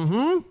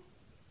 Mm-hmm.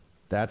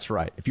 That's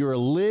right. If you're a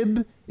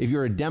lib, if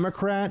you're a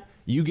Democrat,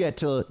 you get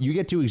to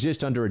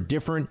exist under a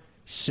different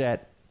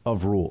set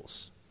of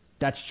rules.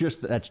 That's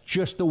just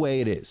the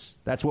way it is.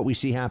 That's what we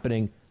see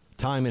happening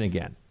time and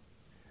again.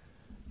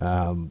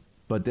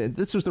 But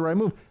this was the right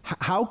move.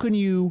 How can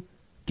you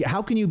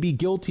be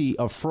guilty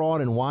of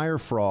fraud and wire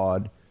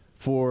fraud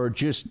for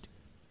just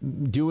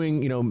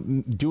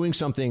doing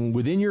something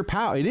within your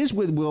power? It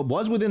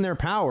was within their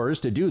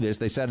powers to do this.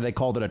 They said they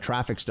called it a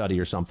traffic study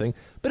or something,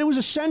 but it was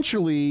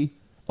essentially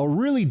a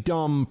really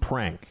dumb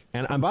prank.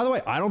 And by the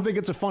way, I don't think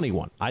it's a funny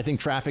one. I think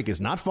traffic is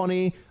not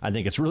funny. I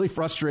think it's really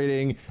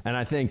frustrating. And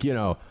I think, I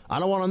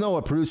don't want to know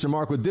what producer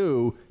Mark would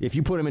do if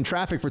you put him in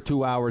traffic for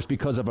 2 hours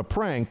because of a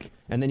prank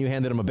and then you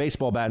handed him a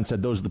baseball bat and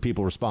said, those are the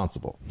people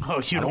responsible.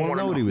 Oh, you don't want to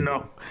know what he would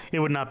do. It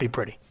would not be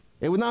pretty.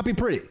 It would not be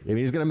pretty. I mean,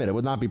 he's going to admit it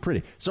would not be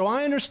pretty. So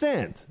I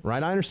understand,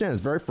 right? I understand.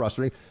 It's very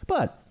frustrating.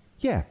 But,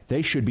 yeah,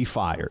 they should be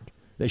fired.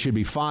 They should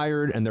be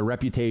fired and their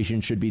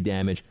reputation should be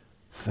damaged.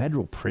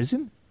 Federal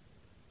prison?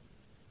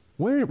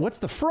 What's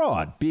the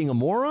fraud? Being a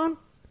moron?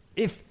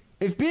 If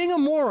being a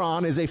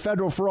moron is a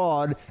federal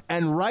fraud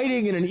and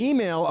writing in an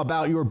email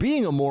about your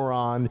being a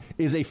moron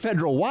is a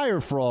federal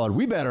wire fraud,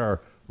 we better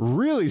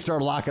really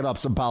start locking up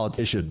some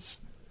politicians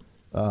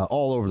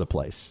all over the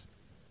place.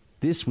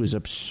 This was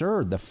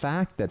absurd. The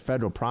fact that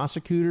federal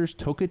prosecutors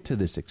took it to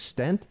this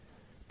extent,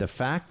 the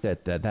fact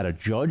that a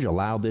judge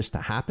allowed this to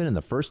happen in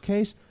the first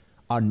case,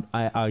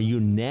 a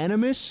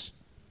unanimous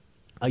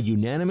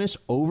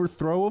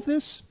overthrow of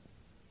this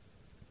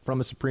from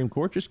the Supreme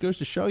Court just goes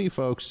to show you,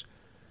 folks,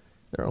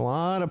 there are a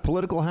lot of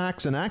political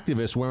hacks and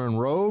activists wearing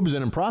robes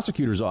and in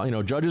prosecutors,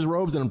 judges'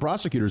 robes and in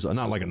prosecutors,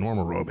 not like a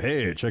normal robe.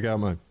 Hey, check out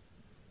my.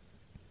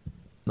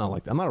 Not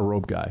like that. I'm not a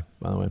robe guy,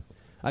 by the way.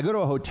 I go to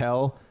a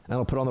hotel and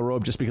I'll put on the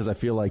robe just because I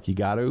feel like you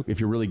got to,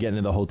 if you're really getting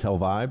into the hotel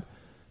vibe.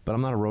 But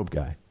I'm not a robe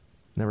guy.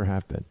 Never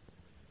have been.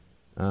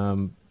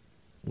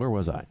 Where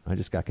was I? I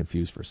just got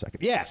confused for a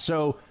second. Yeah,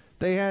 so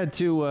they had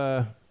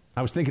to.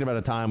 I was thinking about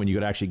a time when you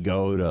could actually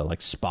go to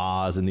like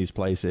spas in these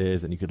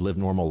places and you could live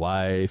normal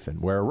life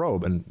and wear a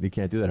robe, and you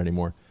can't do that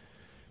anymore.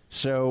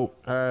 So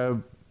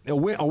a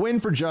win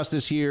for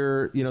justice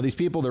here. These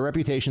people, their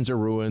reputations are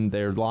ruined.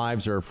 Their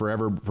lives are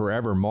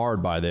forever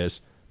marred by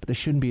this, but they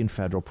shouldn't be in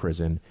federal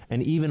prison.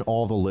 And even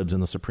all the libs in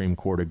the Supreme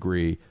Court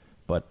agree.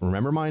 But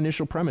remember my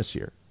initial premise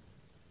here.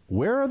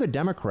 Where are the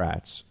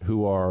Democrats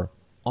who are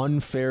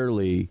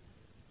unfairly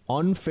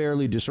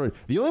destroyed?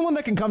 The only one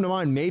that can come to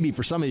mind maybe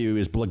for some of you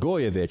is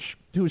Blagojevich,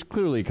 who's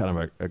clearly kind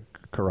of a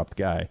corrupt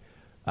guy.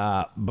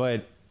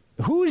 But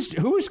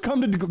who's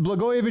come to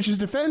Blagojevich's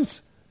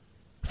defense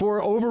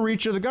for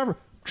overreach of the government?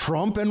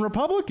 Trump and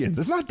Republicans.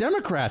 It's not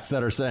Democrats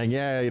that are saying,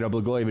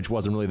 Blagojevich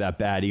wasn't really that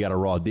bad. He got a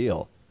raw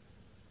deal.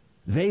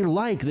 They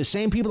like the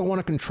same people that want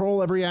to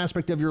control every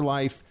aspect of your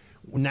life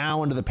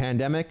now under the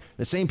pandemic,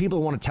 the same people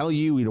who want to tell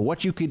you,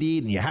 what you could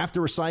eat and you have to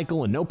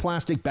recycle and no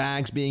plastic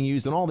bags being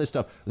used and all this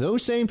stuff.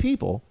 Those same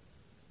people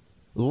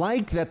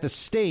like that the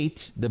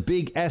state, the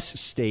big S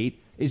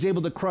state, is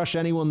able to crush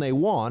anyone they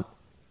want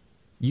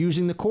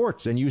using the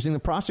courts and using the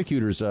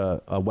prosecutors'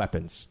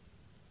 weapons.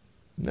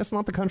 That's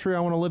not the country I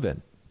want to live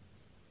in.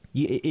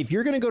 If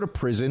you're going to go to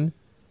prison,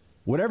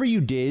 whatever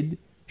you did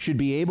should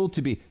be able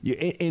to be,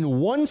 in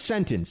one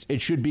sentence,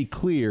 it should be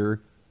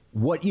clear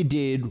what you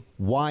did,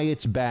 why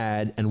it's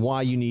bad, and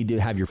why you need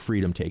to have your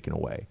freedom taken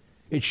away.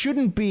 It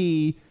shouldn't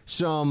be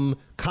some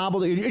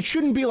cobbled, it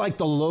shouldn't be like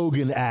the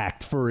Logan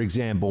Act, for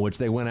example, which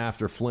they went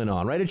after Flynn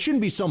on, right? It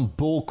shouldn't be some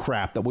bull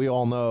crap that we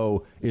all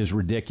know is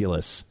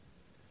ridiculous.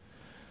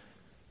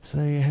 So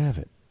there you have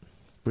it.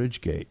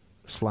 Bridgegate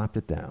slapped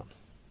it down.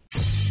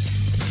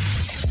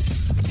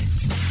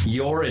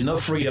 You're in the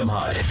Freedom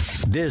Hut.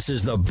 This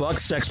is the Buck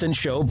Sexton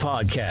Show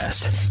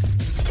podcast.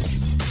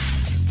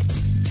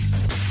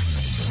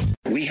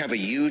 We have a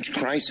huge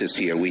crisis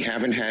here. We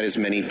haven't had as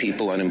many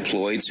people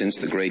unemployed since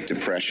the Great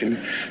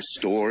Depression.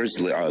 Stores,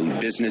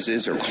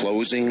 businesses are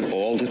closing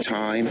all the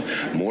time.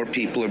 More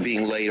people are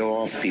being laid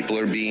off. People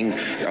are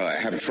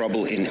have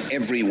trouble in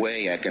every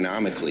way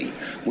economically.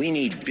 We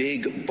need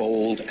big,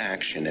 bold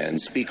action. And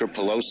Speaker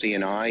Pelosi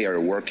and I are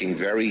working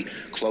very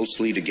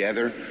closely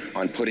together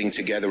on putting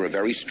together a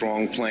very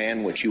strong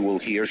plan, which you will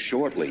hear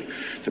shortly.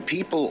 The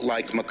people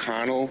like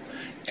McConnell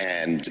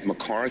and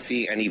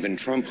McCarthy and even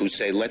Trump who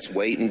say, let's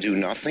wait and do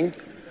nothing,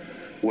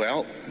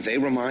 well, they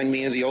remind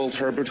me of the old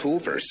Herbert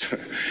Hoovers.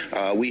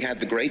 We had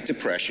the Great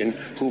Depression.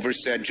 Hoover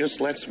said,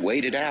 just let's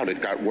wait it out.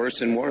 It got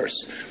worse and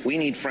worse. We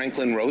need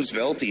Franklin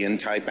Rooseveltian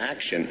type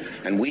action,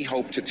 and we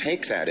hope to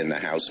take that in the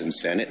House and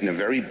Senate in a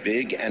very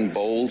big and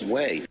bold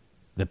way.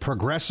 The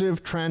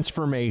progressive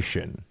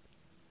transformation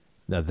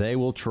that they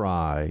will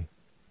try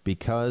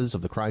because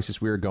of the crisis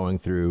we are going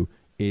through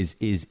is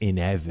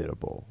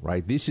inevitable,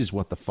 right? This is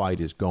what the fight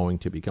is going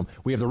to become.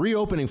 We have the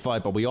reopening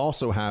fight, but we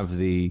also have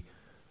the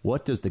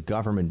what does the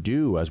government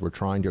do as we're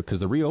trying to, because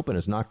the reopen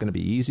is not going to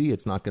be easy.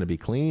 It's not going to be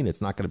clean. It's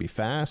not going to be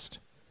fast.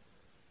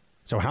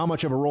 So how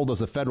much of a role does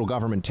the federal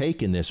government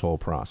take in this whole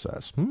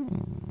process?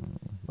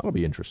 That'll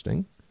be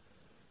interesting.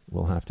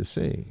 We'll have to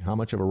see. How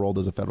much of a role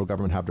does the federal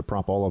government have to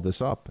prop all of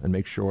this up and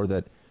make sure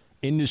that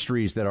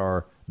industries that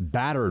are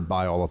battered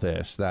by all of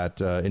this,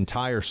 that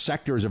entire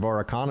sectors of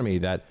our economy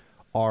that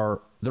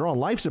they're on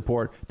life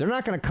support, they're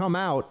not going to come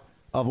out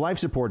of life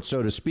support,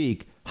 so to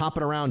speak,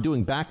 hopping around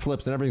doing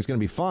backflips and everything's going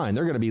to be fine.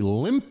 They're going to be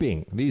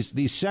limping.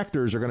 These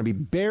sectors are going to be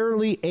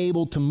barely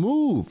able to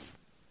move,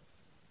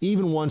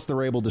 even once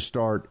they're able to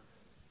start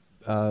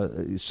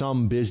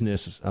some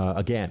business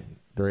again.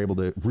 They're able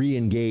to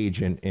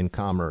re-engage in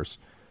commerce.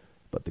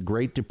 But the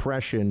Great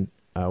Depression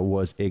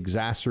was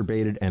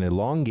exacerbated and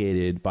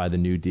elongated by the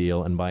New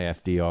Deal and by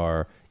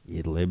FDR.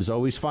 Libs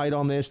always fight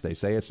on this. They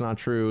say it's not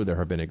true. There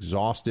have been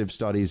exhaustive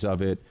studies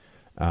of it.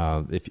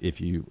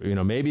 If you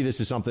maybe this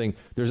is something,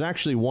 there's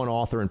actually one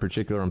author in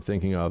particular I'm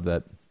thinking of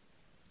that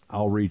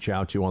I'll reach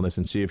out to on this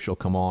and see if she'll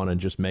come on and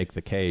just make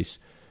the case,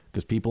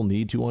 because people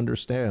need to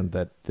understand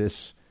that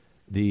the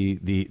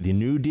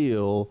New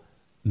Deal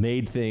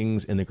made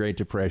things in the Great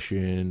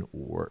Depression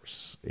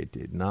worse. It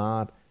did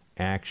not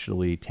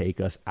actually take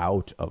us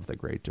out of the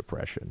Great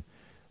Depression.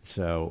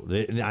 So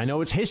I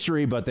know it's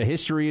history, but the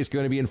history is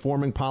going to be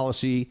informing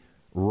policy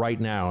right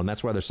now. And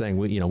that's why they're saying,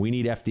 we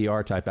need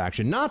FDR type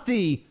action, not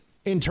the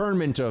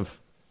internment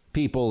of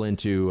people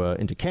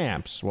into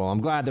camps. Well, I'm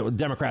glad that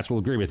Democrats will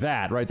agree with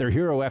that, right? Their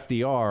hero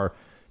FDR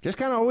just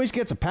kind of always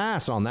gets a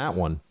pass on that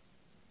one.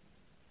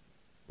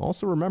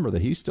 Also remember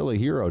that he's still a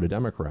hero to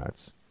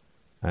Democrats.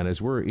 And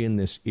as we're in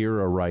this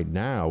era right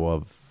now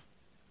of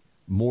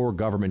more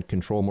government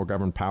control, more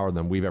government power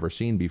than we've ever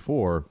seen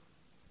before,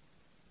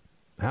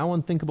 how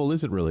unthinkable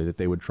is it really that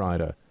they would try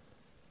to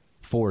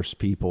force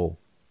people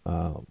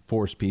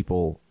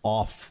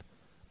off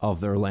of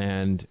their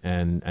land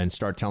and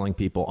start telling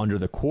people under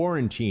the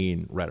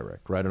quarantine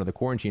rhetoric, right? Under the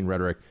quarantine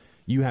rhetoric,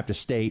 you have to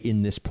stay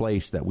in this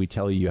place that we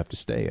tell you have to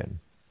stay in.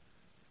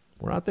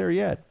 We're not there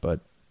yet,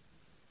 but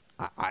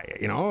I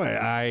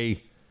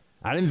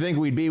didn't think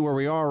we'd be where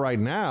we are right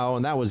now,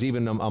 and that was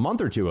even a month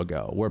or two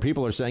ago, where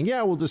people are saying,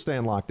 yeah, we'll just stay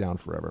in lockdown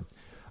forever.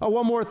 Oh,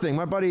 one more thing.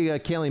 My buddy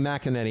Kayleigh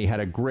McEnany had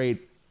a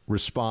great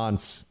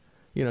response.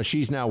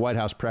 She's now White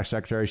House press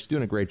secretary. She's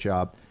doing a great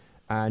job.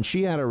 And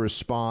she had a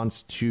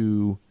response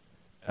to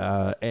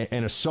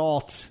an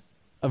assault,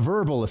 a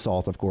verbal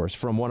assault, of course,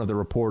 from one of the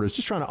reporters,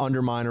 just trying to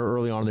undermine her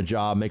early on in the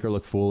job, make her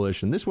look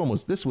foolish. And this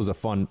was a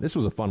fun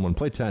one.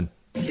 Play 10.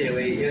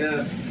 Kayleigh, in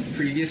a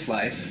previous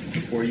life,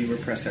 before you were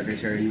press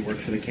secretary, you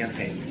worked for the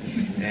campaign,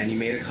 and you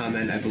made a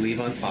comment, I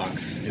believe, on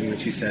Fox, in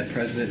which you said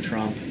President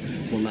Trump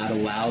will not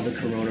allow the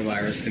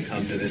coronavirus to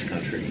come to this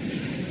country.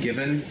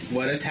 Given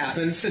what has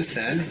happened since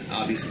then,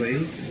 obviously,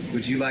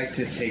 would you like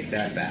to take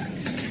that back?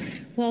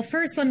 Well,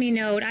 first, let me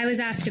note, I was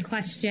asked a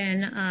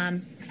question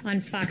on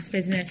Fox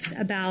Business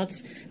about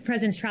the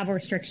president's travel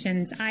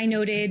restrictions. I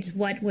noted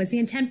what was the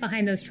intent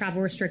behind those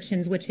travel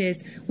restrictions, which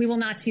is we will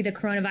not see the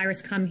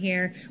coronavirus come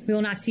here. We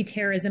will not see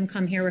terrorism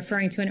come here,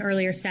 referring to an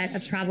earlier set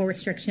of travel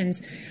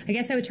restrictions. I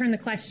guess I would turn the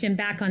question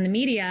back on the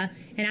media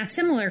and ask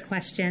similar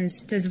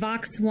questions. Does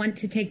Vox want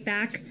to take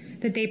back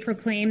that they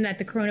proclaim that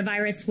the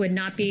coronavirus would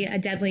not be a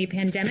deadly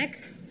pandemic?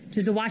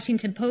 Does the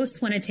Washington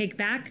Post want to take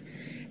back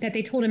that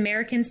they told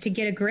Americans to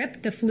get a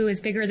grip, the flu is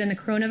bigger than the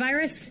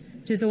coronavirus?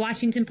 Does the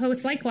Washington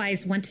Post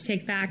likewise want to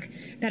take back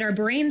that our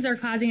brains are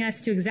causing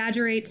us to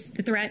exaggerate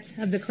the threat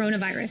of the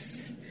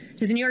coronavirus?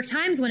 Does the New York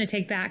Times want to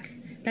take back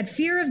that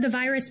fear of the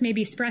virus may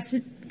be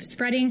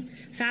spreading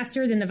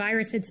faster than the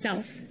virus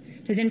itself?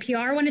 Does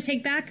NPR want to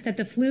take back that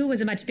the flu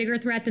was a much bigger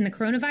threat than the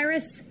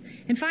coronavirus?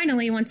 And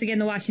finally, once again,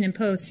 the Washington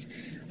Post,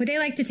 would they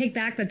like to take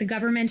back that the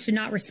government should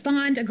not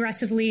respond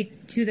aggressively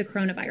to the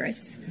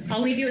coronavirus?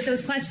 I'll leave you with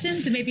those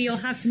questions, and maybe you'll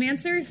have some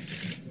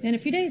answers in a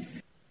few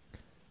days.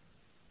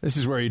 This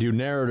is where you do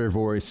narrator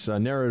voice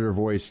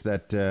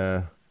that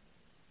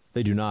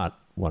they do not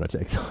want to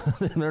take.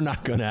 They're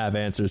not going to have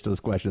answers to those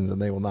questions,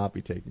 and they will not be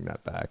taking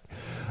that back.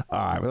 All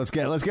right, well,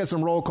 let's get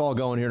some roll call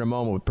going here in a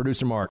moment with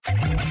producer Mark.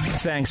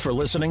 Thanks for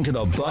listening to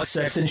the Buck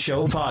Sexton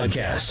Show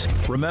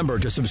podcast. Remember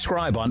to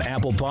subscribe on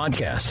Apple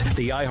Podcast,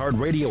 the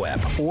iHeartRadio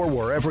app, or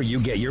wherever you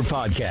get your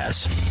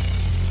podcasts.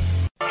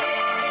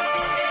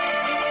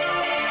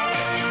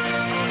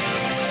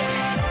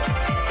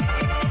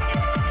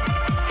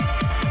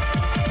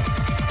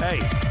 Hey,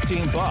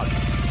 Team Buck,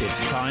 it's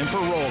time for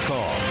roll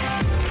call.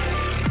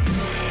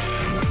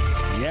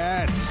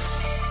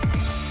 Yes,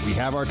 we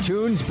have our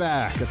tunes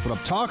back. That's what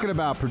I'm talking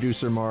about,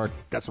 producer Mark.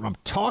 That's what I'm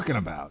talking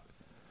about.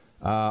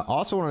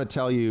 Also want to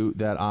tell you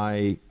that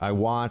I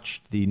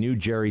watched the new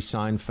Jerry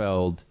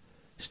Seinfeld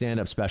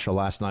stand-up special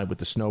last night with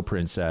the Snow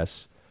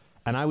Princess.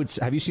 And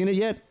have you seen it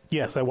yet?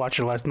 Yes, I watched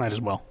it last night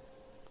as well.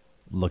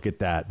 Look at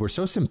that. We're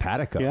so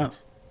simpatico.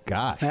 Yes.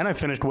 Gosh. And I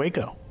finished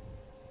Waco.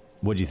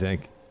 What'd you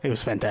think? It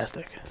was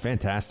fantastic.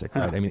 Fantastic,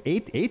 right? I mean,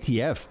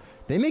 ATF,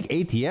 they make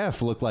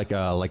ATF look like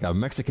a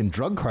Mexican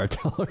drug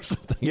cartel or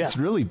something. Yeah. It's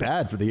really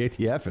bad for the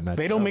ATF in that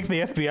They don't make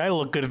the FBI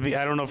look good.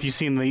 I don't know if you've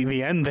seen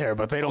the end there,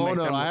 but they don't make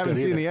them look good. I haven't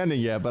seen the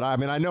ending yet, but I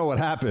mean, I know what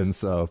happens.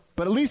 So,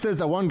 but at least there's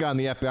that one guy in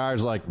the FBI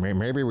who's like,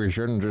 maybe we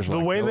shouldn't just the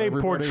way they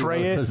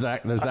portray it. There's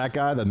that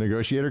guy, the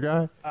negotiator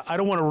guy. I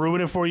don't want to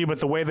ruin it for you,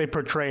 but the way they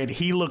portray it,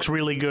 he looks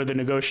really good, the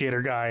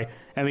negotiator guy,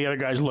 and the other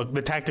guys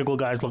the tactical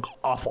guys look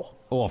awful.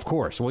 Oh, of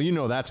course. Well, you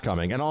know that's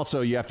coming. And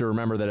also, you have to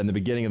remember that in the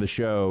beginning of the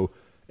show,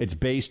 it's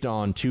based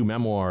on two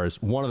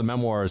memoirs. One of the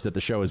memoirs that the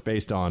show is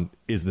based on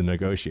is the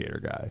negotiator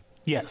guy.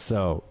 Yes.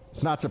 So,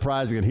 it's not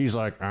surprising that he's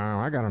like,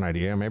 I got an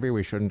idea. Maybe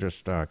we shouldn't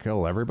just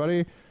kill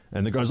everybody.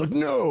 And the guy's like,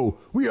 no,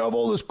 we have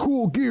all this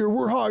cool gear.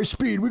 We're high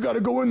speed. We got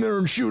to go in there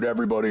and shoot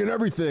everybody and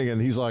everything.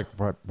 And he's like,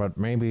 but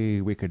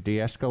maybe we could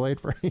de-escalate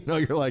for,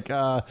 you're like,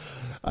 I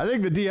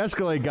think the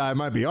de-escalate guy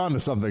might be onto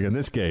something in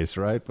this case,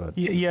 right? But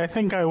yeah, I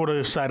think I would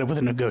have sided with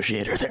a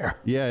negotiator there.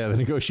 Yeah, the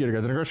negotiator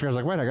guy. The negotiator guy's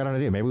like, wait, I got an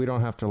idea. Maybe we don't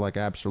have to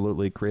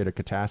absolutely create a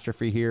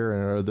catastrophe here.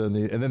 And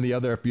then the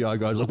other FBI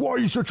guy's like, why are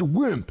you such a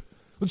wimp?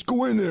 Let's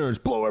go in there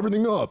and blow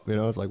everything up.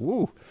 It's like,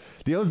 woo.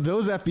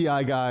 Those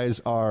FBI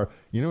guys are,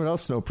 you know what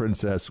else, Snow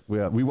Princess?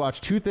 We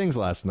watched two things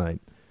last night,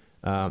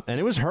 and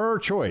it was her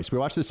choice. We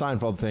watched the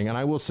Seinfeld thing, and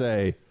I will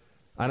say,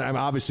 I'm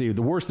obviously,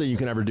 the worst thing you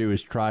can ever do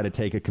is try to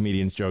take a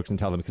comedian's jokes and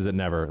tell them, because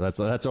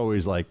that's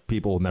always like,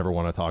 people never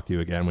want to talk to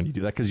you again when you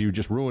do that, because you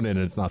just ruin it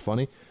and it's not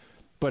funny.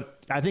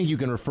 But I think you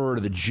can refer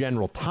to the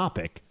general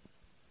topic,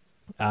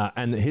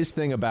 and his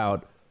thing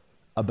about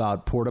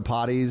porta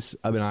potties.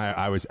 I mean,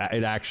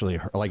 it actually,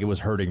 it was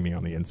hurting me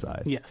on the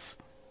inside. Yes.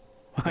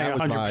 I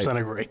 100%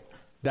 agree.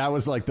 That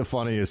was like the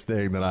funniest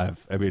thing that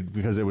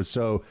because it was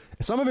so,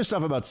 some of his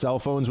stuff about cell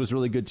phones was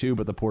really good too,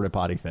 but the porta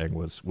potty thing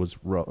was,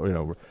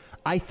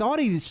 I thought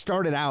he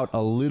started out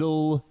a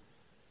little,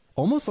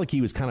 almost like he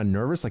was kind of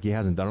nervous, like he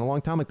hasn't done it in a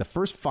long time. Like the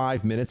first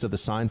 5 minutes of the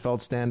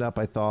Seinfeld stand-up,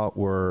 I thought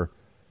were,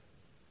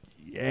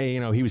 he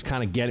was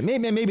kind of getting,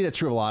 maybe that's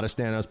true of a lot of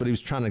stand-ups, but he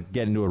was trying to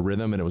get into a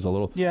rhythm, and it was a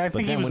little. Yeah, I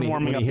think he was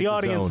warming up the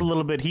audience a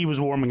little bit. He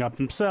was warming up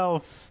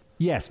himself.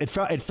 Yes,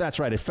 that's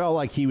right. It felt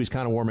like he was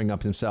kind of warming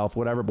up himself,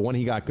 whatever. But when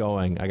he got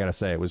going, I got to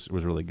say, it was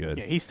really good.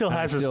 Yeah, he still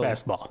has his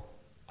fastball.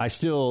 I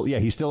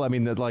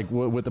mean,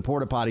 with the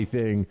porta potty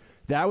thing,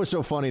 that was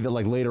so funny that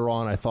later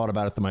on I thought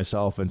about it to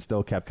myself and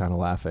still kept kind of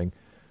laughing.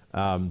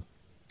 And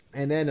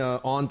then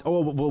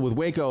with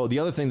Waco, the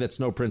other thing that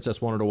Snow Princess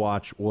wanted to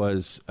watch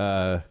was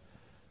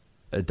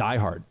Die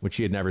Hard, which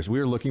she had never. So we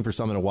were looking for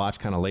something to watch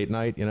kind of late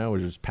night, we were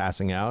just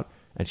passing out.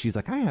 And she's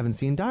like, I haven't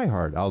seen Die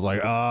Hard. I was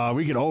like,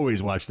 we could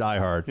always watch Die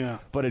Hard. Yeah.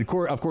 But of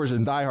course,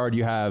 in Die Hard,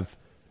 you have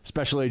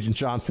Special Agent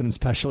Johnson and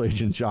Special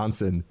Agent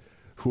Johnson,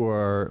 who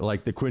are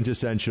like the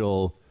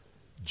quintessential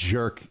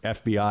jerk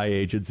FBI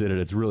agents in it.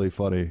 It's really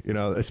funny,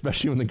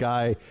 especially when the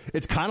guy,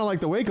 it's kind of like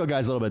the Waco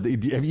guys a little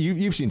bit.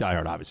 You've seen Die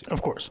Hard, obviously.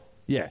 Of course.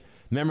 Yeah.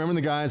 Remember when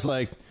the guy's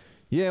like,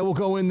 yeah, we'll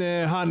go in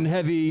there hot and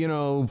heavy,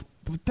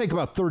 take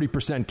about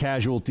 30%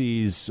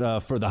 casualties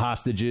for the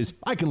hostages.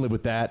 I can live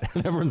with that.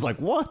 And everyone's like,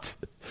 what?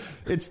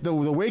 It's the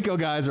Waco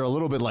guys are a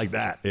little bit like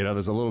that.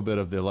 There's a little bit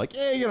of the like,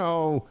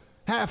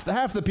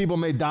 half the people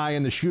may die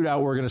in the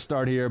shootout we're going to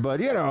start here,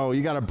 but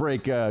you got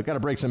to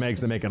break some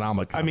eggs to make an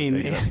omelet. I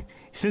mean,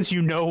 since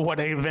what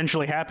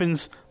eventually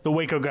happens, the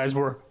Waco guys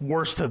were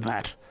worse than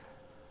that.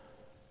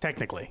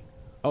 Technically.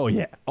 Oh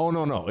yeah. Oh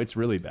no, it's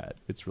really bad.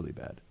 It's really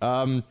bad.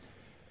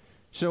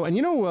 So, and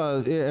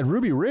at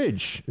Ruby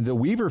Ridge, the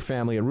Weaver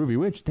family at Ruby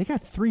Ridge, they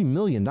got $3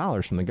 million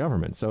from the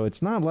government. So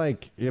it's not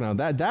like,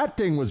 that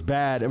thing was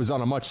bad. It was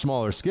on a much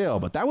smaller scale,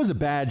 but that was a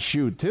bad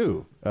shoot,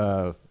 too.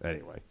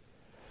 Anyway.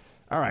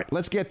 All right,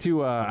 let's get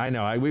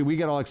to, we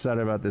get all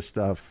excited about this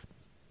stuff.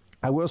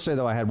 I will say,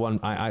 though,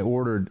 I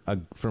ordered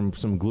from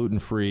some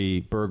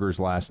gluten-free burgers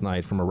last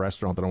night from a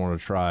restaurant that I want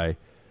to try.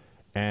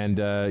 And,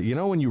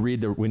 when you read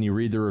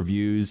the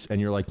reviews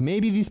and you're like,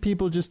 maybe these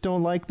people just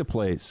don't like the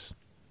place.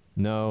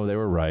 No, they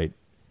were right.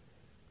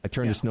 I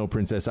turned to Snow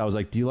Princess. I was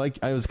like, do you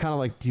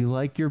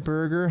like your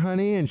burger,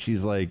 honey? And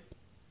she's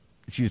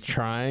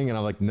trying. And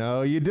I'm like,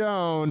 no, you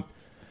don't.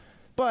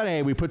 But,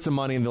 hey, we put some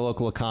money in the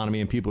local economy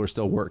and people are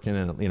still working.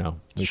 And,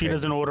 She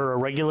doesn't order a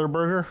regular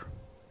burger?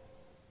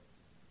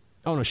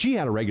 Oh, no, she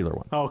had a regular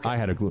one. Okay. I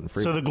had a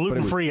gluten-free. So the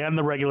gluten-free and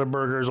the regular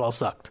burgers all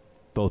sucked?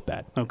 Both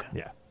bad. Okay.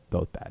 Yeah,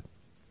 both bad.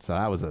 So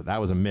that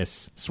was a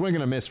miss. Swing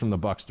and a miss from the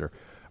Buckster.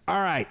 All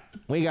right,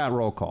 we got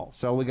roll call,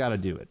 so we got to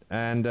do it.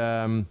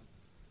 And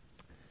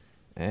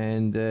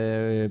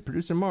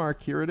producer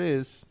Mark, here it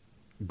is.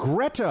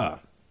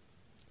 Greta.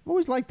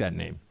 Always liked that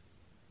name.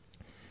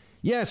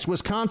 Yes,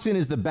 Wisconsin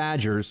is the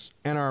Badgers,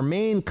 and our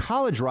main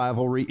college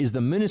rivalry is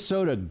the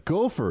Minnesota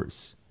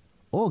Gophers.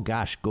 Oh,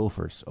 gosh,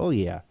 Gophers. Oh,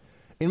 yeah.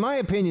 In my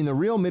opinion, the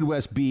real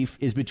Midwest beef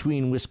is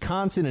between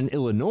Wisconsin and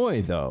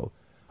Illinois, though.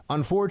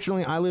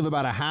 Unfortunately, I live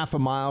about a half a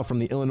mile from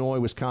the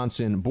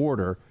Illinois-Wisconsin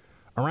border.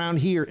 Around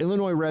here,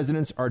 Illinois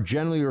residents are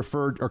commonly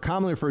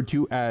referred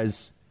to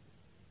as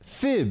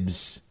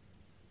fibs.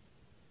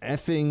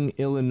 Effing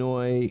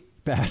Illinois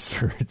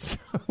bastards.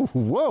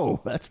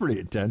 Whoa, that's pretty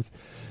intense.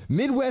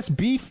 Midwest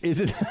beef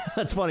isn't...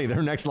 That's funny.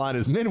 Their next line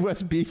is,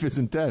 Midwest beef is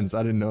intense.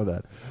 I didn't know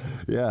that.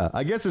 Yeah,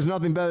 I guess there's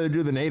nothing better to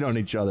do than hate on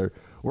each other.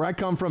 Where I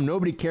come from,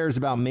 nobody cares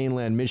about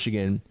mainland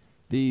Michigan.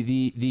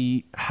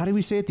 The how do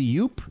we say it? The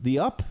Yoop? The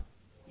up?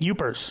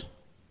 Yoopers.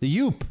 The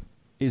Yoop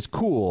is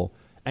cool.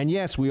 And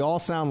yes, we all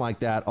sound like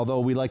that, although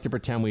we like to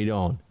pretend we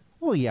don't.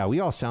 Oh, yeah, we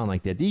all sound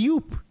like that. The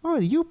Yoop. Oh,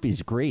 the Yoop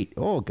is great.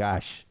 Oh,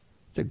 gosh.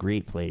 It's a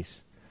great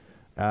place.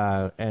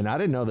 And I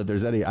didn't know that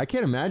there's any... I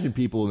can't imagine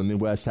people in the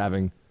Midwest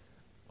having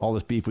all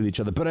this beef with each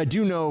other. But I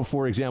do know,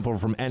 for example,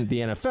 from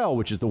the NFL,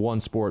 which is the one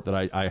sport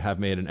that I have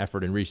made an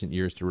effort in recent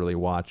years to really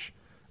watch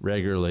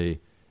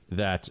regularly,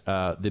 that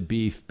the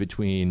beef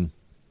between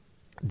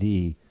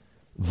the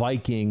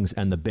Vikings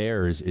and the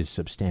Bears is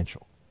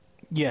substantial.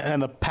 Yeah,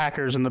 and the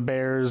Packers and the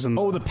Bears and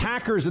the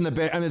Packers and the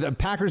Bears. I mean, the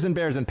Packers and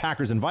Bears and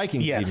Packers and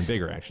Vikings is even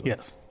bigger, actually.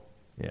 Yes.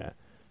 Yeah.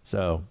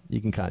 So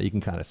you can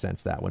kind of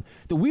sense that one.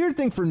 The weird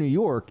thing for New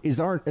York is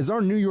our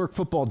New York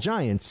Football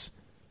Giants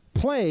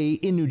play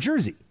in New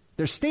Jersey.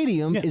 Their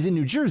stadium is in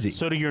New Jersey.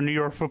 So do your New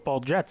York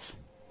Football Jets.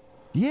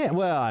 Yeah,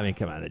 well, I mean,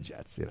 come on, the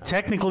Jets.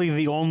 Technically,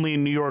 the only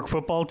New York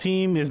football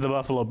team is the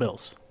Buffalo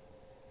Bills.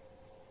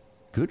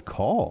 Good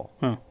call.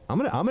 Huh. I'm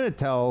gonna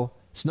tell.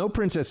 Snow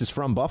Princess is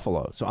from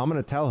Buffalo, so I'm going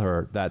to tell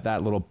her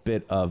that little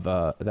bit of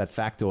that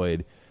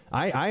factoid.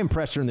 I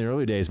impressed her in the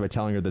early days by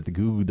telling her that the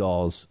Goo Goo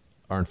Dolls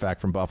are, in fact,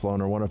 from Buffalo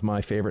and are one of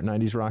my favorite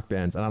 90s rock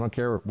bands, and I don't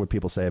care what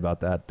people say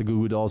about that. The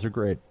Goo Goo Dolls are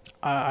great.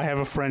 I have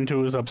a friend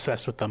who is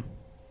obsessed with them.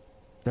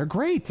 They're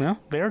great. Yeah,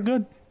 they are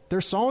good.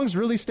 Their songs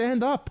really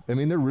stand up. I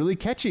mean, they're really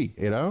catchy,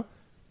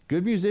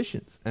 Good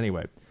musicians.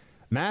 Anyway,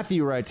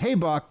 Matthew writes, Hey,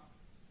 Buck,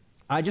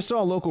 I just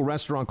saw a local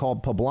restaurant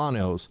called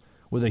Poblanos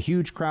with a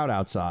huge crowd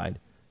outside.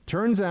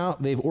 Turns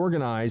out they've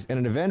organized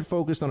an event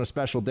focused on a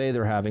special day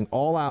they're having,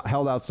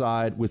 held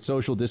outside with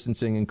social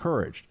distancing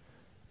encouraged.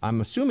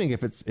 I'm assuming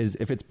if it's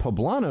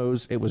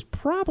Poblanos, it was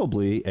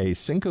probably a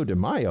Cinco de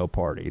Mayo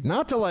party.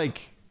 Not to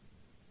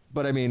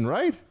but I mean,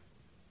 right?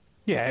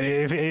 Yeah,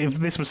 if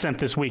this was sent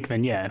this week,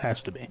 then yeah, it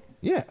has to be.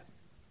 Yeah.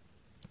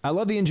 I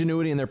love the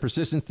ingenuity and their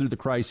persistence through the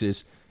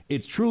crisis.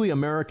 It's truly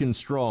American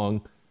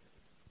strong.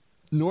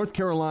 North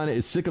Carolina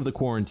is sick of the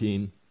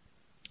quarantine.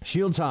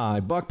 Shields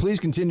high. Buck, please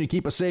continue to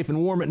keep us safe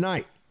and warm at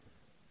night.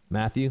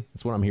 Matthew,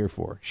 that's what I'm here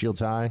for. Shields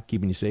high,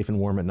 keeping you safe and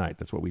warm at night.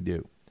 That's what we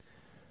do.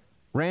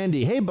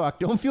 Randy, hey, Buck,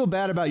 don't feel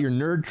bad about your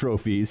nerd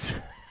trophies.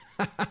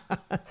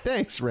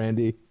 Thanks,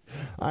 Randy.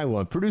 I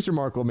won't. Producer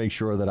Mark will make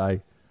sure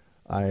that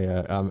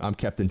I'm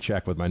kept in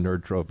check with my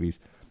nerd trophies.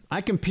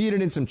 I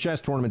competed in some chess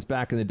tournaments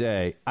back in the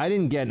day. I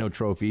didn't get no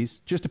trophies,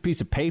 just a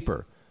piece of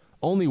paper.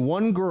 Only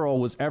one girl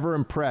was ever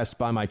impressed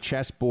by my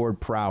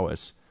chessboard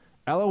prowess.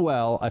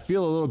 LOL, I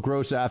feel a little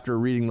gross after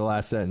reading the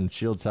last sentence.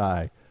 Shields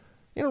high.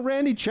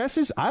 Randy,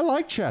 I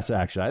like chess,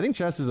 actually. I think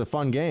chess is a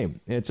fun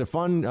game. It's a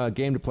fun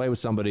game to play with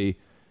somebody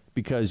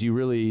because you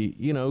really,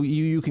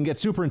 you can get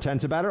super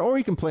intense about it, or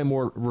you can play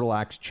more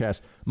relaxed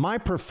chess. My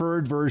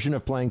preferred version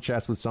of playing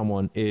chess with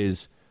someone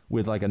is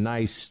with a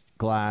nice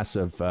glass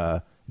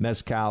of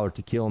mezcal or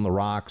tequila on the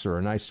rocks or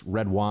a nice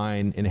red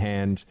wine in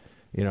hand.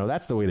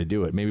 That's the way to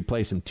do it. Maybe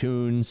play some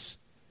tunes.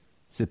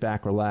 Sit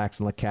back, relax,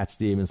 and let Cat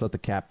Stevens, let the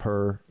cat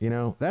purr.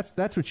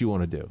 That's what you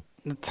want to do.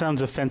 It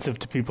sounds offensive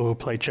to people who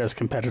play chess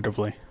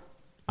competitively.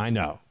 I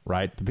know,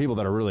 right? The people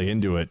that are really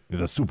into it,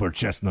 the super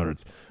chess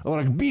nerds.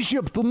 Or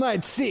bishop to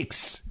knight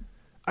 6.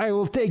 I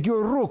will take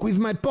your rook with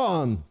my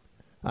pawn.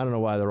 I don't know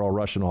why they're all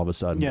Russian all of a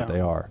sudden, but they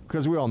are.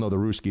 Because we all know the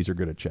Ruskies are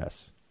good at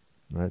chess,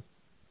 right?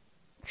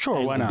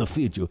 Sure, why not? I will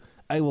defeat you.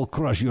 I will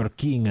crush your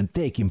king and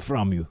take him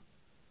from you.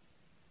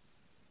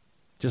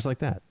 Just like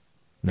that.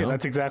 No? Yeah,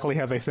 that's exactly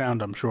how they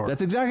sound, I'm sure.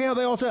 That's exactly how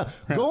they all sound.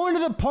 Yeah. Go into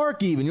the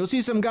park even. You'll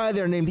see some guy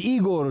there named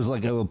Igor who's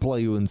like, I will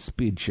play you in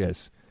speed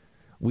chess.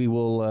 We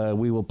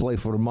will play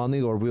for money,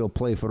 or we will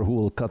play for who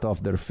will cut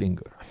off their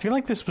finger. I feel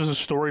like this was a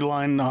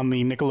storyline on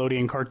the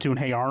Nickelodeon cartoon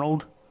Hey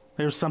Arnold.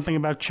 There's something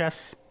about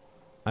chess.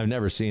 I've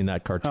never seen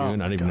that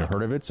cartoon. I don't even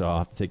heard of it, so I'll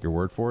have to take your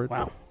word for it.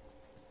 Wow.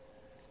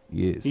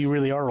 Yes. You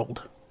really are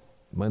old.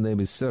 My name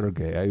is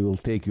Sergey. I will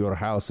take your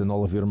house and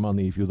all of your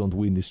money if you don't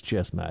win this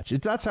chess match.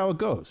 That's how it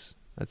goes.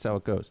 That's how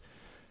it goes.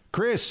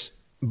 Chris,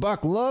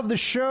 Buck, love the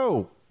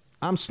show.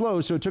 I'm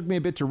slow, so it took me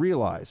a bit to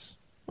realize.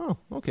 Oh,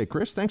 okay,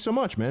 Chris. Thanks so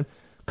much, man.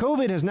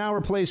 COVID has now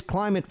replaced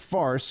climate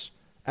farce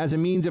as a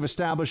means of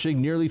establishing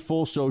nearly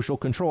full social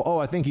control. Oh,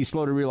 I think he's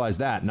slow to realize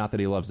that, not that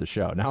he loves the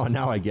show.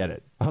 Now I get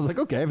it. I was like,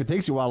 okay, if it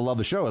takes you a while to love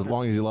the show, as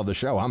long as you love the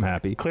show, I'm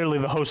happy. Clearly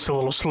the host's a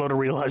little slow to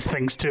realize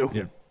things, too.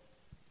 Yeah.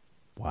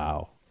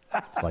 Wow.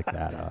 It's like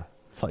that,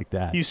 It's like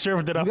that. You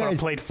served it up on a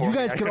plate for me. You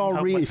guys could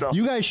all read.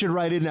 You guys should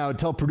write in now and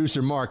tell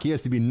producer Mark he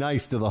has to be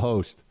nice to the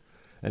host.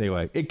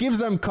 Anyway, it gives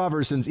them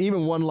cover since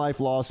even one life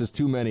loss is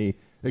too many,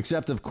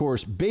 except, of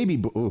course, baby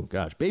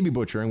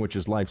butchering, which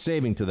is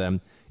life-saving to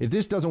them. If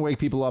this doesn't wake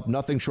people up,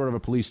 nothing short of a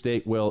police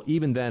state will.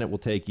 Even then, it will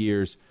take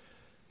years.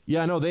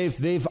 Yeah, no, there's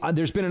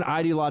been an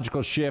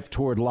ideological shift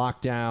toward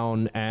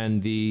lockdown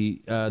and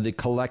the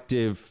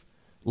collective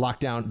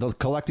lockdown, the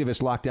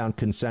collectivist lockdown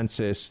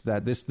consensus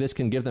that this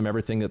can give them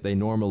everything that they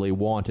normally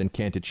want and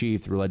can't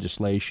achieve through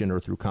legislation or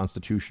through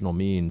constitutional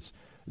means.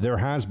 There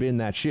has been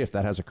that shift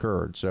that has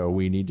occurred, so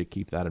we need to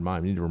keep that in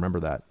mind. We need to remember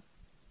that.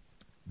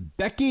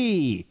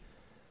 Becky,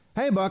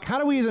 hey, Buck, how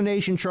do we as a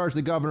nation charge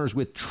the governors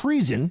with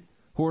treason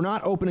who are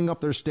not opening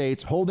up their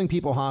states, holding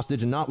people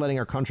hostage, and not letting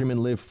our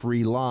countrymen live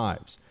free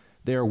lives?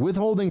 They are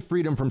withholding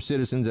freedom from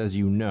citizens, as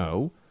you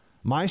know.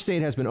 My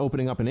state has been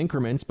opening up in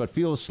increments, but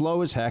feels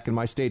slow as heck, and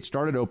my state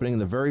started opening in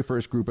the very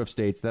first group of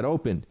states that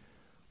opened.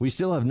 We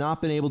still have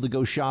not been able to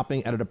go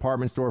shopping at a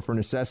department store for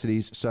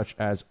necessities such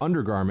as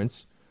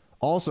undergarments.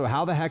 Also,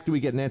 how the heck do we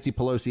get Nancy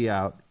Pelosi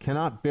out?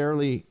 Cannot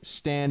barely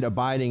stand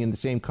abiding in the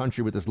same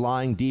country with this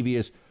lying,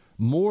 devious,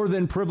 more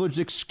than privileged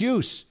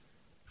excuse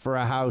for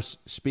a House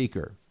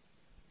Speaker.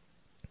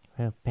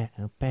 Well,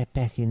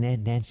 Becky,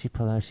 Nancy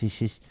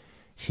Pelosi,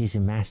 she's a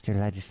master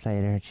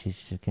legislator.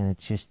 She's going to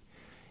just,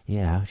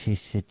 she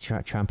said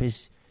Trump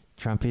is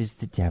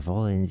the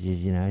devil, and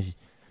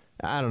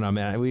I don't know,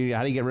 man.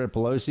 How do you get rid of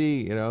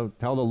Pelosi?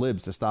 Tell the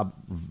libs to stop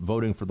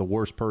voting for the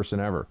worst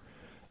person ever.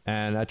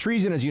 And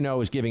treason, as you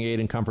know, is giving aid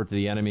and comfort to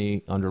the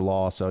enemy under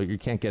law, so you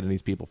can't get at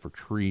these people for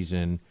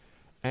treason.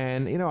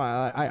 And,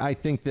 I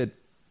think that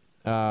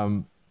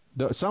some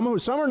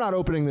are not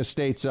opening the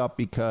states up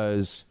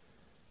because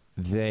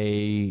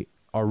they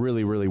are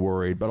really, really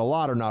worried, but a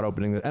lot are not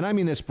opening it. And I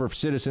mean this for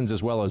citizens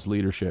as well as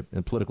leadership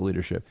and political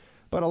leadership.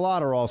 But a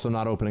lot are also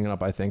not opening it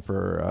up, I think,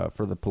 for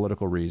the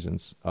political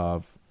reasons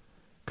of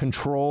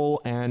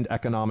control and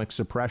economic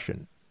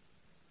suppression.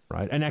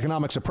 Right. And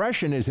economic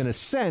suppression is, in a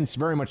sense,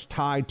 very much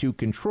tied to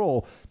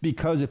control,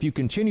 because if you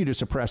continue to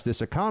suppress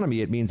this economy,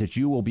 it means that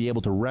you will be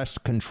able to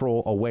wrest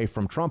control away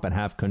from Trump and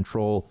have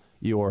control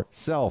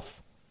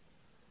yourself.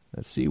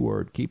 That C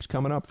word keeps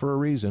coming up for a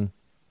reason.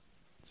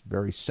 It's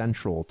very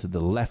central to the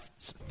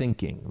left's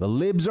thinking. The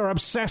libs are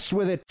obsessed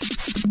with it.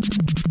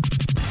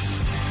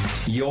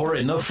 You're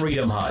in the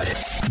Freedom Hut.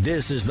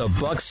 This is the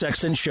Buck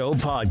Sexton Show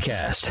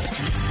podcast.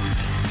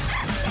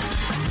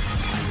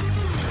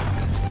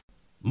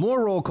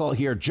 More roll call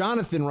here.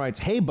 Jonathan writes,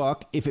 hey,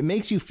 Buck, if it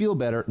makes you feel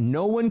better,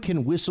 no one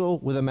can whistle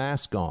with a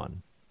mask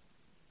on.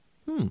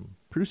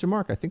 Producer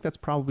Mark, I think that's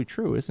probably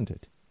true, isn't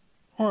it?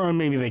 Or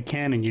maybe they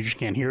can and you just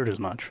can't hear it as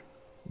much.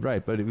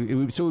 Right, but so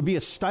it would be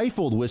a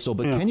stifled whistle,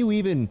 but can you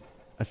even...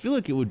 I feel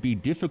like it would be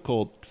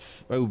difficult.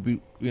 It would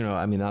be,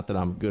 not that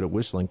I'm good at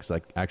whistling because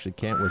I actually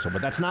can't whistle,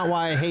 but that's not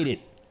why I hate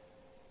it.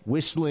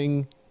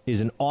 Whistling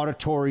is an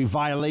auditory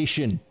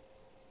violation,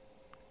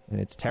 and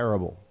it's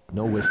terrible.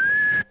 No whistling.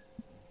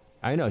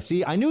 I know.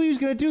 See, I knew he was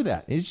going to do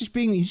that. He's just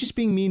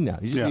being mean now.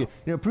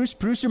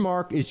 Producer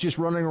Mark is just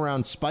running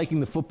around spiking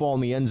the football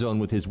in the end zone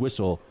with his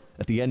whistle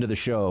at the end of the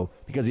show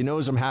because he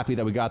knows I'm happy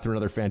that we got through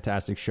another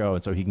fantastic show,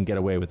 and so he can get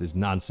away with his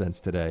nonsense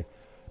today.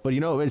 But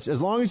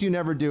as long as you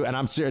never do, and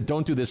I'm serious,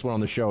 don't do this one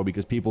on the show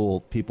because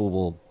people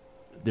will,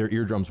 their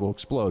eardrums will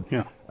explode.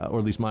 Yeah. Or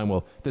at least mine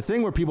will. The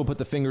thing where people put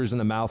the fingers in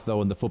the mouth,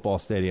 though, in the football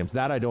stadiums,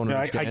 that I don't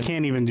understand. I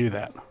can't even do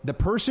that. The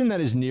person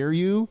that is near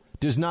you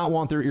does not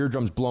want their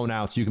eardrums blown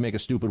out so you can make a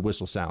stupid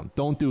whistle sound.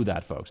 Don't do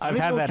that, folks. I've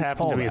had that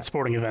happen to me at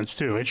sporting events,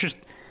 too.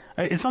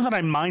 It's not that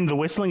I mind the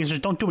whistling, it's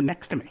just don't do it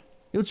next to me.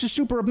 It's just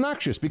super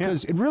obnoxious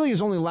because it really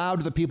is only loud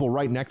to the people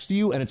right next to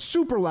you, and it's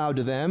super loud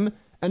to them,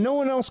 and no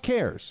one else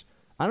cares.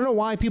 I don't know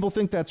why people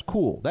think that's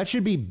cool. That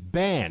should be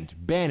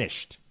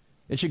banished.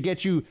 It should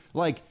get you,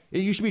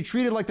 you should be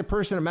treated like the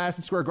person at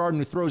Madison Square Garden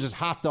who throws his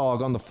hot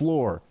dog on the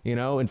floor,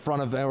 in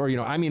front of,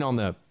 on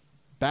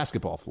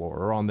basketball floor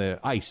or on the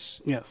ice.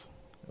 Yes.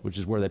 Which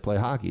is where they play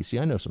hockey. See,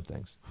 I know some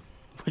things.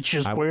 Which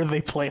is where they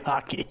play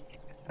hockey.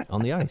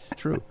 On the ice,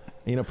 true.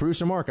 You know,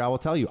 producer Mark, I will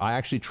tell you, I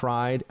actually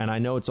tried, and I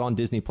know it's on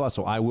Disney Plus,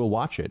 so I will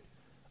watch it.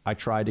 I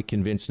tried to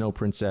convince Snow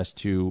Princess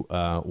to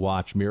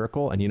watch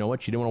Miracle, and you know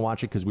what? She didn't want to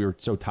watch it because we were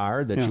so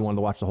tired that she wanted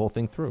to watch the whole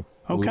thing through.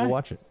 Okay. We will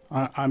watch it.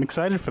 I'm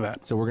excited for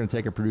that. So we're going to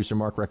take a producer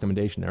Mark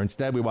recommendation there.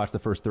 Instead, we watched the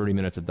first 30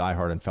 minutes of Die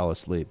Hard and fell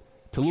asleep.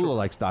 Tallulah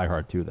likes Die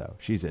Hard too, though.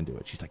 She's into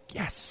it. She's like,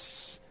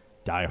 yes,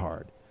 Die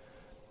Hard.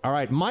 All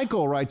right,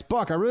 Michael writes,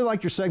 Buck, I really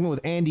liked your segment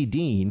with Andy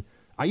Dean.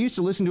 I used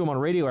to listen to him on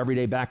radio every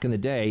day back in the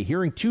day.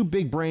 Hearing two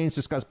big brains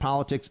discuss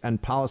politics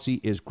and policy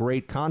is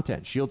great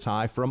content. Shields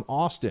High from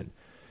Austin.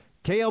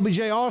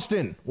 KLBJ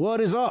Austin,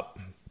 what is up?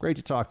 Great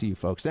to talk to you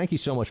folks. Thank you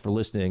so much for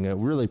listening. I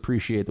really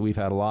appreciate that we've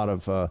had a lot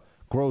of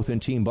growth in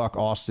Team Buck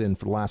Austin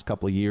for the last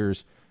couple of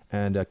years.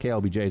 And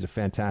KLBJ is a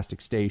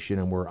fantastic station,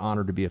 and we're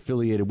honored to be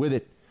affiliated with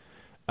it.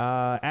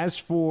 As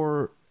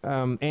for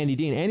Andy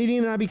Dean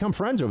and I become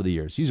friends over the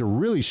years. He's a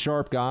really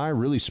sharp guy,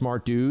 really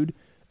smart dude.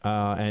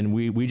 And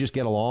we just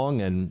get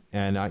along, and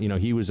you know,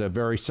 he was a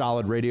very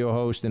solid radio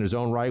host in his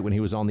own right when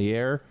he was on the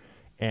air.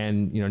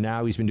 And, you know,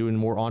 now he's been doing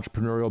more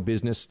entrepreneurial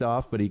business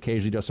stuff, but he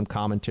occasionally does some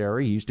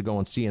commentary. He used to go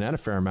on CNN a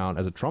fair amount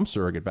as a Trump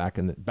surrogate back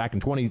in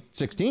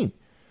 2016.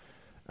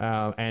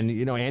 And,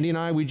 you know, Andy and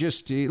I, we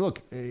just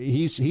look,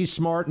 he's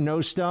smart and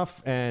knows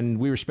stuff, and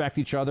we respect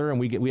each other, and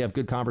we have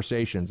good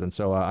conversations. And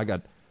so I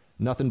got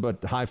nothing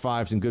but high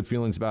fives and good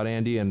feelings about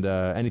Andy, and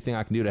anything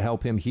I can do to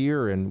help him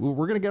here. And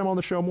we're going to get him on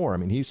the show more. I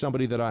mean, he's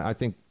somebody that I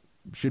think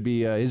should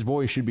be, his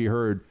voice should be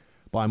heard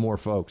by more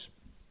folks.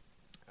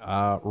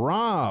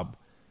 Rob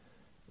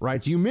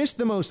writes, you missed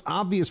the most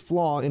obvious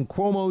flaw in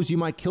Cuomo's "you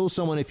might kill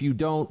someone if you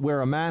don't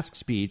wear a mask"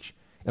 speech.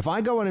 If I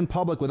go out in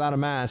public without a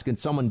mask and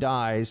someone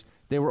dies,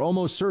 they were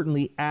almost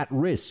certainly at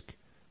risk.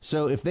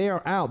 So if they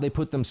are out, they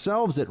put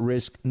themselves at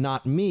risk,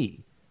 not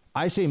me.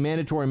 I say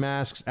mandatory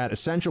masks at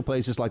essential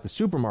places like the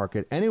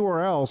supermarket.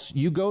 Anywhere else,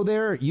 you go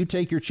there, you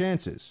take your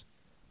chances.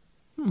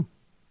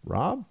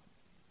 Rob,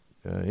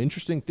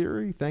 interesting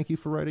theory. Thank you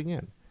for writing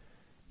in.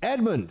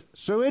 Edmund,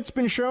 so it's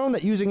been shown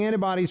that using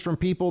antibodies from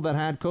people that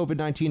had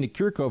COVID-19 to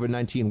cure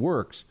COVID-19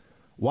 works.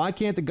 Why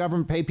can't the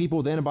government pay people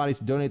with antibodies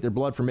to donate their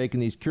blood for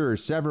making these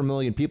cures? Several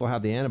million people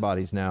have the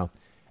antibodies now.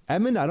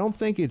 Edmund, I don't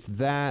think it's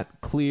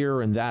that clear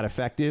and that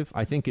effective.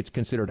 I think it's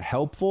considered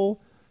helpful.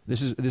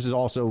 This is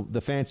also the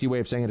fancy way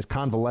of saying it is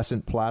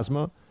convalescent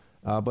plasma,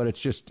 but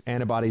it's just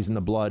antibodies in the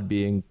blood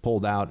being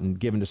pulled out and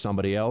given to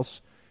somebody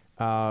else.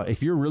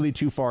 If you're really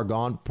too far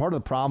gone, part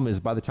of the problem is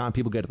by the time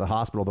people get to the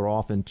hospital, they're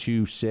often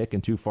too sick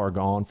and too far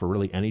gone for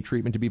really any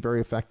treatment to be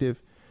very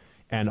effective.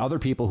 And other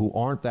people who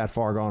aren't that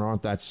far gone,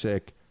 aren't that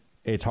sick,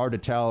 it's hard to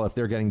tell if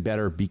they're getting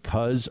better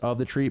because of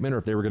the treatment or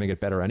if they were going to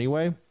get better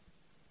anyway.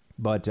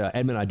 But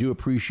Edmund, I do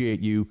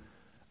appreciate you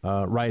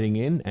writing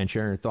in and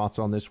sharing your thoughts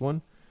on this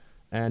one.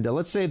 And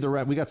let's save the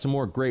rest. We got some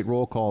more great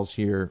roll calls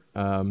here.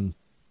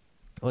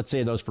 Let's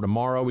save those for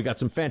tomorrow. We got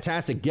some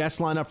fantastic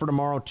guests lined up for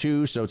tomorrow,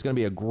 too. So it's going to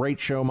be a great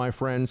show, my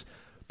friends.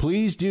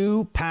 Please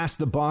do pass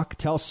the buck.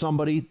 Tell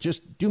somebody.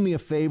 Just do me a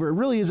favor. It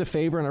really is a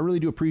favor, and I really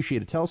do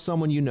appreciate it. Tell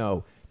someone you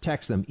know.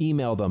 Text them.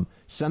 Email them.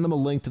 Send them a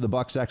link to the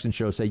Buck Sexton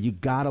Show. Say, you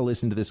got to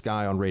listen to this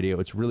guy on radio.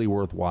 It's really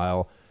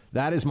worthwhile.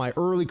 That is my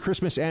early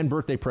Christmas and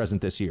birthday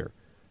present this year.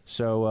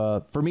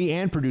 So for me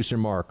and producer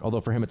Mark, although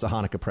for him it's a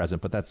Hanukkah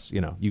present, but that's,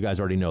 you know, you guys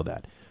already know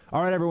that.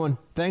 All right, everyone.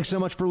 Thanks so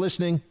much for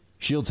listening.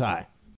 Shields High.